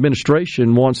Biden's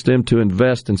administration wants them to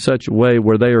invest in such a way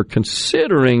where they are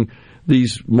considering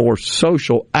these more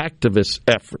social activist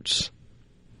efforts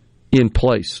in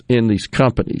place in these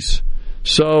companies.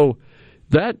 So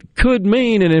that could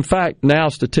mean, and in fact now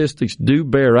statistics do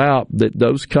bear out, that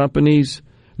those companies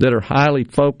that are highly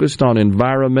focused on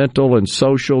environmental and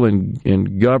social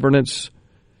and governance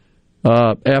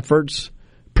efforts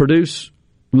produce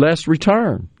less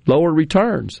return, lower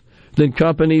returns than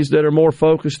companies that are more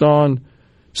focused on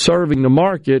serving the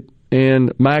market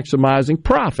and maximizing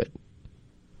profit.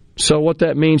 So what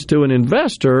that means to an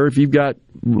investor, if you've got,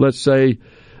 let's say,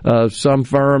 some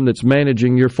firm that's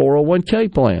managing your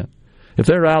 401k plan, if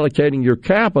they're allocating your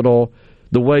capital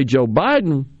the way Joe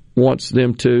Biden wants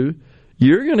them to,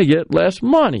 you're going to get less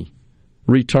money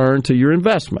returned to your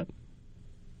investment.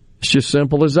 It's just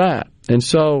simple as that. And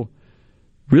so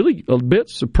really a bit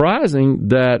surprising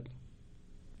that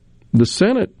the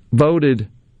Senate voted,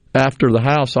 after the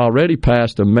House already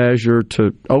passed a measure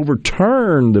to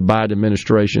overturn the Biden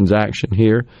administration's action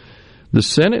here. The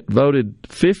Senate voted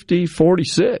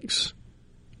 50-46.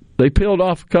 They peeled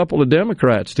off a couple of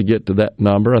Democrats to get to that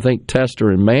number. I think Tester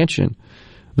and Manchin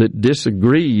that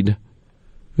disagreed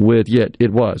with,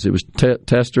 it was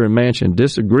Tester and Manchin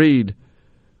disagreed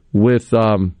with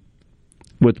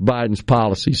Biden's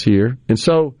policies here. And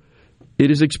so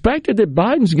it is expected that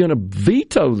Biden's going to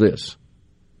veto this.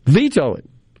 Veto it.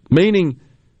 Meaning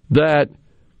that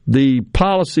the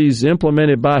policies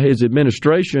implemented by his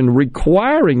administration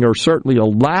requiring or certainly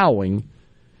allowing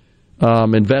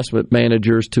investment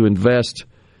managers to invest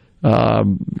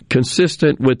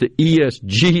consistent with the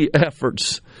ESG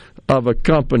efforts of a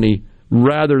company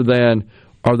rather than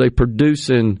are they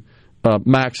producing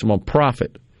maximum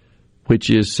profit, which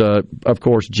is, of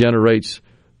course, generates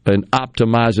and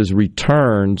optimizes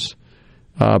returns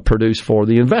produced for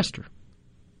the investor.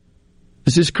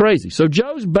 This is crazy. So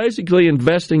Joe's basically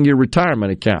investing your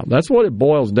retirement account. That's what it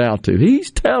boils down to.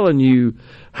 He's telling you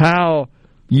how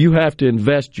you have to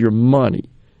invest your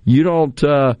money. You don't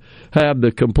have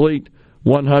the complete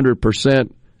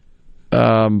 100%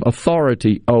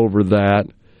 authority over that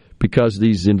because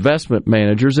these investment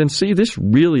managers, and see, this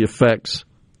really affects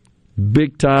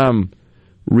big-time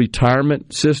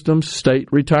retirement systems, state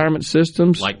retirement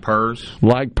systems. Like PERS?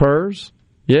 Like PERS,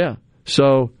 yeah.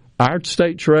 So our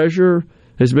state treasurer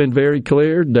has been very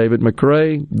clear, David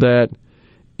McRae, that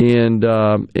in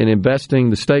investing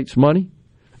the state's money,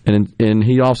 and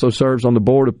he also serves on the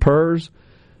board of PERS,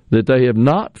 that they have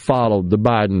not followed the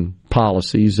Biden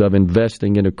policies of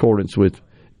investing in accordance with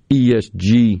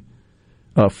ESG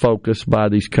focus by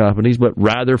these companies, but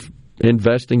rather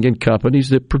investing in companies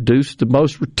that produce the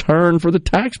most return for the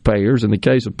taxpayers, in the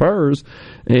case of PERS,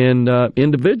 and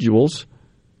individuals,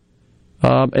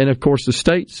 and of course the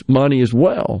state's money as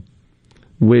well,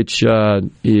 which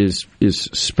is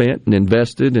spent and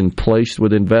invested and placed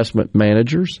with investment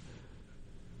managers.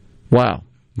 Wow.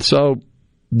 So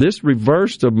this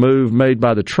reversed a move made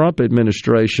by the Trump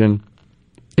administration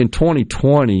in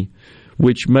 2020,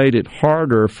 which made it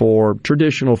harder for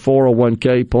traditional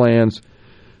 401k plans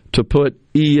to put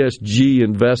ESG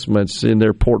investments in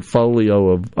their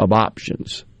portfolio of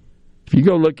options. If you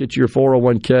go look at your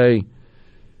 401k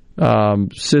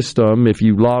system, if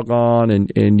you log on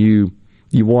and you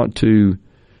want to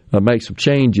make some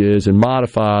changes and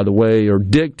modify the way or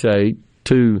dictate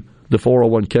to the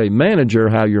 401k manager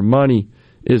how your money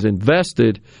is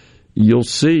invested, you'll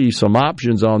see some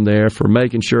options on there for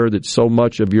making sure that so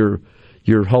much of your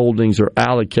holdings are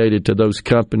allocated to those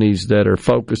companies that are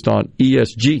focused on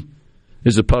ESG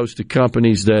as opposed to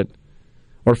companies that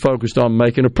are focused on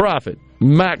making a profit,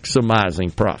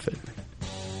 maximizing profit.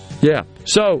 Yeah.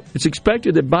 So it's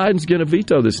expected that Biden's going to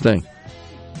veto this thing.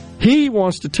 He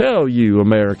wants to tell you,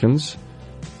 Americans,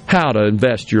 how to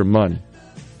invest your money.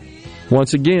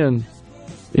 Once again,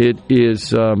 it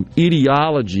is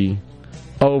ideology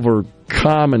over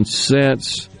common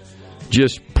sense,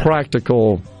 just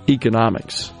practical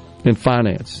economics and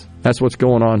finance. That's what's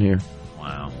going on here.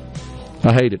 Wow.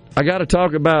 I hate it. I got to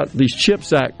talk about these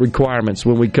CHIPS Act requirements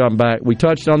when we come back. We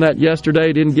touched on that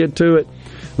yesterday, didn't get to it,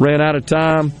 ran out of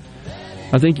time.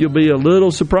 I think you'll be a little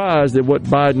surprised at what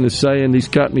Biden is saying these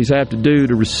companies have to do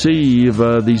to receive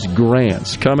these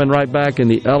grants. Coming right back in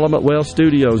the Element Well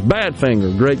Studios.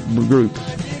 Badfinger, great group.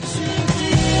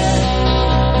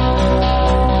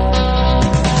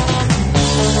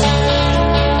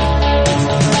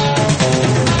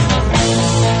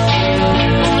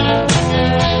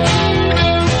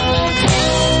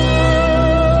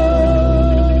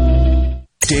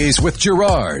 Days with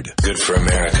Gerard. Good for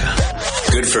America.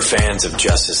 Good for fans of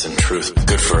justice and truth.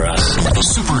 Good for us.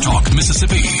 SuperTalk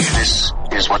Mississippi. This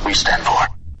is what we stand for.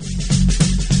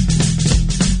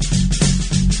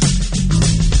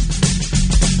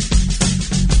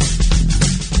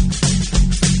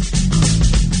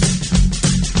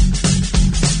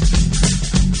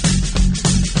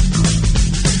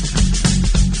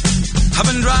 I've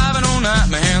been driving all night,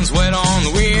 my hands wet on the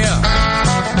wheel.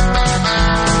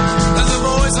 There's a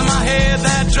voice in my head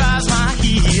that drives my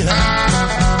heel.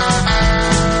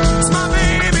 It's my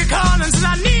baby calling, says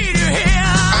I need you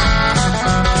here.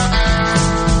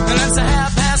 And it's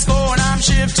 4:30 and I'm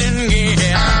shifting gear.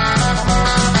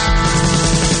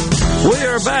 We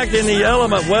are back in the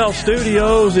Element Well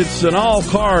Studios. It's an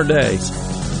all-car day.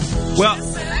 Well,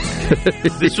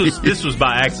 this was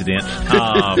by accident.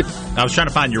 I was trying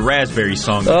to find your Raspberry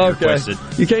song that you requested.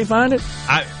 You can't find it?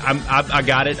 I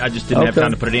got it. I just didn't have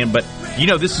time to put it in. But,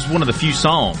 this is one of the few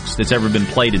songs that's ever been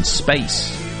played in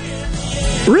space.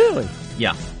 Really?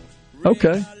 Yeah.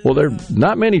 Okay. Well, there are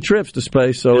not many trips to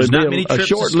space, so There's it'd not be many a trips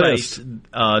short to list. space.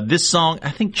 This song,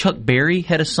 I think Chuck Berry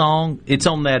had a song. It's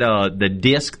on that the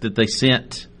disc that they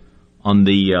sent on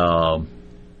the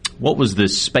what was the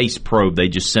space probe they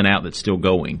just sent out that's still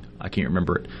going? I can't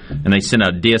remember it. And they sent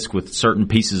a disc with certain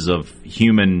pieces of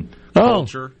human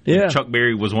culture. Yeah. Chuck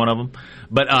Berry was one of them.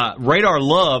 But Radar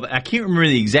Love, I can't remember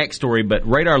the exact story, but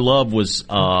Radar Love was,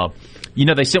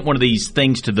 they sent one of these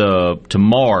things to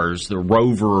Mars, the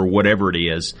rover or whatever it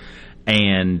is,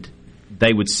 and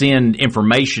they would send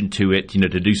information to it,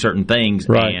 to do certain things,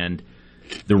 right. And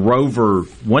the rover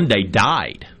one day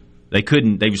died. They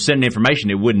were sending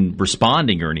information, it wasn't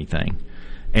responding or anything.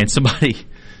 And somebody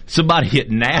at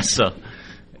NASA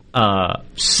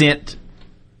sent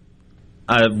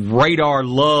a Radar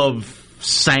Love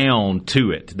sound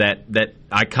to it, that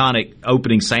iconic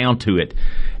opening sound to it.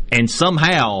 And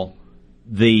somehow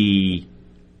the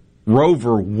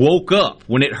rover woke up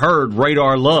when it heard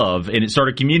Radar Love and it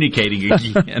started communicating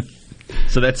again.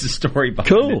 So that's the story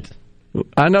behind it.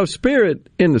 I know Spirit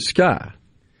in the Sky.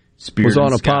 Was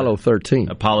on Apollo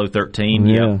 13. Apollo 13,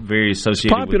 yeah. Very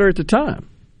associated it's popular with at the time.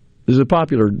 It was a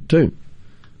popular tune.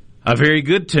 A very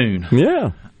good tune.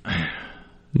 Yeah.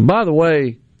 By the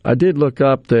way, I did look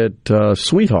up that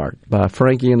Sweetheart by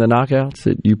Frankie and the Knockouts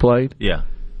that you played. Yeah.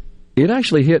 It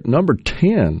actually hit number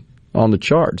 10 on the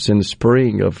charts in the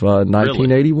spring of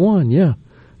 1981. Really? Yeah.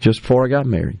 Just before I got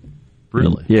married.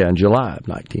 Really? Yeah, in July of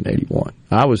 1981.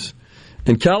 I was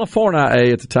in California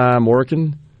at the time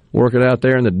working out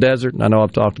there in the desert. I know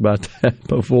I've talked about that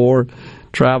before.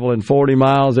 Traveling 40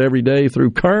 miles every day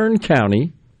through Kern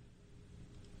County.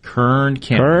 Kern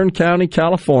County,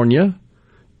 California.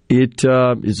 It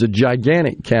is a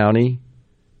gigantic county.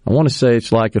 I want to say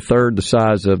it's like a third the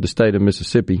size of the state of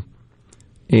Mississippi.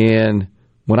 And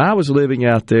when I was living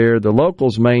out there, the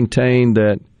locals maintained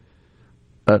that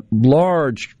a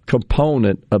large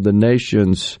component of the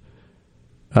nation's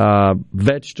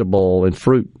vegetable and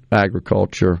fruit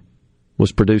agriculture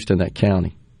was produced in that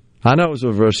county. I know it was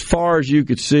as far as you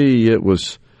could see, it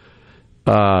was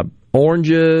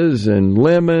oranges and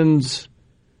lemons,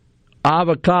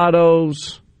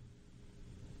 avocados,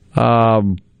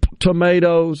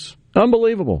 tomatoes.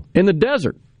 Unbelievable. In the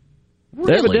desert.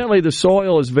 Really? Evidently, the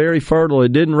soil is very fertile.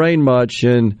 It didn't rain much,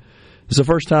 and it's the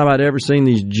first time I'd ever seen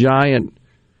these giant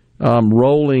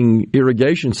rolling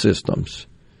irrigation systems.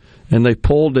 And they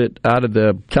pulled it out of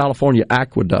the California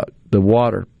aqueduct, the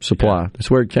water supply.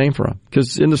 That's where it came from.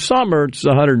 Because in the summer, it's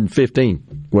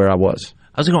 115 where I was.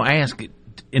 I was going to ask,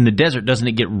 in the desert, doesn't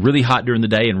it get really hot during the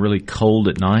day and really cold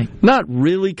at night? Not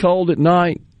really cold at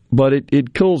night, but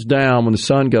it cools down when the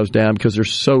sun goes down because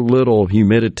there's so little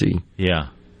humidity. Yeah.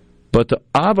 But the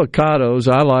avocados,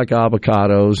 I like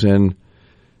avocados, and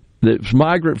that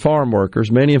migrant farm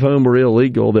workers, many of whom were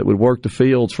illegal, that would work the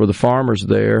fields for the farmers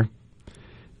there,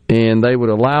 and they would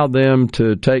allow them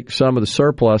to take some of the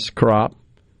surplus crop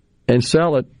and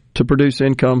sell it to produce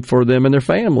income for them and their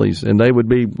families. And they would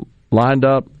be lined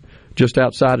up just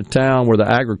outside of town where the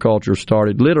agriculture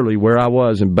started, literally where I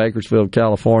was in Bakersfield,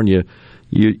 California.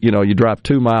 You drive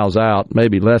 2 miles out,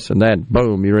 maybe less than that,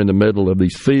 boom, you're in the middle of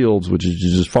these fields, which is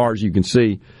just as far as you can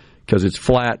see because it's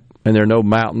flat and there are no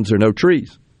mountains or no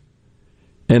trees.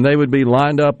 And they would be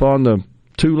lined up on the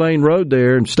 2-lane road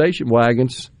there in station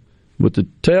wagons with the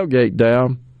tailgate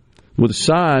down with a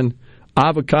sign,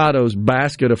 avocados,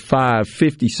 basket of 5,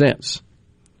 50 cents.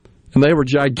 And they were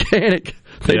gigantic.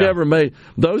 Never made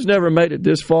it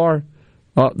this far.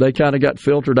 They kind of got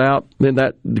filtered out in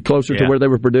that closer to where they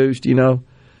were produced,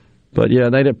 But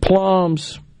they had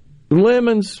plums,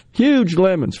 lemons, huge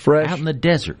lemons, fresh. Out in the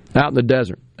desert. Out in the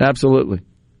desert, absolutely.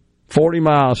 40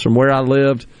 miles from where I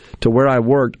lived to where I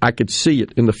worked, I could see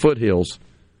it in the foothills.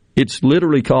 It's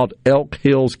literally called Elk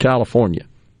Hills, California.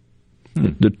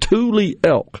 The Thule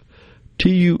elk,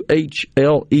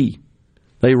 Tuhle.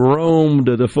 They roamed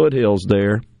the foothills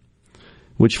there,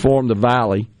 which formed the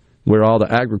valley where all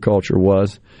the agriculture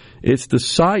was. It's the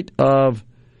site of,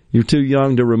 you're too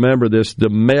young to remember this, the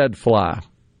med fly.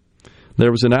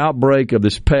 There was an outbreak of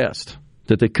this pest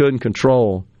that they couldn't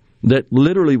control that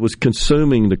literally was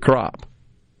consuming the crop,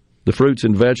 the fruits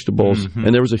and vegetables,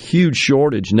 and there was a huge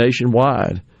shortage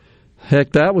nationwide.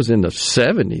 Heck, that was in the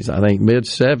 70s, I think,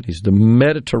 mid-70s. The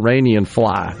Mediterranean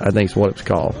fly, I think is what it's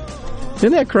called.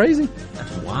 Isn't that crazy?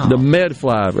 Wow. The med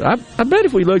fly. I bet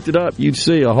if we looked it up, you'd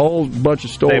see a whole bunch of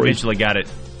stories. They eventually got it.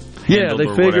 Yeah, they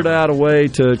figured out a way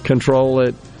to control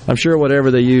it. I'm sure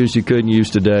whatever they used, you couldn't use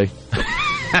today.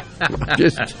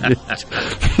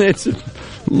 It's a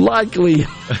likely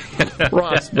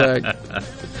prospect.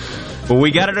 Well,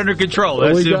 we got it under control.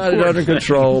 That's got it under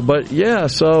control. But,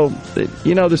 so,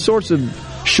 the sorts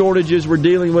of shortages we're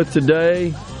dealing with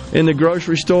today in the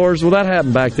grocery stores, well, that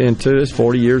happened back then, too. It's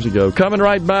 40 years ago. Coming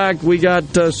right back, we got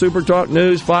Super Talk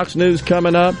News, Fox News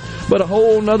coming up, but a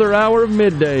whole another hour of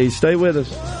Middays. Stay with us.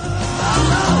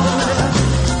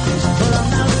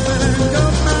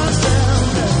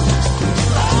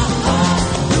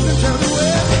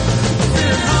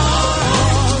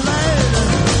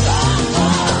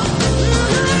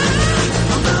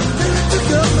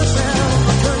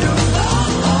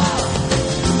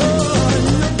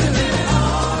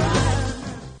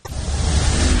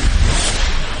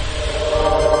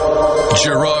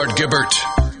 Gerard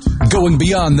Gibert, going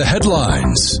beyond the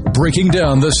headlines, breaking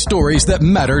down the stories that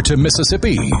matter to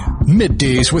Mississippi.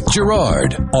 Middays with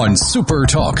Gerard on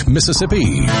SuperTalk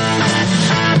Mississippi.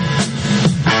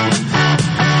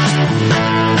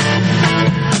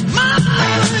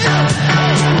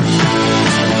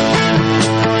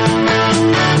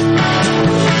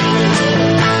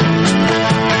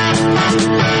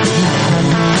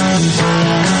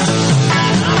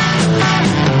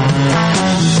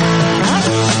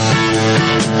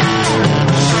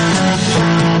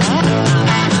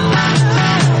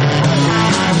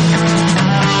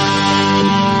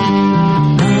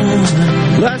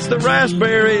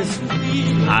 Raspberries.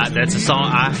 That's a song.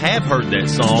 I have heard that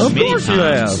song of many course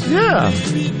times. You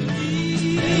have.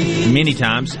 Yeah. Many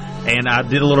times. And I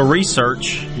did a little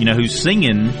research, who's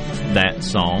singing that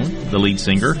song, the lead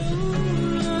singer.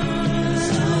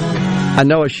 I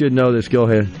know I should know this. Go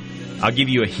ahead. I'll give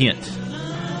you a hint.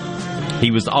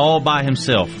 He was all by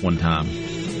himself one time.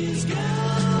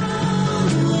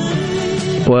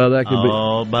 Well, that could be.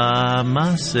 All by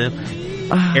myself.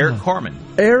 Eric Carmen.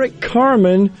 Eric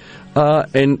Carmen,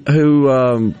 and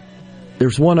who,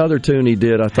 there's one other tune he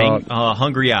did, I thought.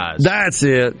 Hungry Eyes. That's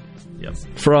it. Yep.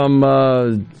 From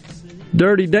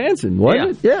Dirty Dancing,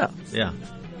 wasn't it? Yeah.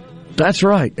 That's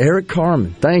right. Eric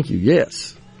Carmen. Thank you.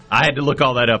 Yes. I had to look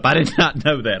all that up. I did not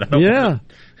know that. Yeah.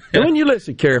 And when you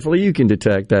listen carefully, you can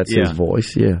detect that's his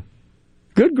voice. Yeah.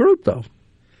 Good group, though.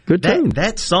 Good tune.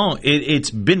 That song, it's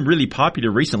been really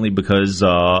popular recently because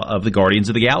of the Guardians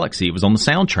of the Galaxy. It was on the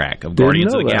soundtrack of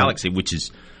Guardians of the Galaxy, which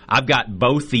is, I've got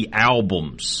both the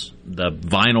albums, the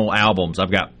vinyl albums.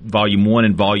 I've got Volume 1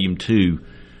 and Volume 2,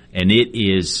 and it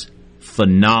is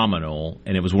phenomenal.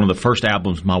 And it was one of the first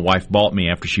albums my wife bought me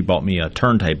after she bought me a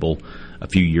turntable a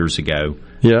few years ago.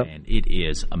 Yeah. And it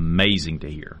is amazing to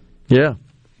hear. Yeah.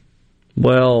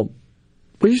 Well,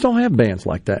 we just don't have bands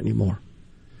like that anymore.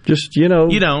 Just, you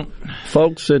don't.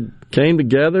 Folks that came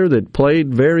together that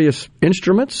played various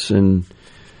instruments and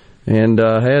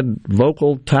had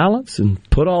vocal talents and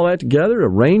put all that together,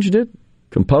 arranged it,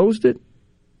 composed it.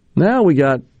 Now we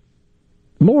got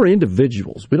more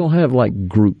individuals. We don't have,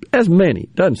 group. As many.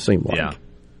 Doesn't seem like. Yeah.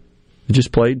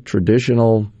 just played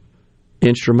traditional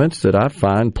instruments that I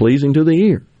find pleasing to the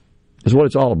ear. That's what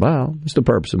it's all about. It's the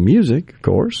purpose of music, of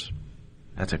course.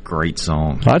 That's a great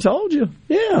song. I told you.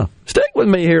 Yeah. Stick with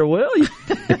me here, will you?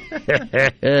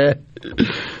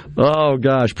 Oh,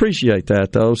 gosh. Appreciate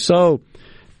that, though. So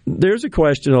there's a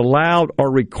question, allowed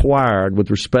or required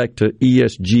with respect to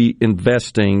ESG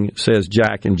investing, says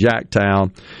Jack in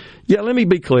Jacktown. Yeah, let me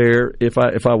be clear if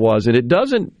I wasn't. It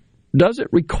doesn't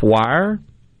require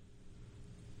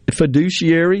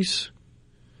fiduciaries,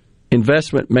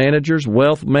 investment managers,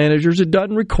 wealth managers. It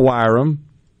doesn't require them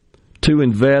to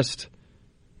invest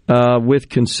with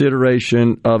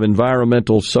consideration of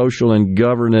environmental, social, and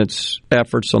governance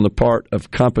efforts on the part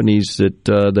of companies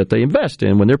that they invest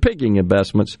in when they're picking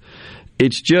investments.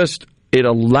 It's just it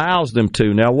allows them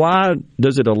to. Now, why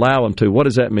does it allow them to? What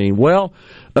does that mean? Well,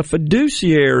 a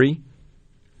fiduciary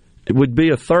would be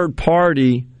a third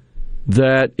party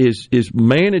that is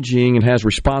managing and has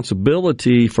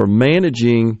responsibility for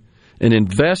managing and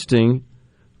investing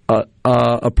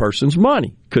a person's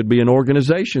money. Could be an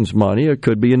organization's money. It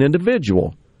could be an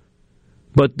individual.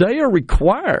 But they are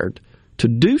required to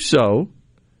do so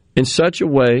in such a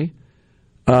way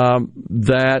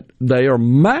that they are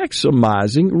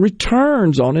maximizing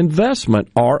returns on investment,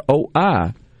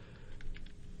 ROI,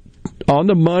 on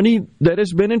the money that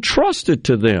has been entrusted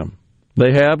to them.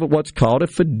 They have what's called a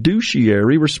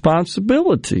fiduciary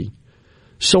responsibility.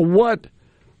 So what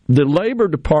the Labor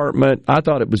Department, I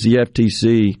thought it was the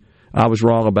FTC. I was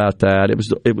wrong about that.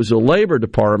 It was the Labor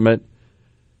Department.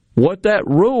 What that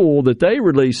rule that they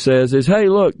released says is, hey,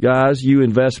 look, guys, you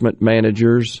investment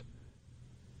managers,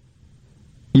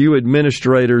 you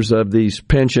administrators of these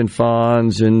pension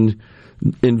funds and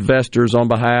investors on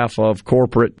behalf of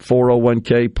corporate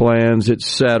 401k plans,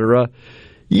 etc.,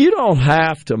 you don't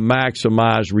have to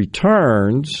maximize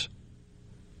returns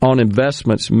on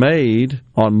investments made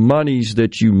on monies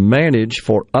that you manage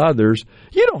for others.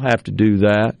 You don't have to do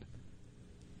that.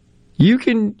 You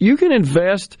can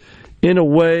invest in a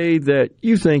way that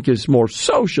you think is more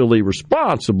socially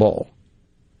responsible,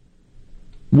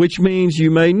 which means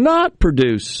you may not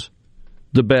produce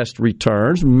the best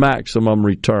returns, maximum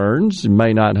returns. You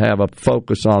may not have a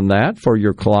focus on that for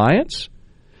your clients.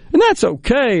 And that's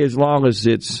okay as long as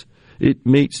it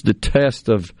meets the test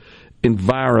of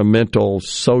environmental,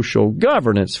 social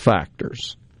governance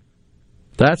factors.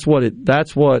 That's what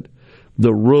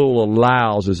the rule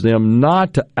allows, is them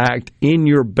not to act in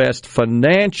your best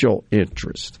financial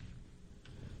interest.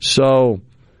 So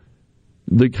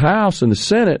the House and the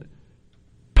Senate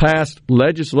passed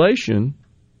legislation,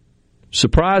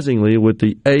 surprisingly, with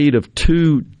the aid of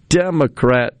 2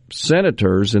 Democrat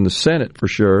senators in the Senate for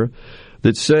sure,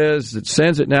 that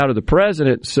sends it now to the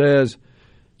president, says,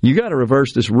 you got to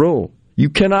reverse this rule. You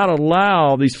cannot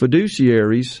allow these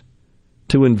fiduciaries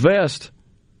to invest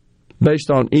based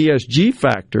on ESG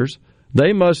factors.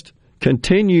 They must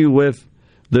continue with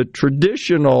the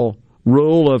traditional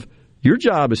rule of your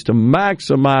job is to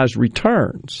maximize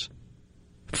returns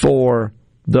for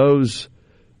those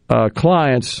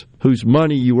clients whose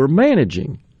money you are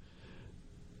managing.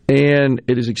 And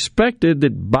it is expected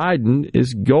that Biden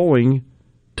is going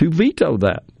to veto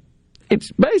that.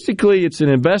 It's an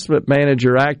investment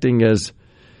manager acting as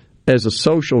a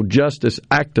social justice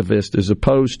activist, as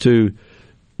opposed to,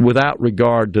 without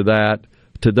regard to that,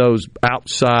 to those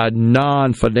outside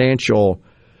non-financial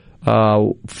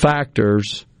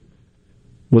factors.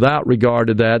 Without regard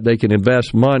to that, they can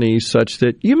invest money such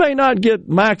that you may not get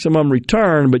maximum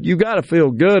return, but you got to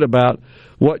feel good about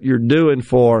what you're doing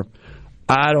for,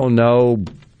 I don't know,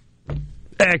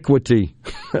 equity,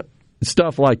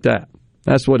 stuff like that.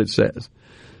 That's what it says.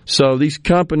 So these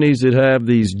companies that have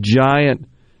these giant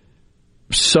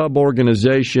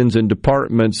sub-organizations and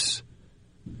departments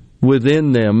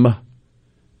within them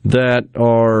that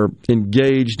are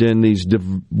engaged in these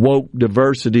woke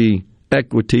diversity,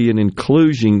 equity, and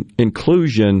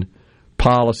inclusion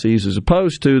policies, as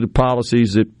opposed to the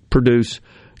policies that produce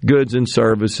goods and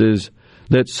services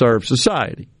that serve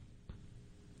society.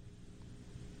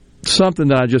 Something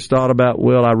that I just thought about,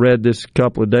 Will, I read this a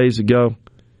couple of days ago.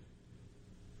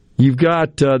 You've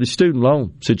got the student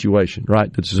loan situation,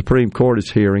 right, that the Supreme Court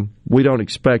is hearing. We don't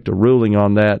expect a ruling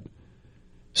on that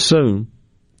soon,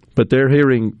 but they're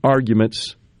hearing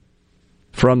arguments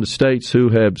from the states who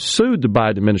have sued the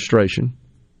Biden administration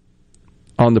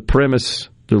on the premise,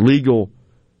 the legal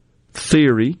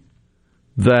theory,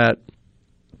 that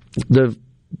the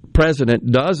president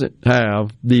doesn't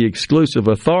have the exclusive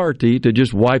authority to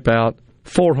just wipe out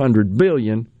 $400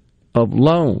 billion of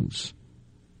loans.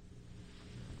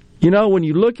 You know, when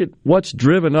you look at what's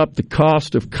driven up the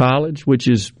cost of college, which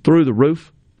is through the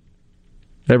roof,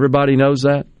 Everybody knows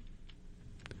that.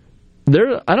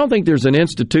 I don't think there's an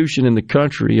institution in the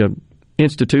country, an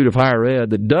institute of higher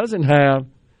ed, that doesn't have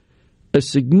a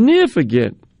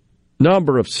significant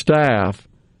number of staff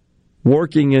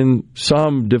working in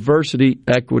some diversity,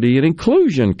 equity, and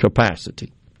inclusion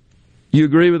capacity. You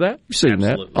agree with that? You've seen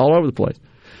Absolutely. that all over the place.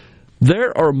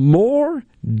 There are more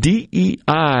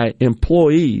DEI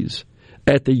employees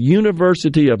at the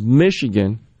University of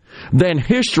Michigan than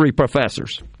history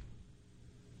professors.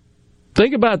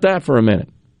 Think about that for a minute.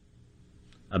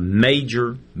 A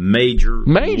major,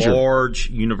 large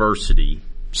university.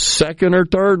 Second or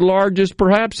third largest,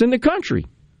 perhaps, in the country.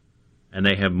 And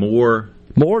they have more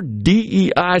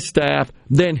DEI staff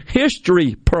than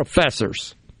history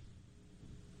professors.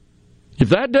 If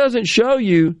that doesn't show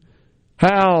you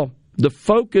how the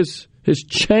focus has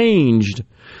changed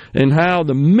and how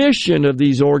the mission of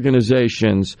these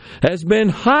organizations has been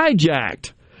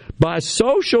hijacked by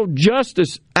social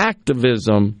justice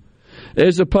activism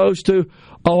as opposed to,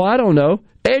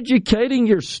 educating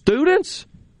your students?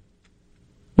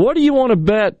 What do you want to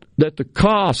bet that the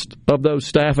cost of those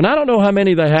staff, and I don't know how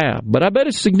many they have, but I bet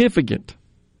it's significant.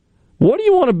 What do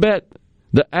you want to bet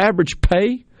the average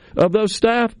pay of those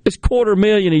staff is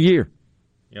 $250,000 a year?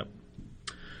 Yep.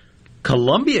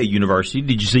 Columbia University,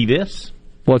 did you see this?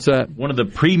 What's that? One of the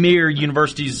premier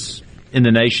universities in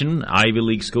the nation, Ivy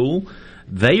League school,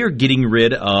 they are getting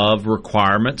rid of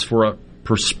requirements for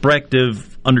prospective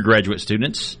undergraduate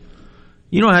students.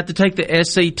 You don't have to take the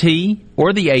SAT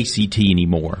or the ACT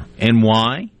anymore. And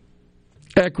why?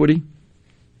 Equity.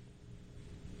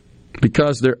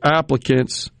 Because their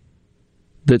applicants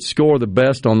that score the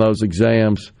best on those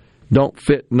exams don't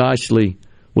fit nicely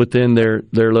within their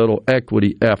little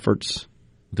equity efforts,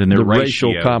 then their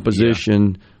racial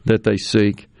composition that they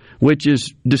seek, which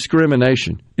is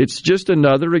discrimination. It's just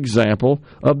another example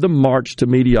of the march to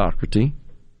mediocrity.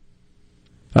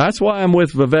 That's why I'm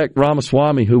with Vivek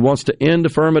Ramaswamy, who wants to end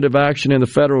affirmative action in the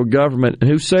federal government, and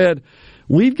who said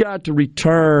we've got to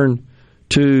return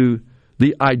to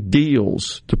the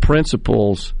ideals, the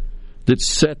principles that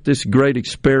set this great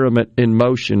experiment in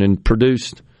motion and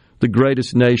produced the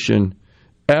greatest nation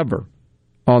ever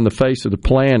on the face of the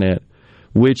planet,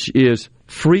 which is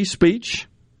free speech.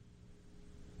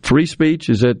 Free speech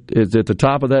is at the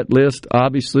top of that list.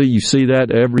 Obviously, you see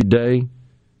that every day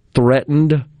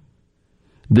threatened.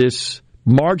 This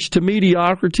march to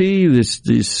mediocrity, this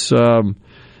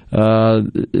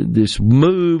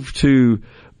move to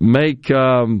make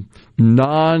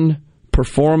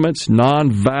non-performance,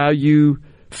 non-value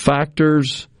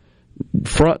factors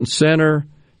front and center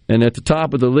and at the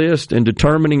top of the list in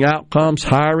determining outcomes,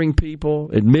 hiring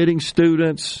people, admitting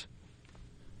students,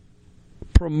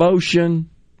 promotion,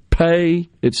 pay,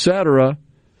 etc.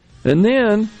 And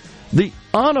then the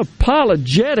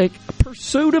unapologetic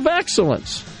pursuit of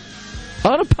excellence.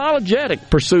 Unapologetic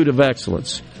pursuit of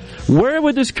excellence. Where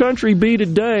would this country be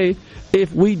today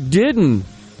if we didn't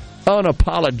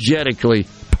unapologetically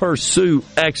pursue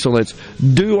excellence,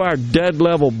 do our dead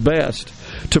level best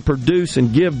to produce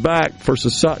and give back to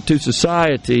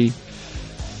society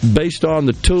based on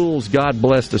the tools God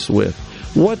blessed us with?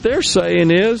 What they're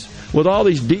saying is, with all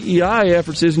these DEI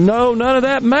efforts, is no, none of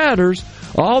that matters.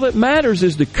 All that matters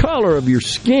is the color of your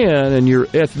skin and your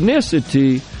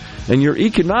ethnicity and your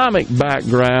economic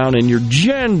background and your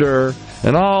gender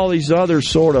and all these other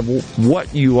sort of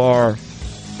what you are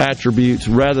attributes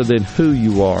rather than who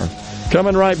you are.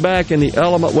 Coming right back in the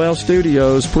Element Well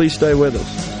studios. Please stay with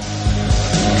us.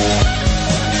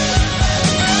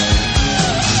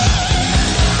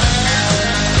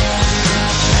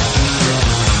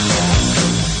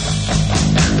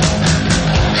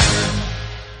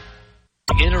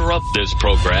 This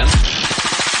program.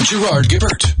 Gerard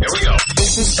Gibert. Here we go.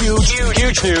 This is huge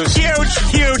news.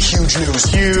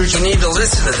 Huge news. You need to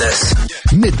listen to this.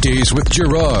 Middays with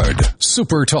Gerard.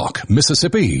 SuperTalk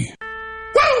Mississippi.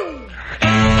 Woo!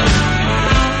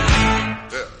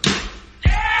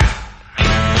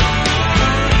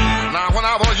 Now, when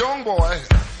I was a young boy,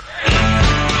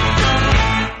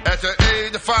 at the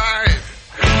age of 5,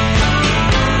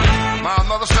 my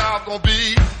mother said I was gonna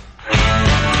be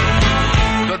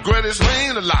the greatest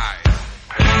man alive.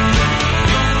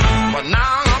 But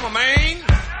now I'm a man.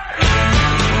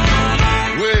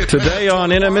 Today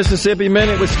on In a Mississippi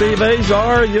Minute with Steve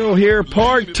Azar, you'll hear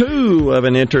part 2 of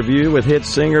an interview with hit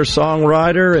singer,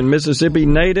 songwriter, and Mississippi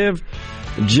native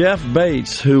Jeff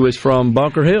Bates, who is from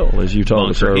Bunker Hill, as you told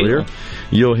us earlier.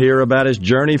 You'll hear about his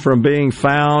journey from being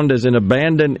found as an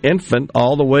abandoned infant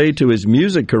all the way to his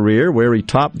music career, where he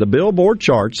topped the Billboard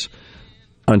charts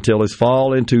until his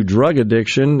fall into drug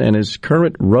addiction and his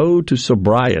current road to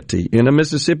sobriety. In a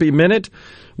Mississippi Minute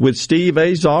with Steve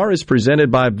Azar is presented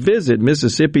by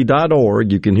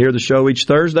visitmississippi.org. You can hear the show each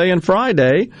Thursday and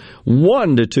Friday,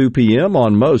 1 to 2 p.m.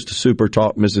 on most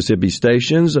SuperTalk Mississippi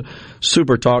stations,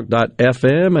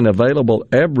 supertalk.fm, and available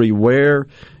everywhere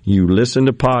you listen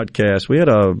to podcasts. We had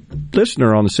a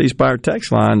listener on the C Spire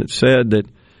text line that said that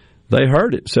they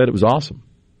heard it, said it was awesome,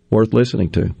 worth listening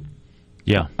to.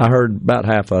 Yeah. I heard about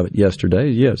half of it yesterday.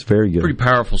 Yeah, it's very good. Pretty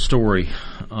powerful story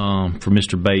for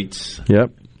Mr. Bates.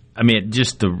 Yep. I mean,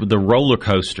 just the roller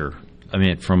coaster. I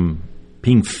mean, from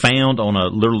being found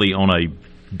literally on a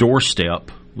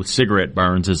doorstep with cigarette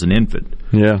burns as an infant,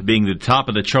 to being the top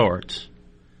of the charts,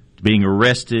 to being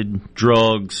arrested,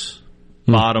 drugs,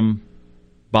 bottom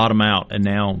out, and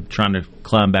now trying to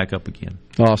climb back up again.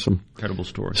 Awesome. Incredible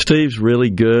story. Steve's really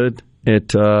good at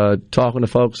talking to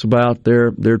folks about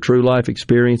their true life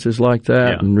experiences like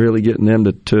that, and really getting them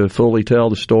to fully tell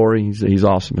the story. He's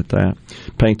awesome at that.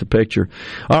 Paint the picture.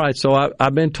 All right, so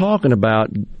I've been talking about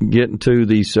getting to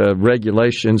these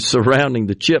regulations surrounding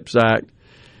the CHIPS Act,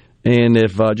 and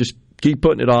if just keep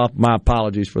putting it off, my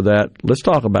apologies for that. Let's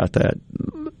talk about that.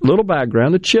 Little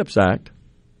background, the CHIPS Act,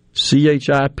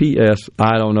 CHIPS,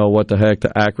 I don't know what the heck the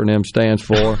acronym stands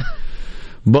for.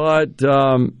 But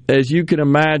as you can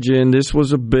imagine, this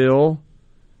was a bill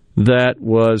that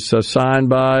was signed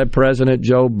by President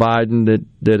Joe Biden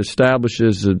that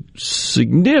establishes a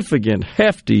significant,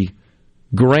 hefty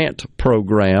grant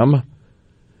program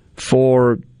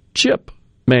for chip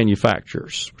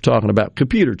manufacturers. We're talking about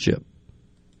computer chip,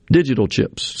 digital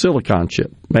chips, silicon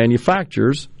chip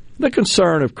manufacturers. The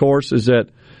concern, of course, is that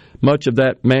much of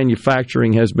that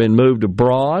manufacturing has been moved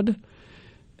abroad.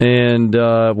 And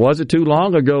was it too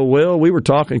long ago? Well, we were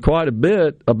talking quite a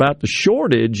bit about the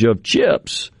shortage of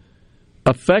chips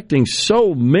affecting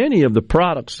so many of the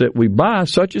products that we buy,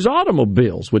 such as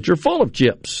automobiles, which are full of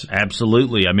chips.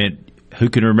 Absolutely. I mean, who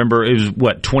can remember? It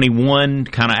was, 21,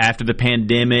 kind of after the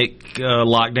pandemic,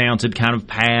 lockdowns had kind of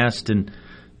passed, and,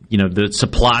 the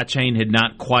supply chain had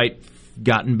not quite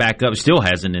gotten back up. Still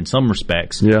hasn't in some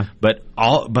respects. Yeah. But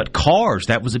cars,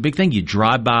 that was a big thing. You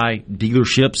drive by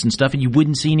dealerships and stuff, and you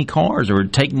wouldn't see any cars, or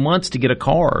it'd take months to get a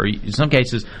car. In some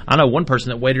cases, I know one person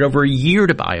that waited over a year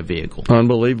to buy a vehicle.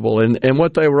 Unbelievable. And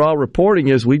what they were all reporting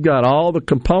is we've got all the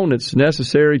components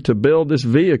necessary to build this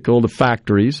vehicle, the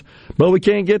factories, but we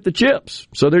can't get the chips.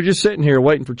 So they're just sitting here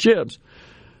waiting for chips.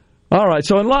 All right.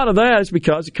 So a lot of that is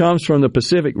because it comes from the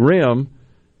Pacific Rim,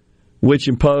 which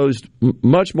imposed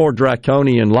much more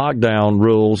draconian lockdown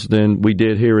rules than we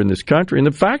did here in this country. And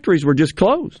the factories were just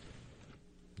closed.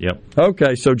 Yep.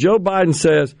 Okay, so Joe Biden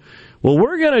says, well,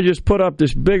 we're going to just put up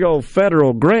this big old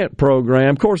federal grant program.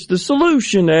 Of course, the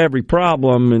solution to every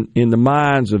problem in the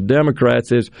minds of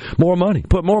Democrats is more money.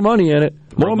 Put more money in it.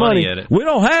 More money. In it. We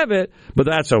don't have it, but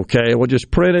that's okay. We'll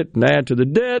just print it and add to the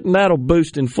debt, and that'll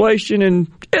boost inflation, and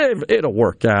it'll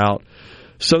work out.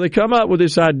 So they come up with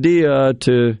this idea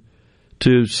to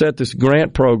set this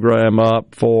grant program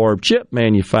up for chip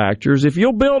manufacturers. If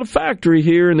you'll build a factory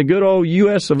here in the good old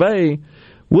U.S. of A.,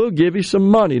 we'll give you some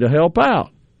money to help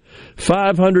out.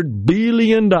 $500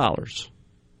 billion.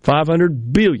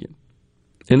 $500 billion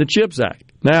in the CHIPS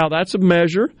Act. Now, that's a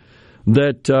measure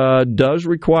that does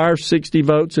require 60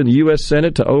 votes in the U.S.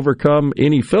 Senate to overcome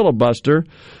any filibuster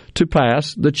to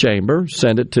pass the chamber,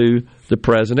 send it to the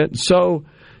president. So,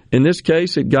 in this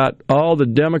case, it got all the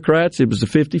Democrats. It was a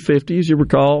 50-50, as you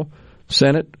recall,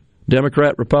 Senate,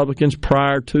 Democrat, Republicans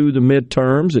prior to the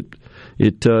midterms.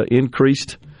 It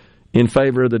increased in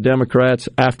favor of the Democrats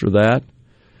after that.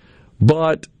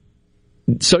 But,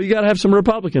 so you got to have some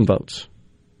Republican votes.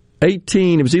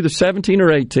 18, it was either 17 or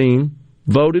 18,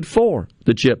 voted for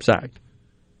the CHIPS Act,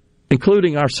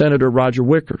 including our Senator Roger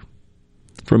Wicker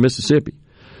from Mississippi.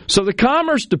 So the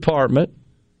Commerce Department,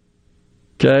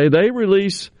 okay, they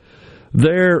release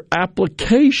their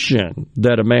application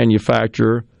that a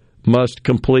manufacturer must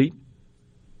complete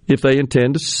if they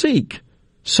intend to seek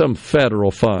some federal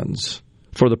funds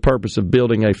for the purpose of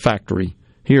building a factory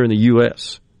here in the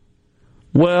U.S.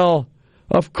 Well,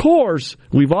 of course,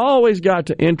 we've always got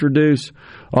to introduce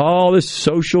all this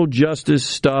social justice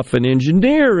stuff and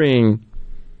engineering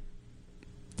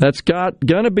that's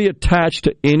going to be attached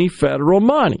to any federal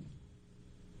money.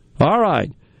 All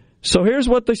right. So here's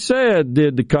what they said,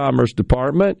 did the Commerce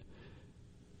Department.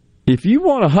 If you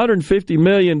want $150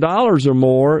 million or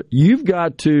more, you've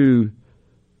got to,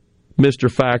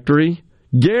 Mr. Factory,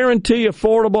 guarantee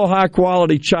affordable,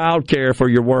 high-quality child care for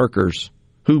your workers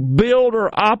who build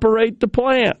or operate the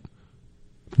plant.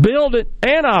 Build it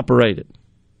and operate it.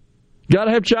 Got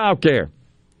to have child care.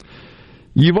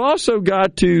 You've also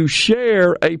got to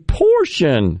share a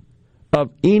portion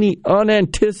of any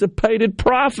unanticipated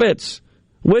profits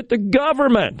with the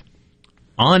government.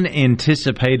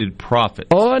 Unanticipated profits.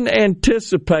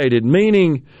 Unanticipated,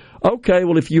 meaning, okay,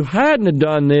 well, if you hadn't have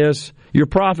done this, your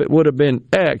profit would have been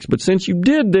X. But since you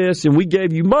did this and we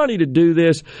gave you money to do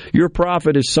this, your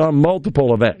profit is some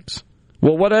multiple of X.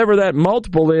 Well, whatever that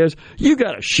multiple is, you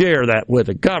got to share that with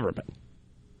the government.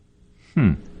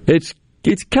 It's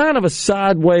kind of a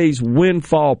sideways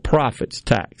windfall profits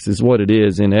tax is what it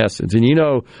is in essence. And you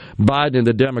know Biden and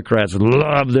the Democrats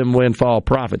love them windfall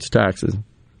profits taxes.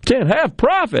 Can't have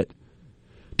profit.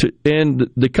 And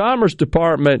the Commerce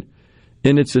Department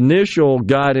in its initial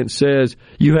guidance says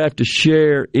you have to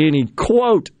share any,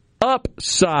 quote,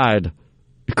 upside,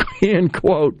 end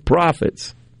quote,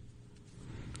 profits.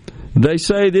 They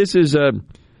say this is a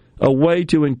way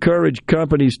to encourage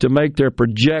companies to make their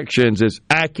projections as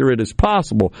accurate as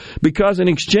possible. Because in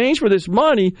exchange for this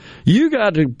money, you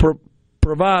got to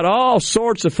provide all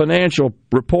sorts of financial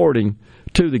reporting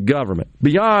to the government,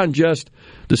 beyond just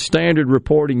the standard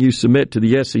reporting you submit to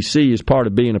the SEC as part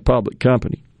of being a public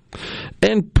company.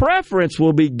 And preference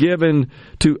will be given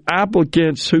to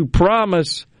applicants who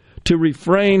promise to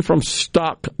refrain from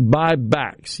stock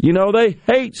buybacks. You know, they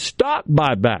hate stock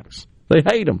buybacks. They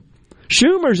hate them.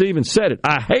 Schumer's even said it.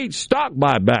 I hate stock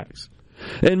buybacks.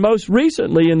 And most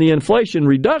recently in the Inflation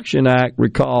Reduction Act,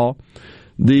 recall,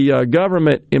 the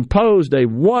government imposed a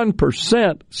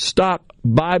 1% stock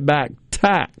buyback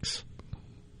tax.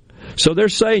 So they're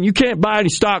saying you can't buy any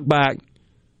stock back.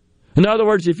 In other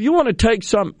words, if you want to take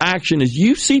some action as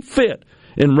you see fit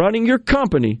in running your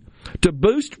company to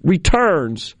boost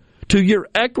returns to your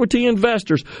equity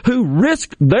investors who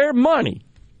risk their money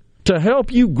to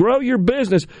help you grow your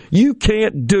business, you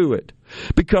can't do it.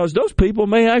 Because those people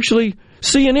may actually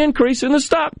see an increase in the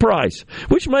stock price,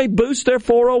 which may boost their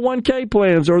 401k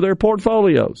plans or their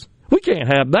portfolios. We can't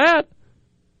have that.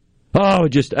 Oh, it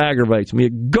just aggravates me.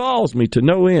 It galls me to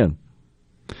no end.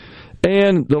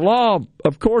 And the law,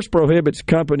 of course, prohibits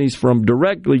companies from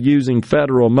directly using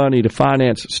federal money to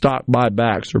finance stock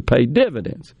buybacks or pay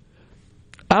dividends.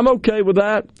 I'm okay with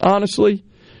that, honestly,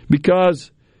 because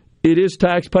it is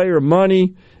taxpayer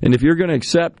money, and if you're going to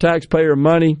accept taxpayer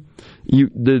money,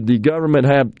 the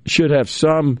government should have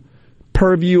some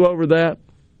purview over that.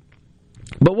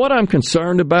 But what I'm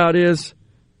concerned about is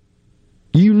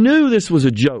you knew this was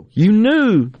a joke. You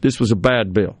knew this was a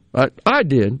bad bill. I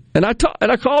did, and I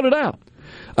called it out.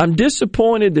 I'm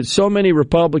disappointed that so many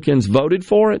Republicans voted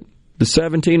for it, the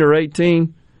 17 or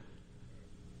 18,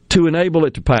 to enable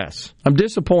it to pass. I'm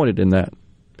disappointed in that.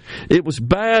 It was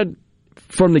bad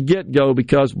from the get-go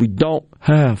because we don't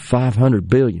have $500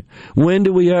 billion. When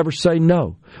do we ever say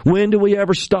no? When do we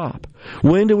ever stop?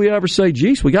 When do we ever say,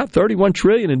 geez, we got $31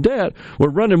 trillion in debt. We're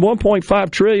running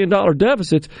 $1.5 trillion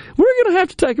deficits. We're going to have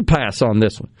to take a pass on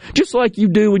this one, just like you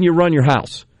do when you run your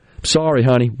house. Sorry,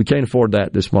 honey, we can't afford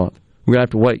that this month. We're going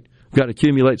to have to wait. We've got to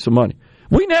accumulate some money.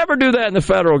 We never do that in the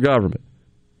federal government.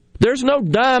 There's no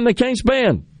dime they can't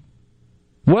spend,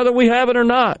 whether we have it or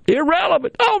not.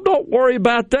 Irrelevant. Oh, don't worry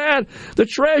about that. The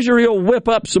Treasury will whip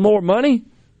up some more money.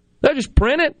 They'll just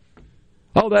print it.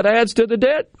 Oh, that adds to the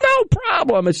debt? No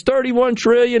problem. It's $31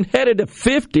 trillion, headed to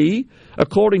 $50,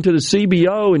 according to the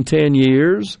CBO in 10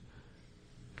 years.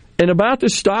 And about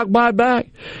this stock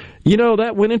buyback, you know,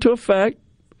 that went into effect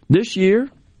this year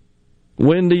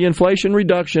when the Inflation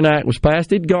Reduction Act was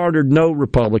passed. It garnered no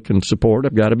Republican support.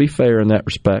 I've got to be fair in that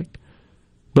respect.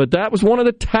 But that was one of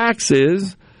the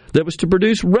taxes that was to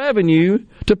produce revenue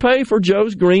to pay for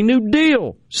Joe's Green New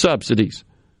Deal subsidies.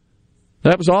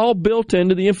 That was all built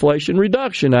into the Inflation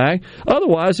Reduction Act.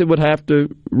 Otherwise, it would have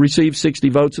to receive 60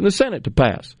 votes in the Senate to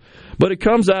pass. But it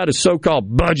comes out as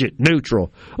so-called budget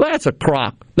neutral. Well, that's a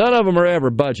crock. None of them are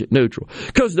ever budget neutral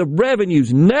because the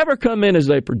revenues never come in as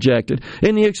they projected,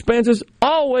 and the expenses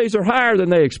always are higher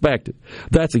than they expected.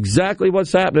 That's exactly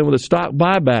what's happening with the stock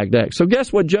buyback tax. So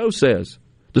guess what Joe says?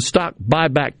 The stock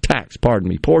buyback tax,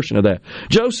 portion of that.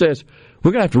 Joe says,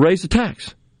 we're going to have to raise the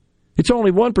tax. It's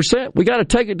only 1%. We got to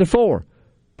take it to 4%.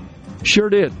 Sure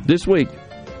did, this week.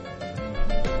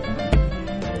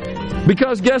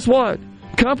 Because guess what?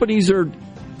 Companies are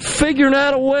figuring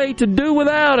out a way to do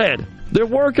without it. They're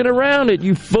working around it,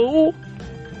 you fool.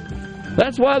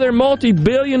 That's why they're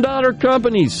multi-billion-dollar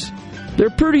companies. They're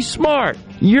pretty smart.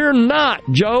 You're not,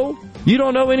 Joe. You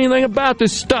don't know anything about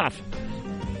this stuff.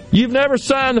 You've never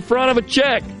signed the front of a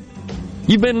check.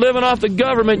 You've been living off the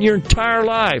government your entire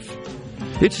life.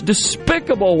 It's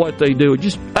despicable what they do. It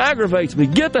just aggravates me.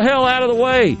 Get the hell out of the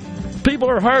way. People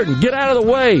are hurting. Get out of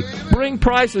the way. Bring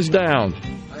prices down.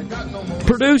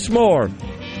 Produce more.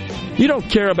 You don't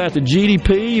care about the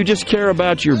GDP. You just care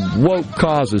about your woke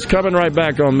causes. Coming right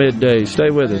back on Middays. Stay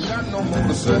with us.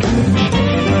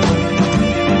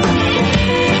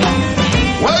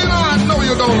 Well, I know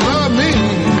you don't love me.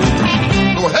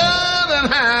 Go ahead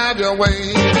and have your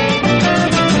way.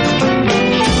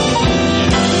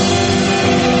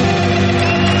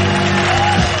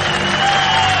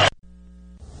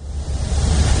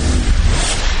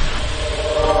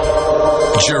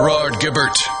 Gerard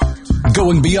Gibert.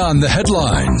 Going beyond the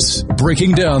headlines,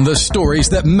 breaking down the stories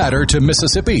that matter to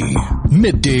Mississippi.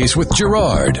 Middays with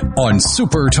Gerard on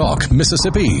SuperTalk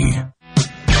Mississippi.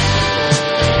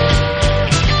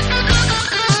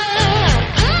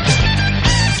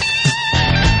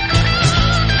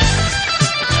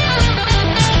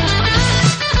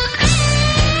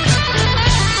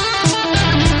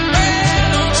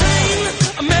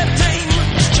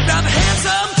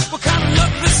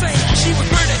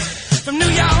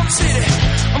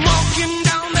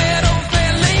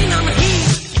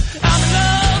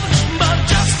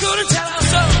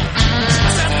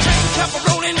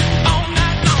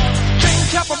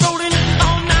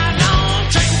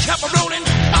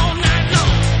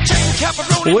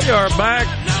 We are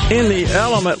back in the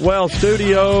Element Well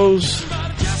Studios.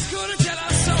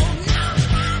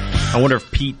 I wonder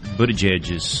if Pete Buttigieg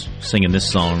is singing this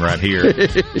song right here.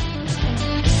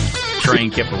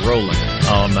 Train kept rolling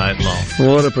all night long.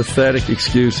 What a pathetic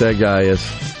excuse that guy is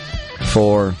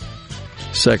for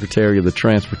Secretary of the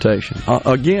Transportation.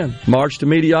 Again, march to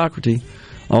mediocrity.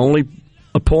 Only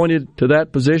appointed to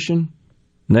that position,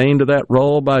 named to that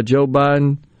role by Joe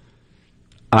Biden,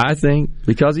 I think,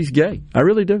 because he's gay. I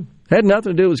really do. Had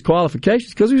nothing to do with his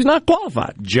qualifications because he was not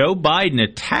qualified. Joe Biden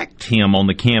attacked him on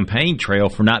the campaign trail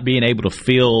for not being able to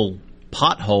fill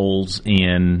potholes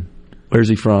in... Where's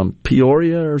he from?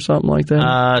 Peoria or something like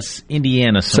that?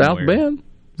 Indiana somewhere. South Bend?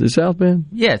 Is it South Bend?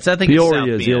 Yes, I think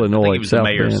Peoria it's is Illinois. I think he was South the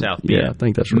mayor Bend. of South Bend. Yeah, I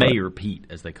think that's right. Mayor Pete,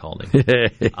 as they called him.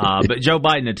 But Joe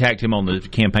Biden attacked him on the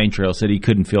campaign trail, said he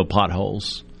couldn't fill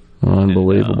potholes.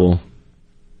 Unbelievable.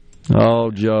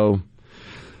 Oh, Joe.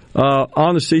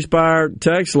 On the C Spire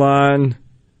text line,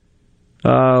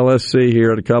 let's see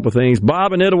here, a couple of things.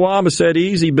 Bob in Itawamba said,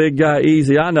 easy, big guy,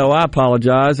 easy. I know, I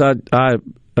apologize. I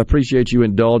appreciate you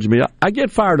indulging me. I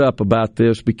get fired up about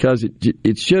this because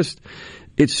it's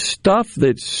stuff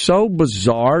that's so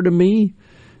bizarre to me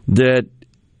that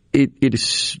it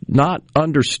is not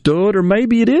understood, or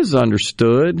maybe it is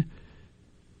understood,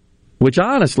 which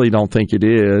I honestly don't think it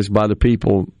is, by the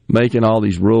people making all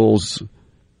these rules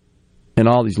and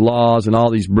all these laws and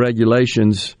all these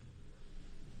regulations,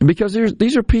 because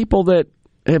these are people that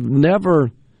have never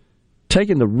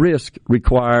taken the risk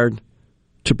required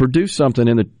to produce something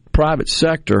in the private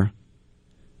sector,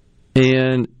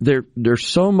 and they're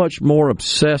so much more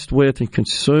obsessed with and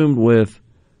consumed with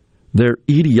their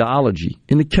ideology.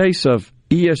 In the case of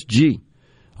ESG,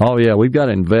 oh yeah, we've got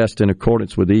to invest in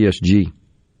accordance with ESG,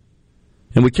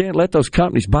 and we can't let those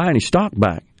companies buy any stock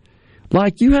back.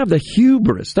 Like, you have the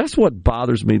hubris. That's what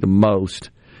bothers me the most.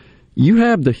 You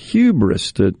have the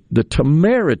hubris, the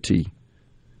temerity,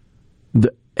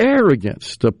 the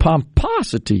arrogance, the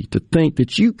pomposity to think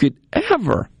that you could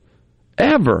ever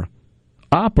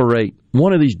operate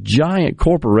one of these giant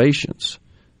corporations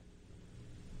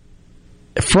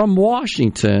from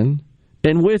Washington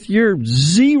and with your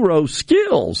zero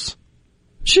skills.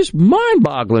 It's just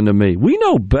mind-boggling to me. We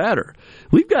know better.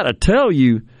 We've got to tell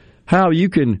you how you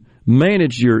can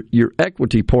manage your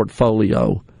equity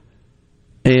portfolio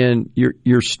and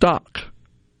your stock.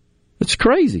 It's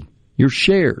crazy. Your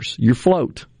shares, your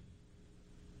float.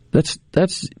 That's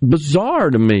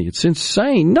bizarre to me. It's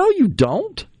insane. No, you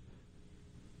don't.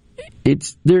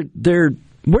 It's where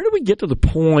do we get to the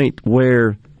point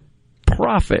where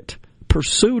profit,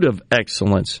 pursuit of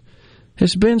excellence,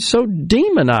 has been so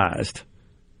demonized,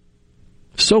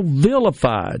 so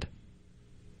vilified?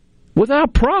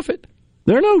 Without profit,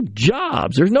 there are no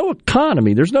jobs, there's no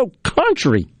economy, there's no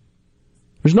country,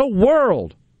 there's no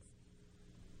world.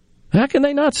 How can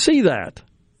they not see that?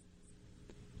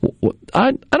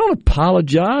 I don't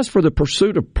apologize for the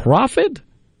pursuit of profit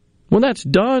when that's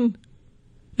done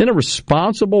in a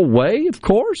responsible way, of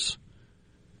course,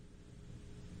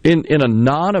 in a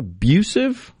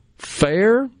non-abusive,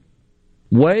 fair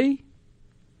way,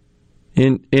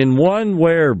 in one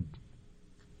where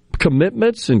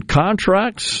commitments and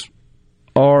contracts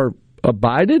are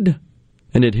abided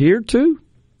and adhered to.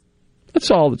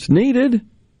 That's all that's needed.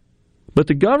 But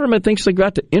the government thinks they've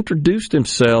got to introduce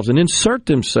themselves and insert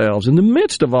themselves in the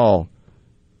midst of all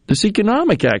this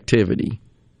economic activity.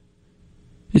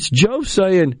 It's Joe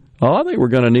saying, I think we're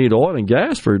going to need oil and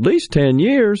gas for at least 10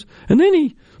 years. And then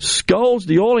he scolds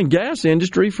the oil and gas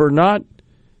industry for not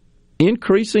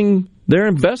increasing their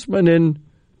investment in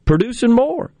producing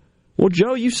more. Well,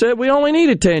 Joe, you said we only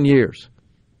needed 10 years.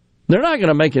 They're not going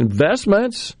to make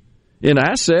investments in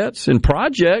assets and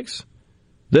projects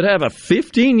that have a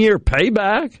 15-year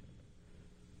payback.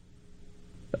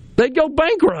 They'd go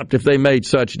bankrupt if they made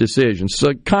such decisions. It's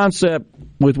a concept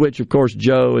with which, of course,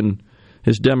 Joe and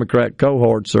his Democrat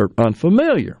cohorts are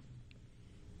unfamiliar.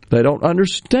 They don't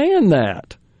understand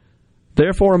that.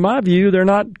 Therefore, in my view, they're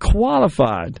not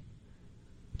qualified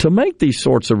to make these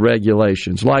sorts of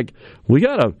regulations. Like, we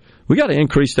got to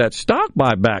increase that stock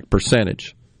buyback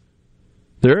percentage.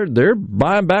 They're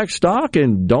buying back stock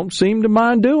and don't seem to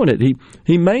mind doing it.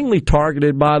 He mainly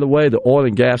targeted, by the way, the oil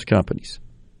and gas companies,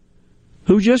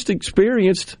 who just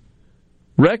experienced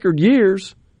record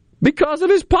years because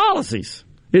of his policies.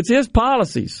 It's his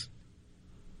policies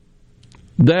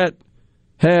that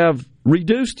have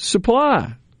reduced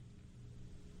supply,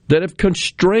 that have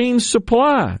constrained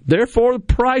supply. Therefore, the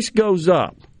price goes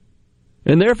up,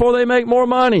 and therefore they make more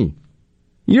money.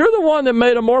 You're the one that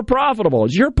made them more profitable.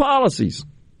 It's your policies.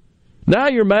 Now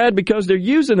you're mad because they're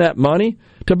using that money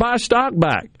to buy stock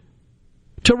back,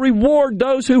 to reward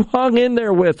those who hung in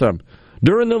there with them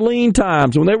during the lean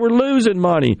times when they were losing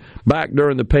money back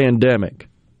during the pandemic,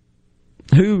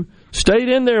 who stayed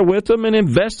in there with them and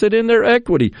invested in their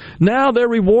equity. Now they're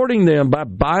rewarding them by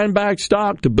buying back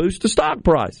stock to boost the stock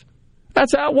price.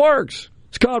 That's how it works.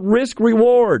 It's called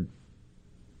risk-reward.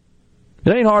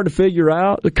 It ain't hard to figure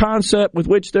out the concept with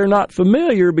which they're not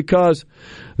familiar because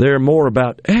they're more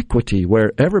about equity,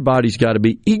 where everybody's got to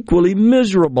be equally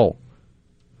miserable,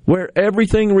 where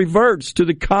everything reverts to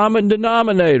the common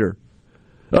denominator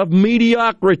of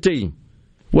mediocrity.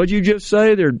 What'd you just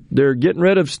say? They're getting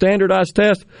rid of standardized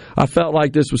tests? I felt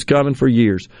like this was coming for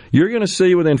years. You're going to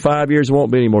see within 5 years there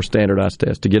won't be any more standardized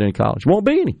tests to get into college. Won't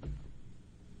be any.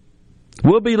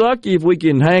 We'll be lucky if we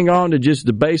can hang on to just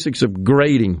the basics of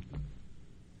grading.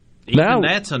 Even now,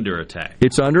 that's under attack.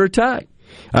 It's under attack.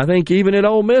 I think even at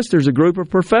Ole Miss, there's a group of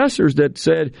professors that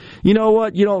said, you know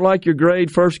what, you don't like your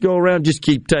grade first go around, just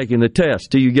keep taking the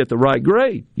test till you get the right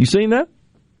grade. You seen that?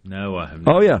 No, I have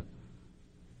not. Oh, yeah.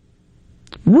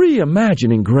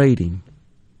 Reimagining grading.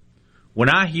 When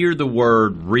I hear the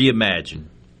word reimagine,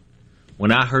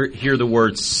 when I hear the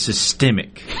word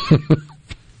systemic,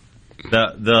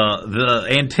 the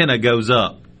antenna goes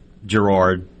up,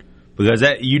 Gerard, because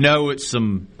that it's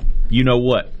some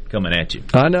you-know-what coming at you.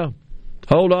 I know.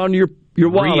 Hold on to your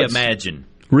wallets.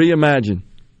 Reimagine.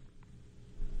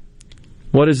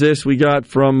 What is this we got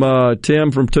from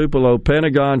Tim from Tupelo?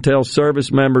 Pentagon tells service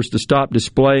members to stop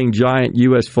displaying giant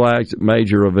U.S. flags at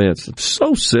major events. I'm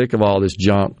so sick of all this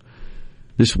junk,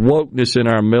 this wokeness in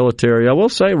our military. I will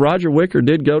say Roger Wicker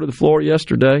did go to the floor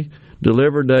yesterday,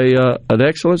 delivered an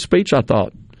excellent speech, I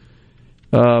thought,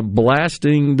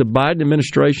 blasting the Biden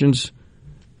administration's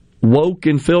woke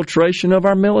infiltration of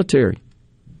our military.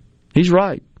 He's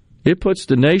right. It puts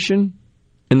the nation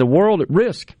and the world at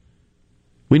risk.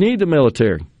 We need the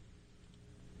military.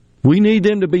 We need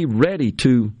them to be ready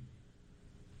to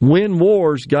win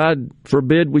wars. God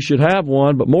forbid we should have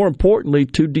one, but more importantly,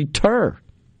 to deter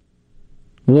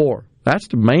war. That's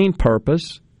the main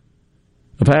purpose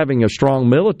of having a strong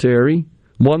military,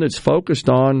 one that's focused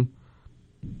on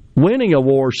winning a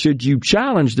war should you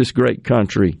challenge this great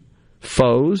country,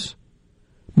 foes.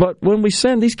 But when we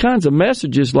send these kinds of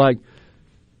messages like,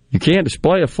 you can't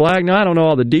display a flag. Now, I don't know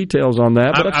all the details on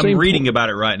that. But I'm reading about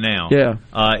it right now. Yeah.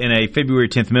 In a February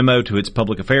 10th memo to its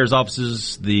public affairs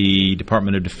offices, the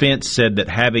Department of Defense said that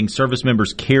having service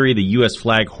members carry the U.S.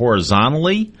 flag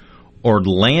horizontally or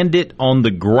land it on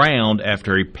the ground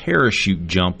after a parachute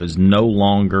jump is no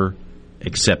longer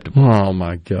acceptable. Oh,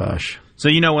 my gosh. So,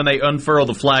 when they unfurl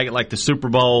the flag at, like, the Super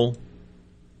Bowl?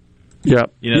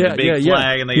 Yep. The big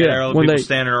flag and they got all the people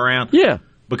standing around? Yeah.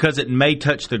 Because it may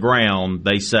touch the ground,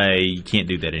 they say you can't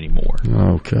do that anymore.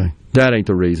 Okay. That ain't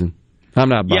the reason. I'm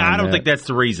not buying that. Yeah, I don't think that's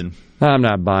the reason. I'm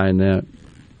not buying that.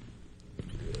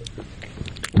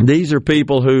 These are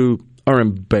people who are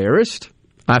embarrassed,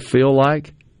 I feel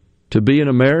like, to be an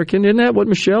American. Isn't that what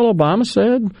Michelle Obama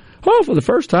said? Oh, for the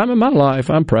first time in my life,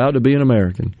 I'm proud to be an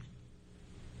American.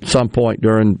 At some point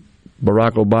during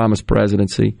Barack Obama's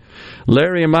presidency.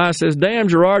 Larry and Maya says, damn,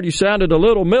 Gerard, you sounded a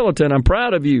little militant. I'm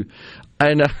proud of you.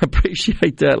 And I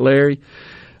appreciate that, Larry.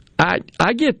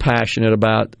 I get passionate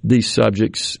about these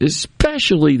subjects,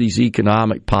 especially these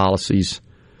economic policies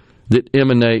that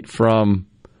emanate from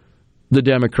the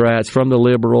Democrats, from the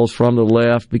liberals, from the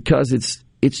left, because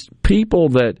it's people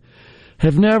that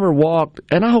have never walked,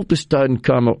 and I hope this doesn't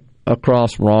come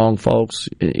across wrong, folks.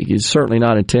 It's certainly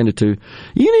not intended to.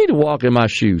 You need to walk in my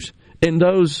shoes. And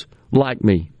those like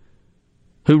me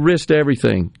who risked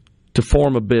everything to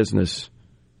form a business,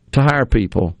 to hire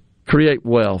people, create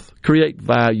wealth, create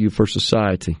value for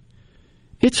society.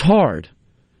 It's hard.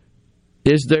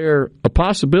 Is there a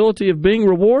possibility of being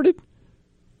rewarded?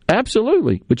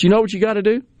 Absolutely. But you know what you got to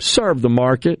do? Serve the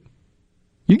market.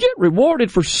 You get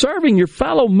rewarded for serving your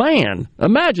fellow man.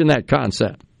 Imagine that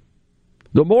concept.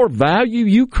 The more value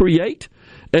you create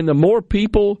and the more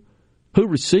people who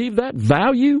receive that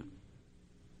value,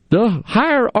 the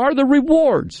higher are the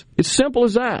rewards. It's simple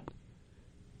as that.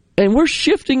 And we're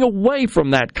shifting away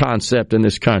from that concept in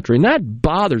this country, and that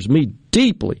bothers me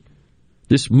deeply,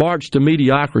 this march to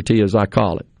mediocrity, as I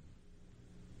call it.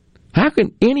 How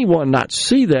can anyone not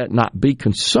see that, not be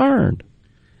concerned?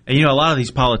 And, a lot of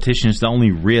these politicians, the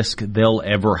only risk they'll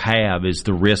ever have is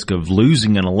the risk of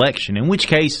losing an election, in which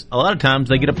case, a lot of times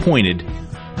they get appointed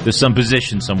to some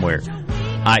position somewhere,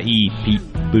 i.e. Pete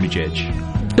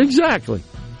Buttigieg. Exactly.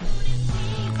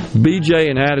 BJ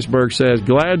in Hattiesburg says,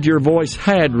 glad your voice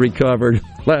had recovered.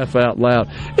 Laugh out loud.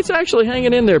 It's actually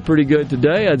hanging in there pretty good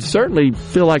today. I'd certainly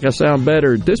feel like I sound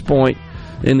better at this point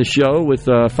in the show with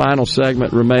the final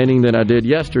segment remaining than I did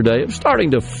yesterday. It was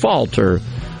starting to falter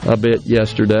a bit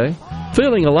yesterday.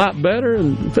 Feeling a lot better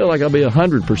and feel like I'll be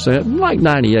 100%. I'm like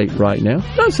 98 right now.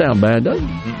 Doesn't sound bad, does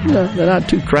it? They're not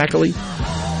too crackly.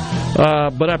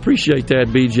 But I appreciate that,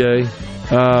 BJ.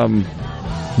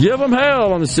 Give them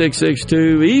hell on the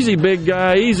 662. Easy, big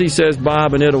guy. Easy, says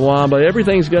Bob in Itawamba.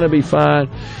 Everything's going to be fine.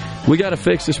 We got to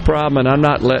fix this problem, and I'm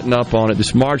not letting up on it.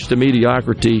 This march to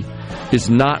mediocrity is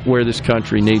not where this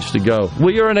country needs to go.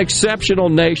 We are an exceptional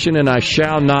nation, and I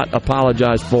shall not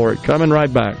apologize for it. Coming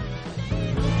right back.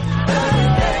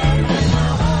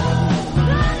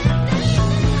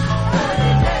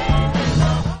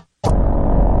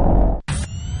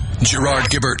 Gerard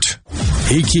Gibert.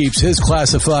 He keeps his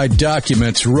classified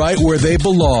documents right where they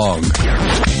belong.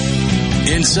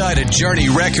 Inside a Journey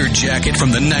record jacket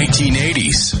from the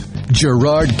 1980s.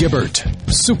 Gerard Gibert,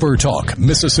 SuperTalk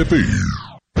Mississippi.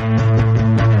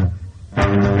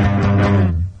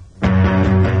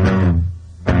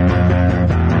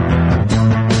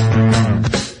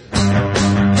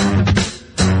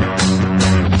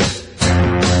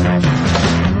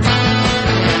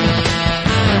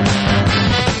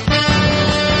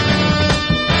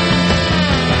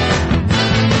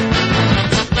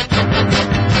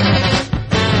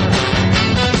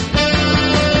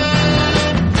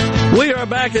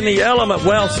 Back in the Element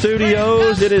Wealth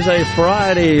Studios. It is a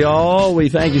Friday, y'all. We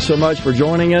thank you so much for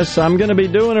joining us. I'm going to be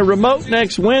doing a remote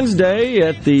next Wednesday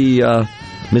at the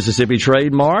Mississippi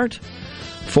Trade Mart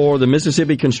for the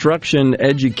Mississippi Construction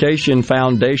Education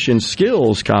Foundation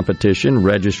Skills Competition.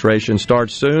 Registration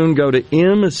starts soon. Go to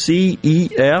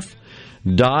mcef.net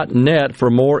for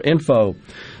more info.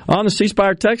 On the C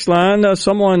Spire text line,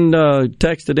 someone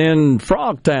texted in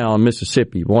Frogtown,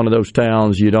 Mississippi, one of those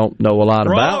towns you don't know a lot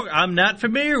about. I'm not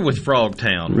familiar with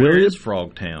Frogtown. Where is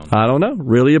Frogtown? I don't know.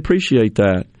 Really appreciate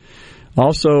that.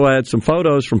 Also had some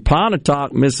photos from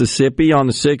Pontotoc, Mississippi on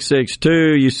the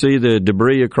 662. You see the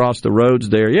debris across the roads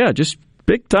there. Yeah, just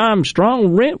big-time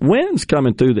strong winds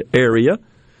coming through the area.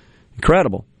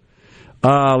 Incredible.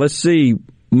 Let's see.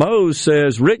 Mose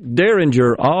says, Rick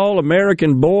Derringer,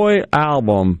 All-American Boy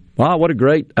album. Wow, what a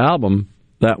great album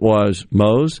that was,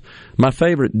 Mose. My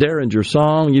favorite Derringer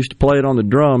song, used to play it on the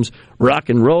drums, Rock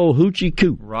and Roll Hoochie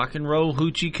Coo. Rock and Roll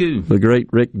Hoochie Coo. The great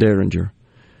Rick Derringer.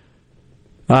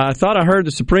 I thought I heard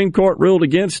the Supreme Court ruled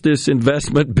against this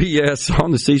investment BS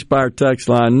on the C Spire text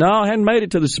line. No, I hadn't made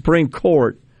it to the Supreme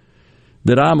Court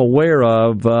that I'm aware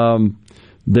of.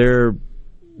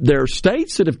 There are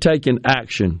states that have taken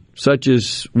action, such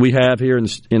as we have here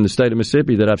in the state of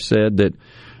Mississippi that I've said that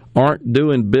aren't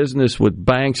doing business with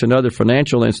banks and other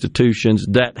financial institutions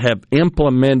that have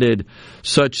implemented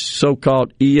such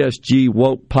so-called ESG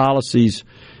woke policies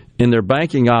in their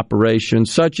banking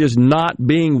operations, such as not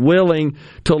being willing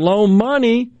to loan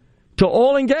money to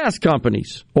oil and gas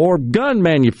companies or gun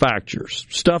manufacturers,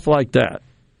 stuff like that.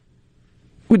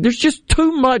 There's just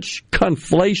too much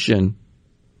conflation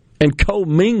and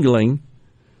commingling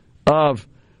of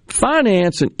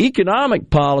finance and economic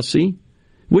policy,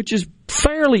 which is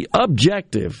fairly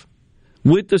objective,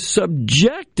 with the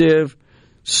subjective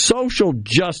social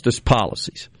justice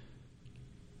policies.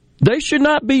 They should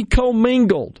not be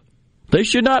commingled. They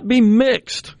should not be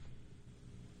mixed.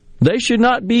 They should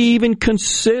not be even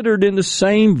considered in the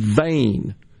same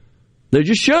vein. They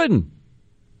just shouldn't.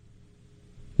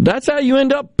 That's how you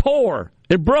end up poor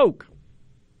and broke.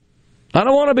 I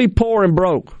don't want to be poor and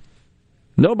broke.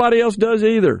 Nobody else does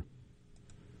either.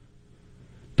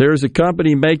 There's a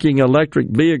company making electric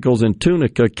vehicles in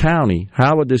Tunica County.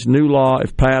 How would this new law,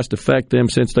 if passed, affect them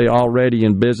since they're already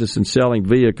in business and selling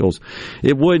vehicles?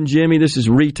 It wouldn't, Jimmy. This is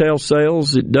retail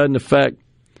sales. It doesn't affect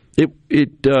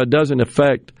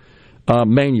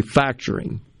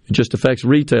manufacturing. It just affects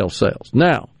retail sales.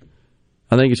 Now,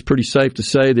 I think it's pretty safe to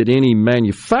say that any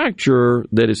manufacturer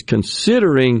that is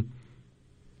considering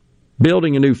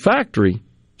building a new factory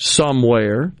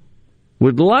somewhere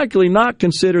would likely not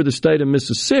consider the state of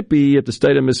Mississippi if the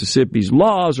state of Mississippi's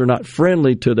laws are not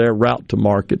friendly to their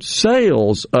route-to-market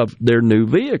sales of their new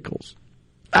vehicles.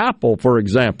 Apple, for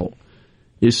example,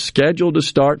 is scheduled to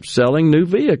start selling new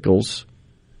vehicles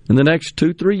in the next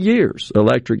 2-3 years.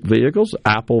 Electric vehicles,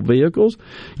 Apple vehicles.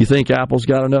 You think Apple's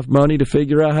got enough money to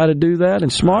figure out how to do that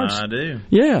and smarts? I do.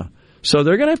 Yeah. So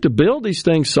they're going to have to build these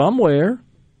things somewhere.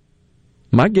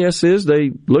 My guess is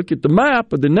they look at the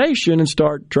map of the nation and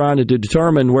start trying to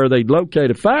determine where they'd locate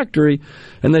a factory,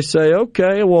 and they say,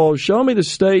 okay, well, show me the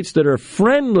states that are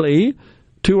friendly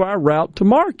to our route to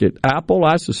market. Apple,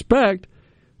 I suspect,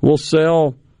 will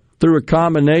sell through a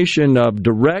combination of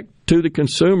direct to the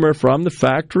consumer from the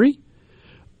factory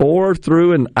or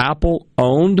through an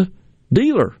Apple-owned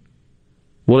dealer.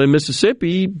 Well, in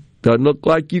Mississippi, doesn't look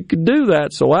like you could do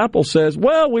that. So Apple says,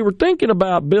 well, we were thinking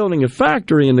about building a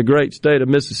factory in the great state of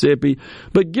Mississippi,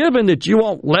 but given that you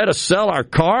won't let us sell our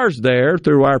cars there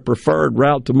through our preferred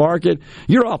route to market,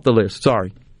 you're off the list.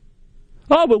 Sorry.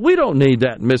 Oh, but we don't need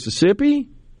that in Mississippi.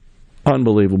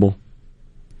 Unbelievable.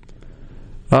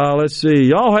 Let's see.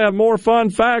 Y'all have more fun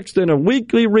facts than a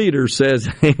weekly reader, says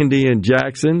Andy in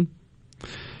Jackson.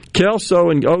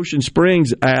 Kelso in Ocean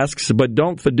Springs asks, but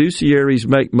don't fiduciaries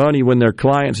make money when their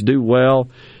clients do well?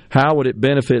 How would it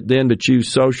benefit them to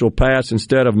choose Social Pass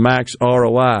instead of Max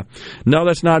ROI? No,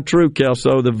 that's not true,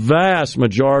 Kelso. The vast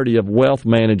majority of wealth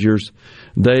managers,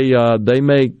 they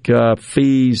make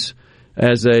fees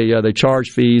they charge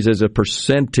fees as a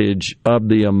percentage of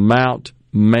the amount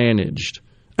managed.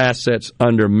 Assets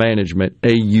under management,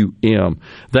 AUM.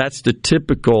 That's the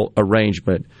typical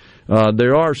arrangement.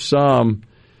 There are some.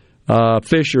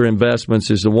 Fisher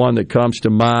Investments is the one that comes to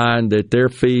mind, that their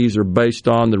fees are based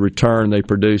on the return they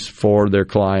produce for their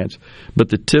clients. But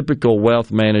the typical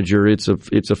wealth manager, it's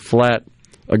a flat,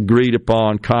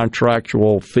 agreed-upon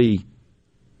contractual fee.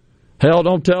 Hell,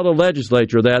 don't tell the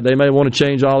legislature that. They may want to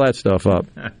change all that stuff up.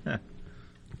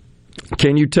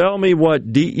 Can you tell me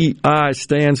what DEI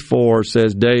stands for,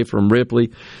 says Dave from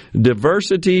Ripley?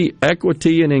 Diversity,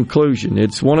 Equity, and Inclusion.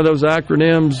 It's one of those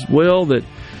acronyms, Will, that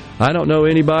I don't know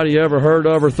anybody ever heard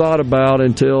of or thought about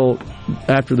until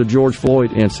after the George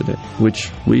Floyd incident,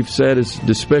 which we've said is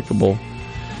despicable.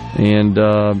 And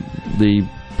the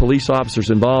police officers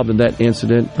involved in that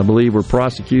incident, I believe, were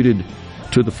prosecuted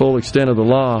to the full extent of the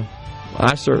law.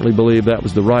 I certainly believe that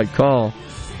was the right call,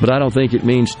 but I don't think it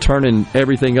means turning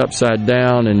everything upside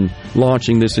down and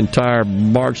launching this entire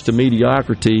march to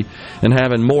mediocrity and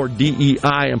having more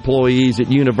DEI employees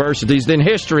at universities than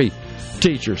history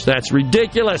teachers. That's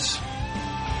ridiculous.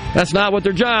 That's not what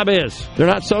their job is. They're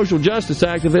not social justice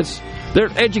activists.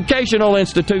 They're educational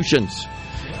institutions.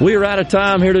 We are out of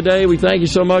time here today. We thank you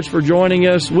so much for joining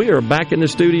us. We are back in the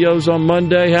studios on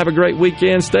Monday. Have a great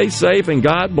weekend. Stay safe and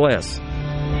God bless.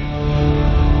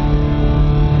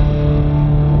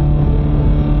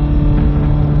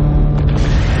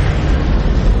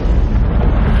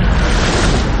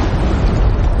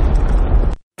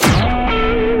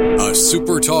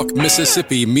 SuperTalk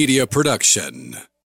Mississippi Media Production.